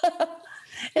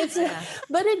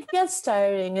 But it gets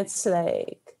tiring. It's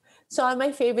like, so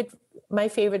my favorite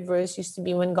verse used to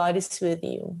be, when God is with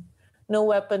you, no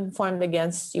weapon formed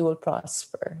against you will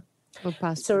prosper.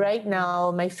 So right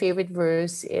now, my favorite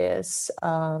verse is,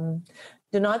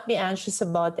 do not be anxious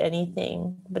about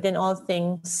anything, but in all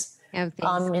things,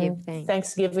 in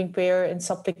thanksgiving, prayer, and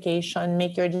supplication,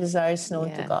 make your desires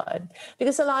known to God.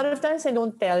 Because a lot of times I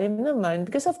don't tell him naman,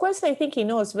 because of course I think he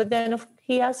knows, but then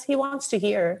he wants to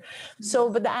hear. So,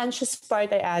 but the anxious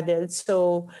part I added.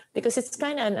 So, because it's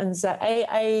kind of an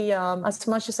anxiety. As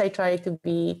much as I try to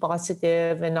be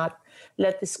positive and not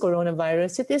let this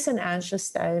coronavirus, it is an anxious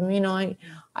time. You know,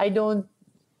 I don't.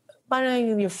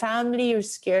 Parang your family, you're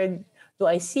scared. Do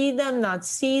I see them, not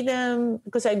see them?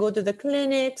 Because I go to the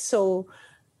clinic, so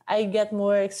I get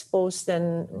more exposed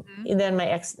than my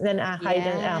ex,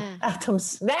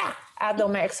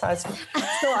 Adam, my ex-husband.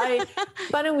 So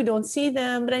parang we don't see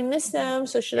them, but I miss them.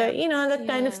 So should I, that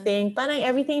kind of thing. Parang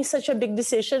everything is such a big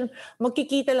decision.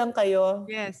 Magkikita lang kayo.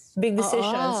 Yes. Big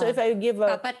decision. So if I give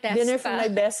a dinner for my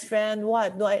best friend,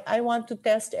 what? Do I want to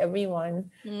test everyone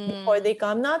before they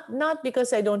come. Not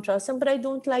because I don't trust them, but I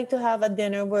don't like to have a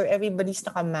dinner where everybody's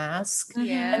naka-mask.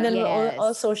 And then we're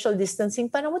all social distancing.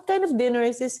 Parang what kind of dinner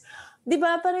is this?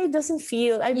 Diba? Parang it doesn't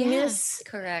feel. I miss.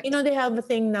 Correct. They have a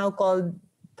thing now called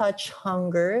touch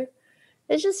hunger.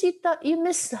 It's just you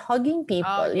miss hugging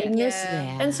people.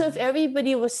 And so if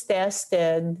everybody was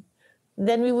tested,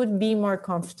 then we would be more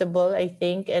comfortable, I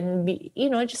think, and be,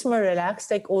 just more relaxed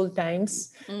like old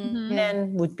times.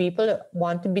 Then would people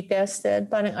want to be tested?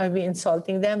 Parang are we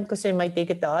insulting them because they might take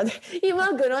it out? Yung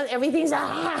mga ganon, everything's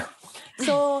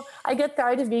So I get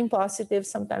tired of being positive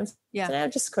sometimes. And I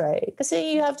just cry. Because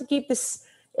you have to keep this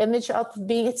image up of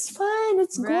being, it's fine,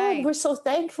 it's good. We're so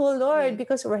thankful, Lord,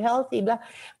 because we're healthy. Blah.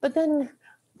 But then,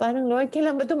 parang, Lord,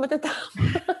 kailan ba ito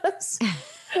matatapos?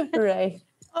 Right.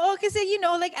 Oh, because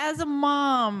like as a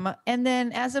mom and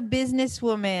then as a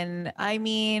businesswoman, I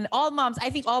mean, I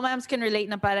think all moms can relate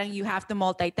na parang you have to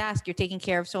multitask. You're taking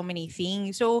care of so many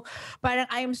things. So parang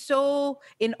I'm so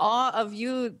in awe of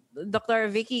you, Dr.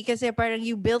 Vicky, because parang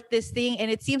you built this thing and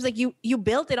it seems like you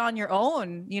built it on your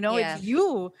own. It's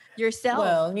you, yourself.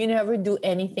 Well, you never do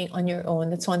anything on your own.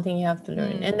 That's one thing you have to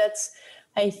learn. And that's,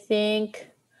 I think...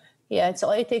 Yeah,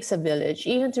 it takes a village.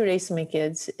 Even to raise my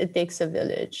kids, it takes a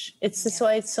village. That's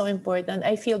why it's so important.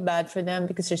 I feel bad for them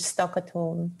because they're stuck at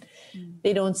home.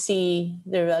 They don't see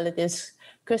their relatives.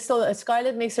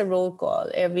 Scarlett makes a roll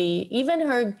call even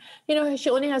her, she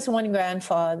only has one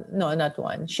grandfather. No, not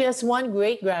one. She has one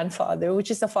great-grandfather,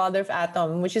 which is the father of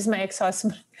Atom, which is my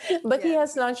ex-husband. But he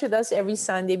has lunch with us every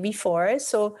Sunday before.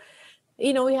 So,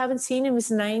 we haven't seen him.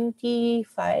 He's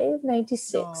 95,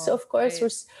 96. Oh, so, of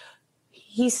course,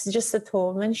 he's just at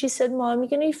home. And she said, Mommy,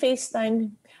 can we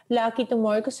FaceTime Lucky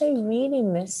tomorrow? Because I really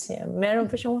miss him. Meron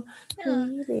pa siyang,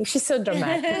 really? She's so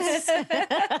dramatic.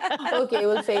 Okay,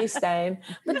 we'll FaceTime.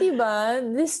 But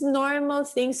diba, these normal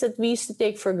things that we used to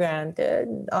take for granted,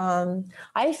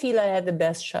 I feel I had the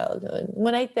best childhood.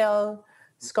 When I tell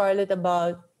Scarlett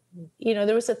about,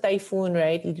 there was a typhoon,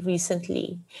 right,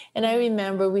 recently. And I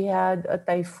remember we had a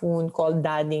typhoon called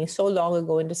Dading so long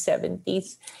ago in the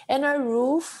 70s. And our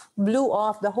roof blew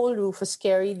off. The whole roof was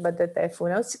carried by the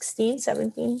typhoon. I was 16,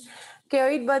 17.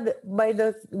 Carried by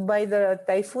the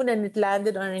typhoon, and it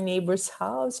landed on a neighbor's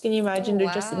house. Can you imagine?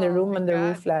 They're just in the room and the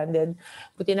roof landed.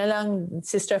 Buti na lang,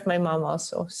 sister of my mom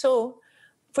also. So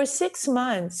for 6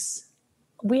 months,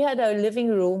 we had a living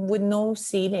room with no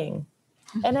ceiling.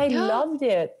 And I loved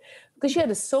it because you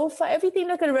had a sofa, everything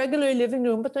like a regular living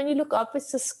room. But when you look up,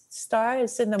 it's the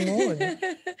stars and the moon.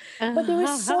 But there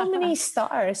were so many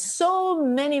stars, so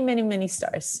many, many, many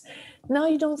stars. Now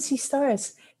you don't see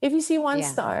stars. If you see one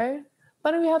star,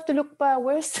 but we have to look pa,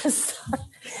 where's the star?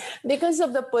 Because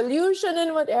of the pollution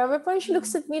and whatever. But she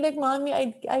looks at me like, Mommy,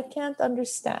 I can't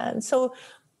understand. So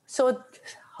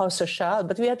how social?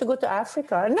 But we had to go to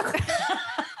Africa.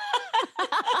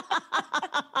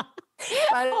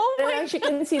 She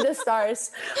can see the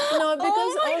stars. No,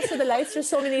 because also the lights, there's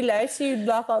so many lights, so you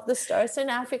block out the stars. In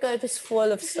Africa, it is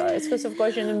full of stars because, of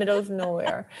course, you're in the middle of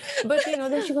nowhere. But,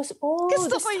 then she goes,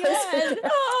 Gusto ko yan.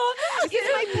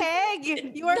 You're my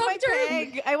peg. You are my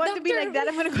peg. I want to be like that.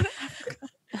 I'm going to go to Africa.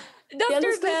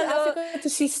 Dr. Bello, to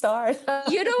see stars.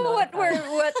 You know what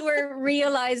we're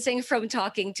realizing from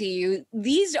talking to you?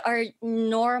 These are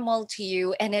normal to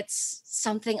you, and it's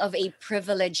something of a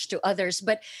privilege to others.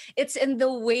 But it's in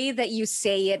the way that you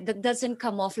say it that doesn't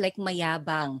come off like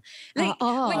mayabang. Like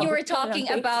when you were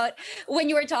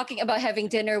talking about having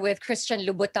dinner with Christian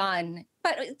Louboutin.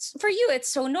 But for you, it's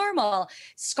so normal.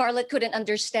 Scarlett couldn't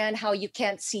understand how you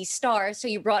can't see stars, so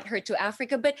you brought her to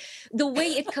Africa. But the way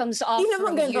it comes off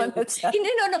from you...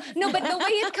 No, but the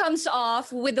way it comes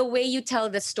off with the way you tell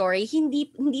the story,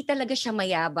 hindi talaga siya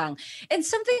mayabang. And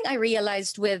something I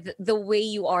realized with the way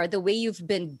you are, the way you've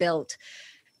been built,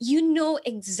 you know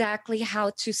exactly how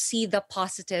to see the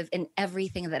positive in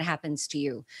everything that happens to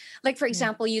you. Like, for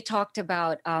example, you talked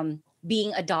about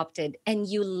being adopted and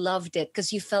you loved it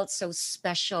because you felt so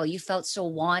special. You felt so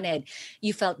wanted.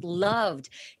 You felt loved,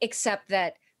 except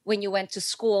that when you went to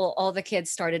school, all the kids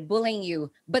started bullying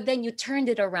you, but then you turned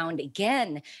it around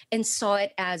again and saw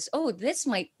it as, oh, this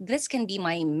can be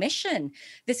my mission.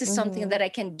 This is something that I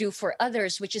can do for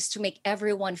others, which is to make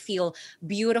everyone feel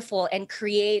beautiful and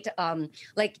create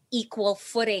like equal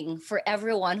footing for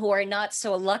everyone who are not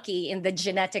so lucky in the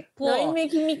genetic pool. No, you're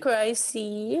making me cry,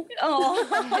 see? Oh.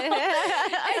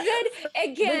 And then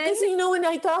again. Because, you know, when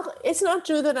I talk, it's not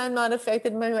true that I'm not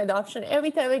affected by my adoption. Every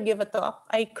time I give a talk,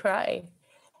 I cry.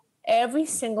 Every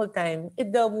single time.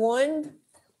 The one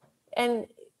may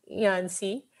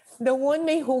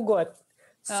hugot.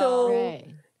 So,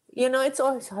 you know, it's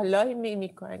always, hala, it made me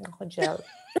cry. Ako, gel.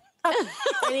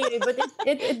 Anyway, but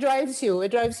it drives you.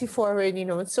 It drives you forward, you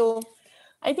know. So,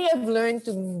 I think I've learned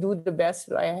to do the best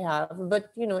that I have. But,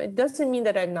 you know, it doesn't mean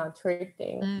that I'm not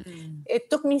hurting.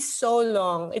 It took me so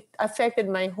long. It affected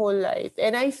my whole life.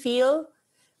 And I feel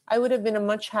I would have been a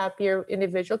much happier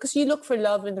individual because you look for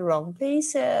love in the wrong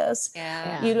places.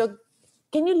 Yeah. You look,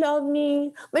 can you love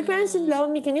me? My parents didn't love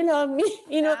me. Can you love me?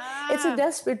 You know, it's a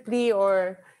desperate plea,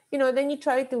 or, you know, then you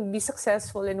try to be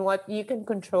successful in what you can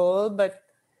control, but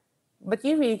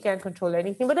you really can't control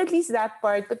anything. But at least that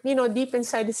part, but, you know, deep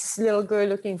inside is this little girl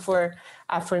looking for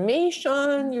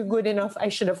affirmation. You're good enough. I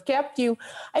should have kept you.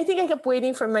 I think I kept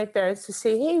waiting for my parents to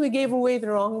say, hey, we gave away the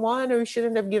wrong one, or we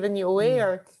shouldn't have given you away,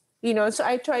 or, you know, so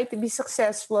I try to be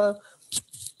successful.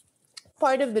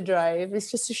 Part of the drive is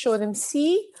just to show them,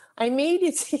 see, I made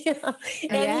it.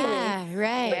 Anyway, yeah,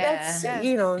 right. But that's,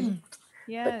 you know,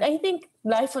 but I think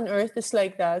life on earth is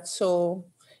like that. So,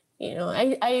 you know,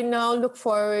 I now look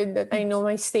forward that I know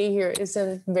my stay here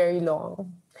isn't very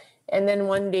long. And then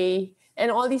one day, and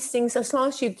all these things, as long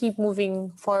as you keep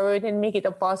moving forward and make it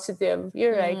a positive,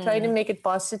 you're right, try to make it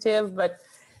positive, but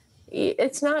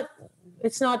it's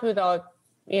not without,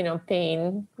 you know,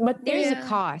 pain. But there's a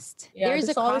cost. Yeah, there's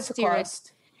a cost to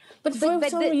it. But for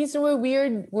some reason, we're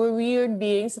weird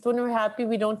beings that when we're happy,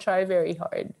 we don't try very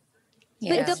hard.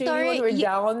 Yeah. It's really when we're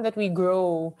down that we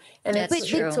grow. And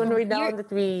it's when we're down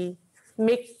that we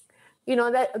make, you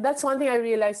know, that's one thing I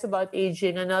realized about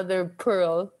aging. Another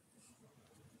pearl,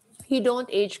 you don't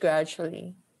age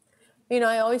gradually. You know,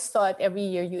 I always thought every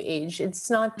year you age. It's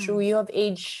not true. You have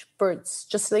age spurts,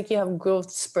 just like you have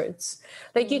growth spurts.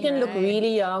 Like you can look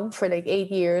really young for like 8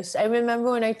 years. I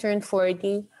remember when I turned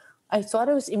 40, I thought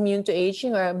I was immune to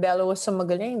aging, or Bella was so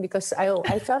magaling, because I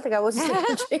felt like I was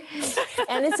aging.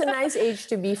 And it's a nice age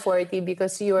to be 40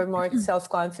 because you are more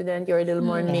self-confident, you're a little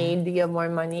more made, you have more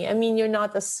money. I mean, you're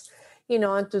not as, you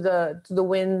know, to the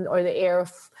wind or the air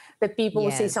of, that people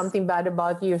will say something bad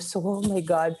about you. So, oh my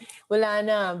God, wala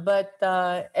na. But,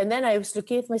 and then I was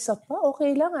looking at myself,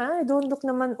 okay lang I don't look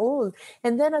naman old.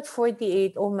 And then at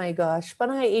 48, oh my gosh,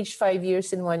 parang I aged 5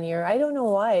 years in 1 year. I don't know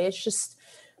why. It's just,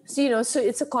 so, you know, so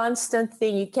it's a constant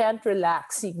thing. You can't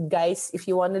relax. Guys, if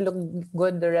you want to look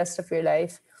good the rest of your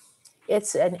life,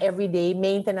 it's an everyday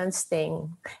maintenance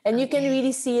thing. And you can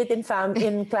really see it in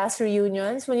class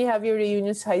reunions, when you have your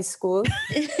reunions high school.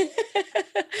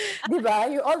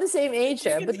 Diba? You're all the same age,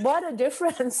 but what a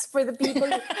difference for the people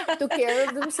who took care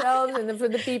of themselves, and for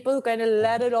the people who kind of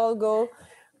let it all go.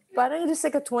 Parang just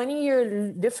like a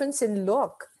 20-year difference in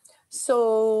look.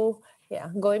 So, yeah,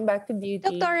 going back to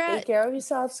beauty. Doctora, take care of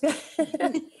yourselves.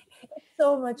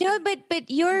 So much. You know, but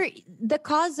the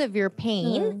cause of your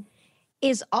pain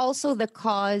is also the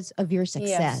cause of your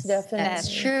success. Yes, definitely.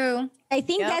 That's true. I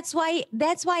think that's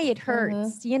why it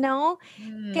hurts, you know?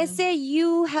 Because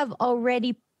you have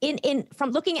already,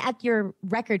 from looking at your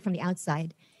record from the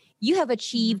outside, you have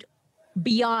achieved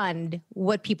beyond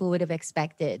what people would have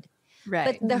expected.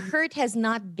 Right. But the hurt has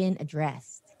not been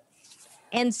addressed.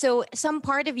 And so some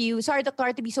part of you, sorry,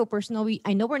 Doctor, to be so personal,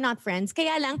 I know we're not friends.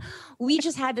 Kaya lang, we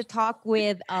just had to talk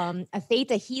with a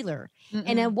theta healer.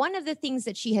 And then one of the things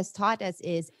that she has taught us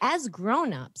is, as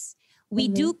grown-ups, we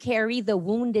do carry the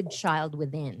wounded child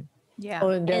within. Yeah.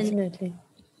 Oh, definitely.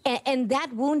 And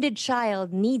that wounded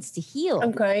child needs to heal.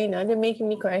 I'm crying now. They're making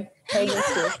me cry. Ay,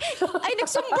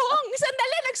 nagsumbong!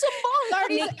 Sandali, nagsumbong!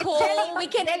 Sorry, Nicole, we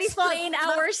can explain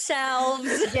ourselves.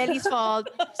 Jelly's fault.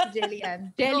 Si Jelly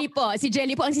yan. Si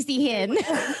Jelly po ang sisihin.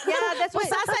 Yeah, that's what.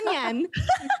 Masasan yan.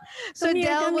 So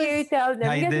Del was... tell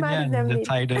them. Get Titan mad at yan. them. The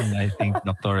Titan, I think,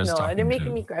 Doctor is No, talking they're making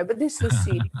to. me cry. But this was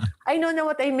sweet. I know now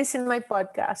what I miss in my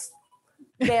podcast.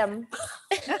 them.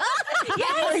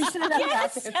 Yes!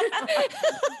 Yes!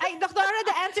 Ay, Doktora,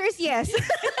 the answer is yes.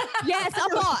 Yes,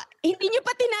 opo. Hindi niyo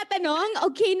pa tinatanong,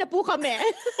 okay na po kami.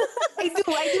 I do.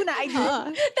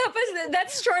 Tapos,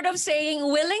 that's short of saying,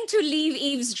 willing to leave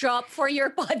eavesdrop for your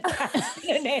podcast.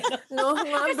 No,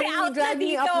 ma'am, drag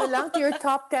me up na lang to your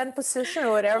top 10 position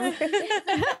or whatever.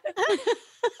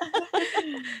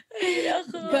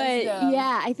 But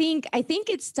yeah, I think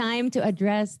it's time to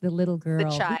address the little girl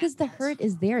because the hurt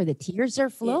is there. The tears are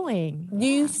flowing. Do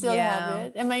you still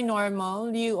have it? Am I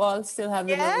normal? Do you all still have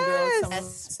the little girl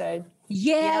side?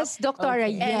 Yes,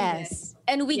 Doctora, yes.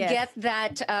 And we get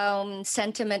that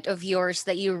sentiment of yours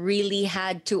that you really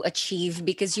had to achieve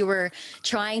because you were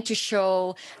trying to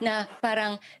show na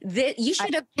parang you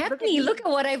should have kept me. Look at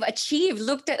what I've achieved.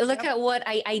 Look at what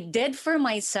I did for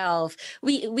myself.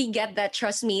 We get that,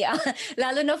 trust me.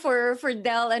 Lalo na for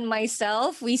Del and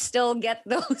myself, we still get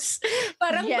those.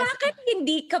 Parang bakit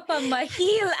hindi ka pa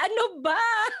mahil? Ano ba?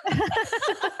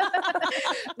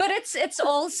 But it's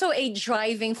also a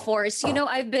driving force. You know,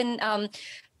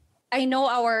 I know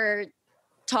our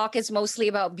talk is mostly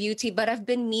about beauty, but I've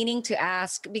been meaning to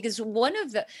ask because one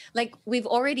of the, we've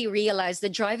already realized the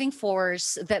driving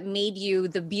force that made you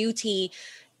the beauty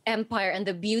empire and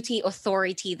the beauty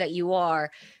authority that you are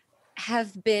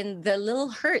have been the little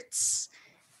hurts.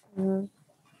 Mm-hmm.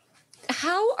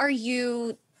 How are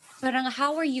you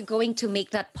going to make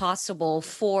that possible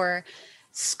for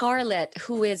Scarlett,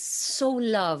 who is so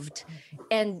loved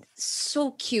and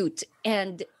so cute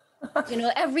and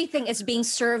everything is being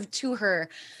served to her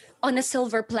on a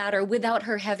silver platter without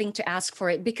her having to ask for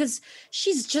it because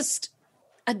she's just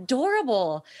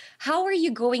adorable. How are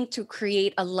you going to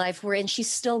create a life wherein she's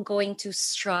still going to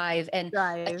strive and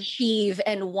achieve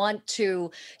and want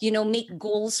to, make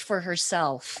goals for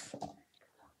herself?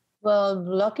 Well,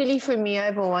 luckily for me, I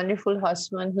have a wonderful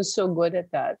husband who's so good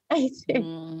at that. I think,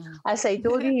 as I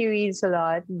told you, he reads a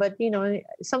lot, but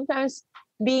sometimes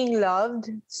being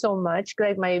loved so much,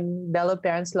 like my Bella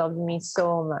parents loved me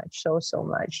so much, so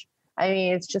much. I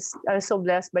mean, it's just, I was so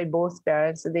blessed by both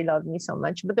parents that they loved me so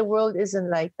much, but the world isn't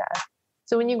like that.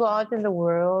 So when you go out in the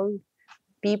world,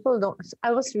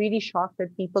 I was really shocked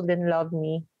that people didn't love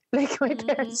me like my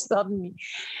parents loved me.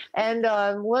 And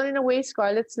in a way,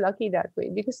 Scarlett's lucky that way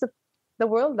because the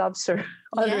world loves her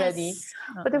already. Yes.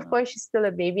 But of course, she's still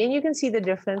a baby. And you can see the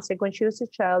difference. Like when she was a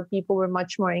child, people were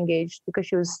much more engaged because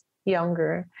she was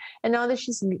younger. And now that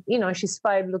she's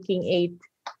 5 looking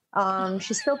 8,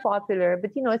 she's still popular.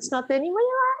 But, it's not anymore.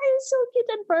 It's so cute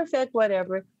and perfect,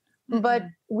 whatever. Mm-hmm. But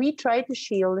we try to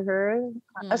shield her.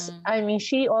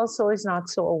 She also is not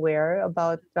so aware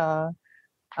about the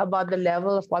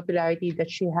level of popularity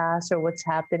that she has or what's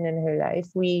happened in her life.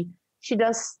 She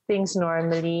does things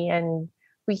normally and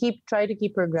we try to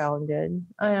keep her grounded.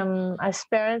 As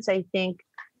parents, I think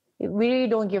we really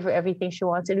don't give her everything she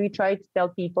wants and we try to tell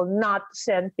people not to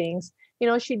send things.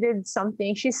 She did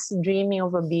something. She's dreaming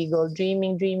of a beagle,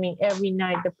 dreaming every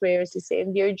night. The prayers is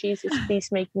saying, "Dear Jesus, please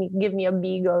give me a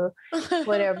beagle,"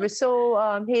 whatever. So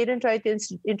Hayden tried to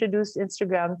introduce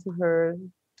Instagram to her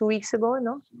 2 weeks ago,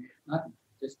 no?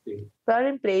 Just play.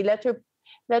 Play. Let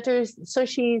her. So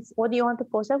what do you want to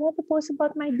post? I want to post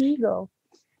about my beagle.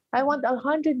 I want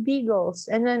 100 beagles.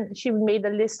 And then she made a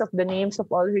list of the names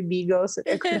of all her beagles.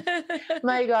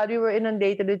 My God, we were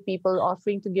inundated with people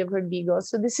offering to give her beagles.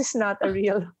 So this is not a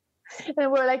real. And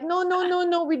we're like, no,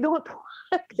 we don't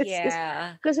want this.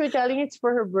 Yeah. Because we're telling it's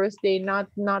for her birthday,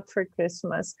 not for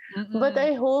Christmas. Mm-hmm. But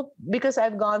I hope, because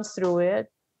I've gone through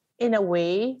it in a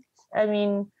way,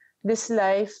 this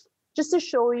life, just to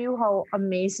show you how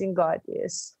amazing God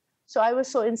is. So I was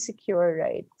so insecure,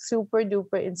 right? Super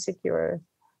duper insecure.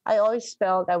 I always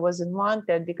felt I wasn't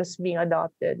wanted because being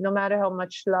adopted, no matter how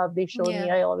much love they showed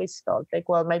me, I always felt like,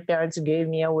 well, my parents gave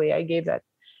me away. I gave that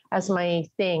as my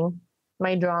thing,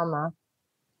 my drama.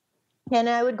 And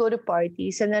I would go to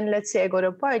parties. And then let's say I go to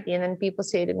a party and then people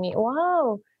say to me,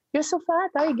 "Wow, you're so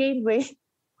fat. I gained weight."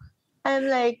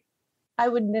 I'm like, I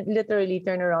would literally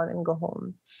turn around and go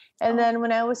home. And then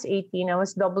when I was 18, I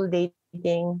was double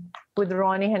dating with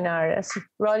Ronnie Henares.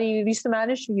 Ronnie used to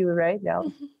manage you right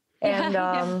now. And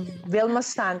Vilma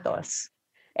Santos.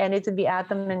 And it would be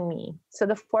Atom and me. So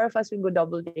the 4 of us would go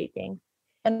double dating.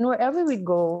 And wherever we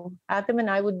go, Atom and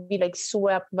I would be like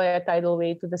swept by a tidal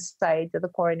wave to the side, to the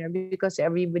corner, because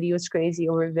everybody was crazy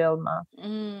over Vilma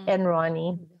and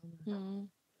Ronnie.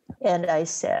 And I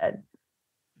said,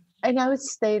 and I would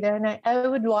stay there and I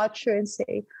would watch her and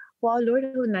say, "Wow, Lord,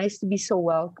 how nice to be so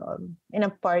welcome in a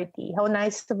party. How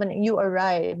nice when you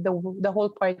arrive, the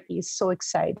whole party is so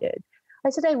excited." I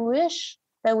said, I wish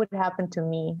that would happen to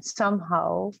me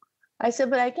somehow. I said,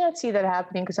 but I can't see that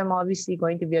happening because I'm obviously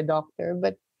going to be a doctor.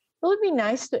 But it would be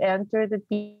nice to enter that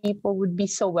people would be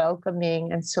so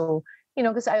welcoming and so,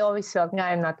 because I always felt,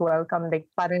 I'm not welcome. Like,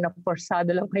 parang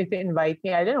naporsado lang kayo to invite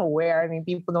me. I don't know where. I mean,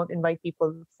 people don't invite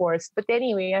people forced. But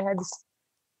anyway, I had this.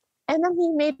 And then he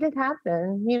made it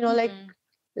happen,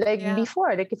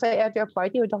 before. Like, if I enter a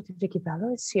party with Dr. Vicky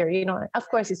Bello, it's here, Of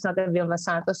course, it's not a Vilma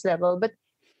Santos level, but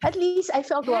at least I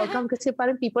felt welcome because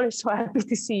parang people are so happy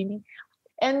to see me.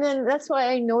 And then that's why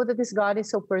I know that this God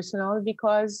is so personal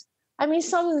because,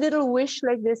 some little wish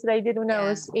like this that I did when I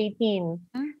was 18,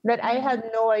 that I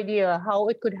had no idea how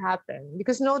it could happen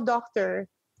because no doctor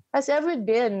has ever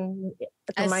been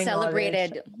as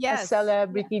celebrated. A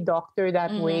celebrity doctor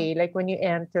that way. Like when you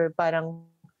enter, parang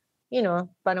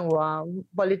wow,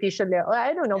 politician level.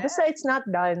 I don't know. Besides, it's not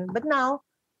done. But now,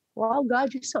 wow,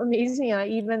 God, you're so amazing.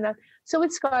 Even that. So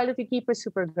with Scarlett, we keep her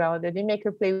super grounded. We make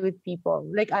her play with people.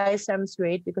 Like ISM's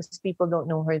great because people don't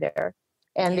know her there.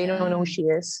 And they don't know who she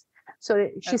is. So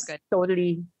she's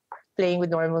totally playing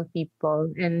with normal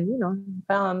people.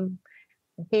 And,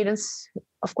 Hayden's,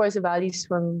 of course, the values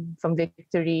from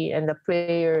Victory and the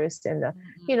prayers and the,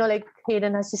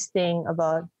 Hayden has this thing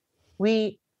about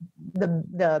the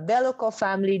Belloco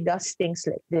family does things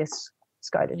like this,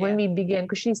 Scarlett. When we begin,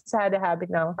 because she's had a habit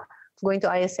now of going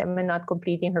to ISM and not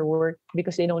completing her work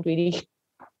because they don't really,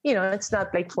 it's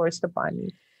not like forced upon me.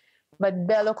 But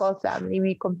Belloco family,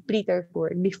 we complete our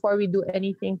work. Before we do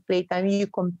anything, playtime, you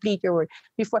complete your work.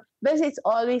 But it's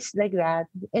always like that.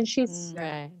 And she's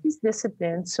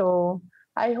disciplined. So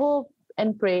I hope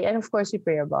and pray, and of course we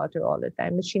pray about her all the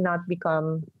time, that she not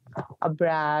become a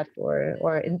brat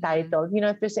or entitled.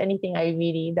 If there's anything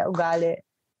that ugali,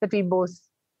 that we both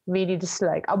really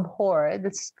dislike, abhor.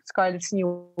 That's Scarlett's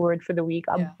new word for the week,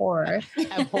 abhor.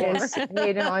 Is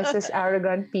Hayden always says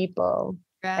arrogant people.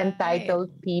 Entitled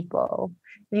people,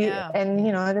 and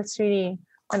that's really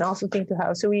an awful thing to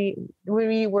have. So we're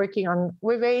really working on.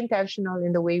 We're very intentional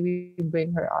in the way we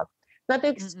bring her up. Not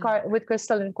like with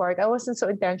Crystal and Quark, I wasn't so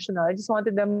intentional. I just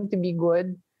wanted them to be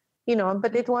good,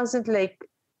 But it wasn't like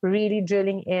really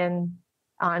drilling in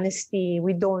honesty.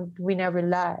 We never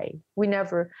lie. We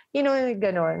never,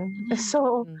 ganon.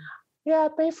 So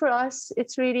pray for us.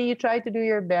 It's really you try to do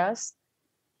your best,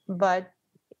 but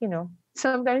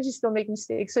sometimes you still make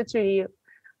mistakes. So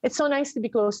it's so nice to be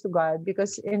close to God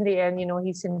because in the end,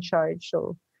 He's in charge.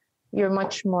 So you're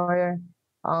much more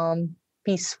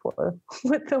peaceful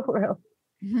with the world.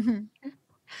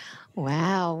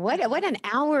 Wow. What an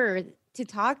hour to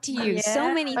talk to you.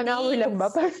 So many things. Hour lang ba?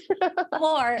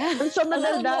 More. A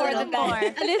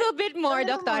little bit more,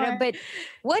 Doctora. But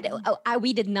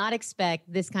we did not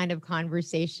expect this kind of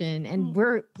conversation. And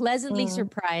we're pleasantly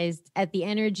surprised at the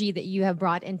energy that you have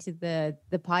brought into the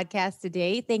podcast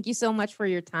today. Thank you so much for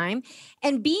your time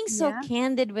and being so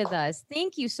candid with us.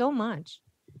 Thank you so much.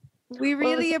 We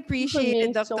really appreciate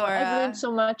it, Doctora. I've learned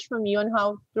so much from you on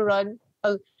how to run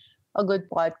a good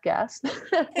podcast.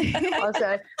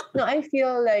 Also, I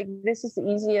feel like this is the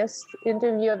easiest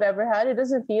interview I've ever had. It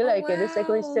doesn't feel like it. It's like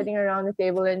we're sitting around the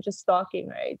table and just talking,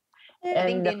 right?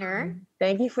 Having dinner.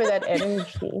 Thank you for that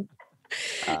energy.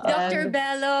 Dr.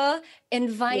 Bello,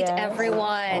 invite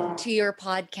everyone to your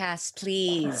podcast,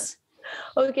 please.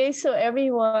 Okay, so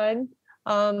everyone,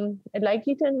 I'd like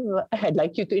you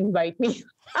to invite me.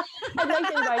 I'd like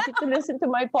to invite you to listen to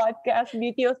my podcast,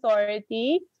 Beauty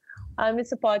Authority.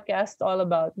 It's a podcast all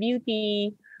about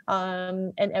beauty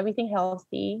and everything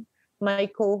healthy. My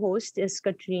co-host is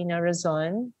Katrina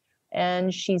Razon,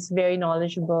 and she's very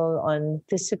knowledgeable on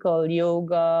physical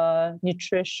yoga,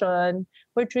 nutrition.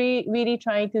 We're really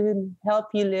trying to help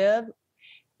you live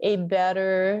a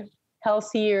better,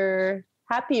 healthier,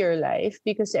 happier life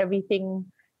because everything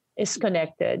is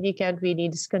connected. You can't really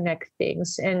disconnect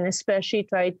things, and especially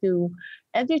try to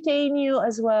entertain you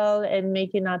as well and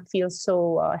make you not feel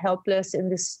so helpless in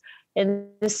this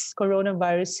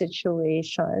coronavirus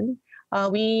situation.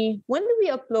 When do we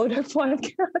upload our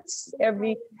podcasts?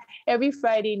 Every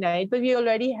Friday night, but we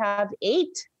already have 8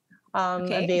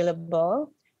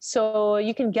 available. So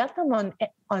you can get them on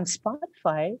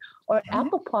Spotify or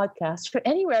Apple Podcasts or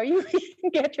anywhere you can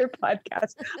get your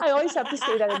podcast. I always have to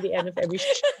say that at the end of every show.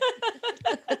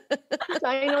 So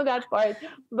I know that part.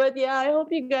 But yeah, I hope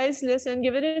you guys listen.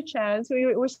 Give it a chance.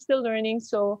 We're still learning.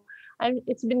 So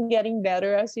it's been getting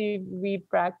better as we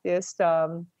practiced.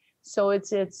 So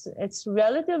it's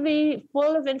relatively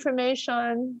full of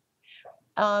information.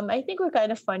 I think we're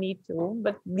kind of funny too,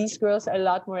 but these girls are a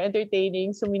lot more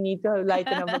entertaining, so we need to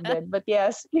lighten up a bit. But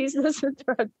yes, please listen to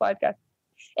our podcast.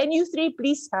 And you 3,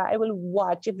 please, I will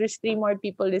watch. If there's 3 more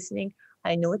people listening,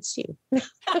 I know it's you.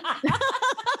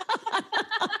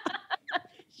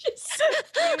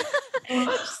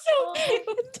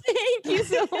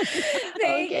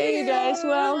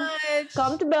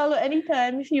 come to Bello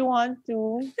anytime if you want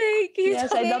to. Thank you.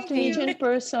 Yes, I'd love to meet you in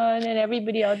person and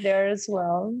everybody out there as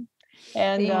well.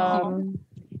 And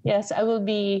yes, I will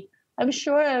be. I'm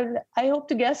sure I hope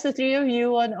to guest the three of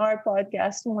you on our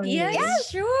podcast one day.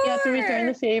 Yes, sure. You have to return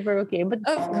the favor, okay? But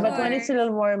when it's a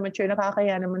little more mature,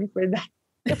 nakakaya naman for that.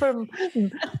 If I'm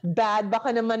bad,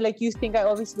 baka naman like you think I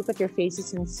always look at your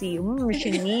faces and see,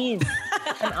 she needs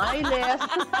an eye lift.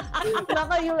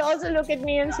 Baka you also look at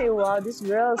me and say, wow, this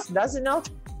girl doesn't know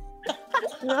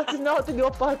how to do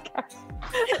a podcast.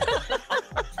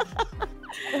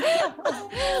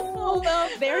 Oh, well,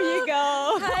 there you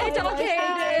go. Hi, Doc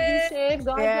Hayden. Be safe.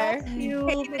 God bless you.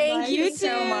 Hey, thank you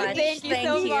so much. Thank you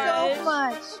so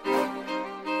much.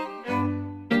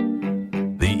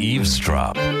 The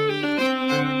Eavesdrop.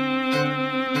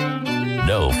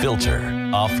 No filter,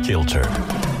 off kilter.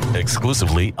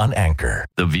 Exclusively on Anchor.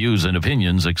 The views and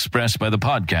opinions expressed by the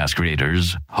podcast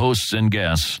creators, hosts, and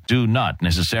guests do not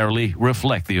necessarily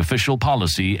reflect the official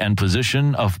policy and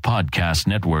position of Podcast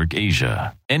Network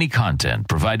Asia. Any content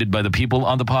provided by the people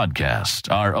on the podcast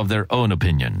are of their own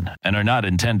opinion and are not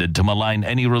intended to malign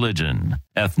any religion,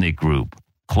 ethnic group,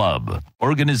 club,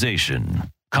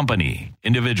 organization, company,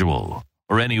 individual,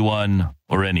 or anyone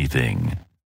or anything.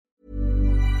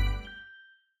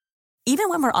 Even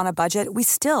when we're on a budget, we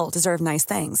still deserve nice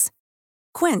things.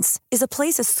 Quince is a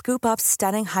place to scoop up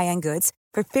stunning high-end goods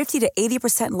for 50 to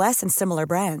 80% less than similar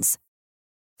brands.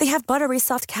 They have buttery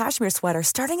soft cashmere sweaters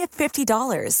starting at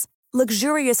 $50,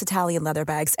 luxurious Italian leather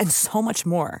bags, and so much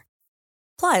more.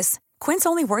 Plus, Quince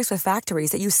only works with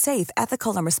factories that use safe,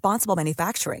 ethical, and responsible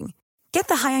manufacturing. Get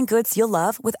the high-end goods you'll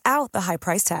love without the high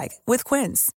price tag with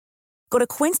Quince. Go to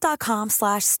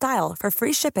quince.com/style for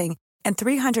free shipping and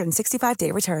 365-day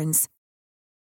returns.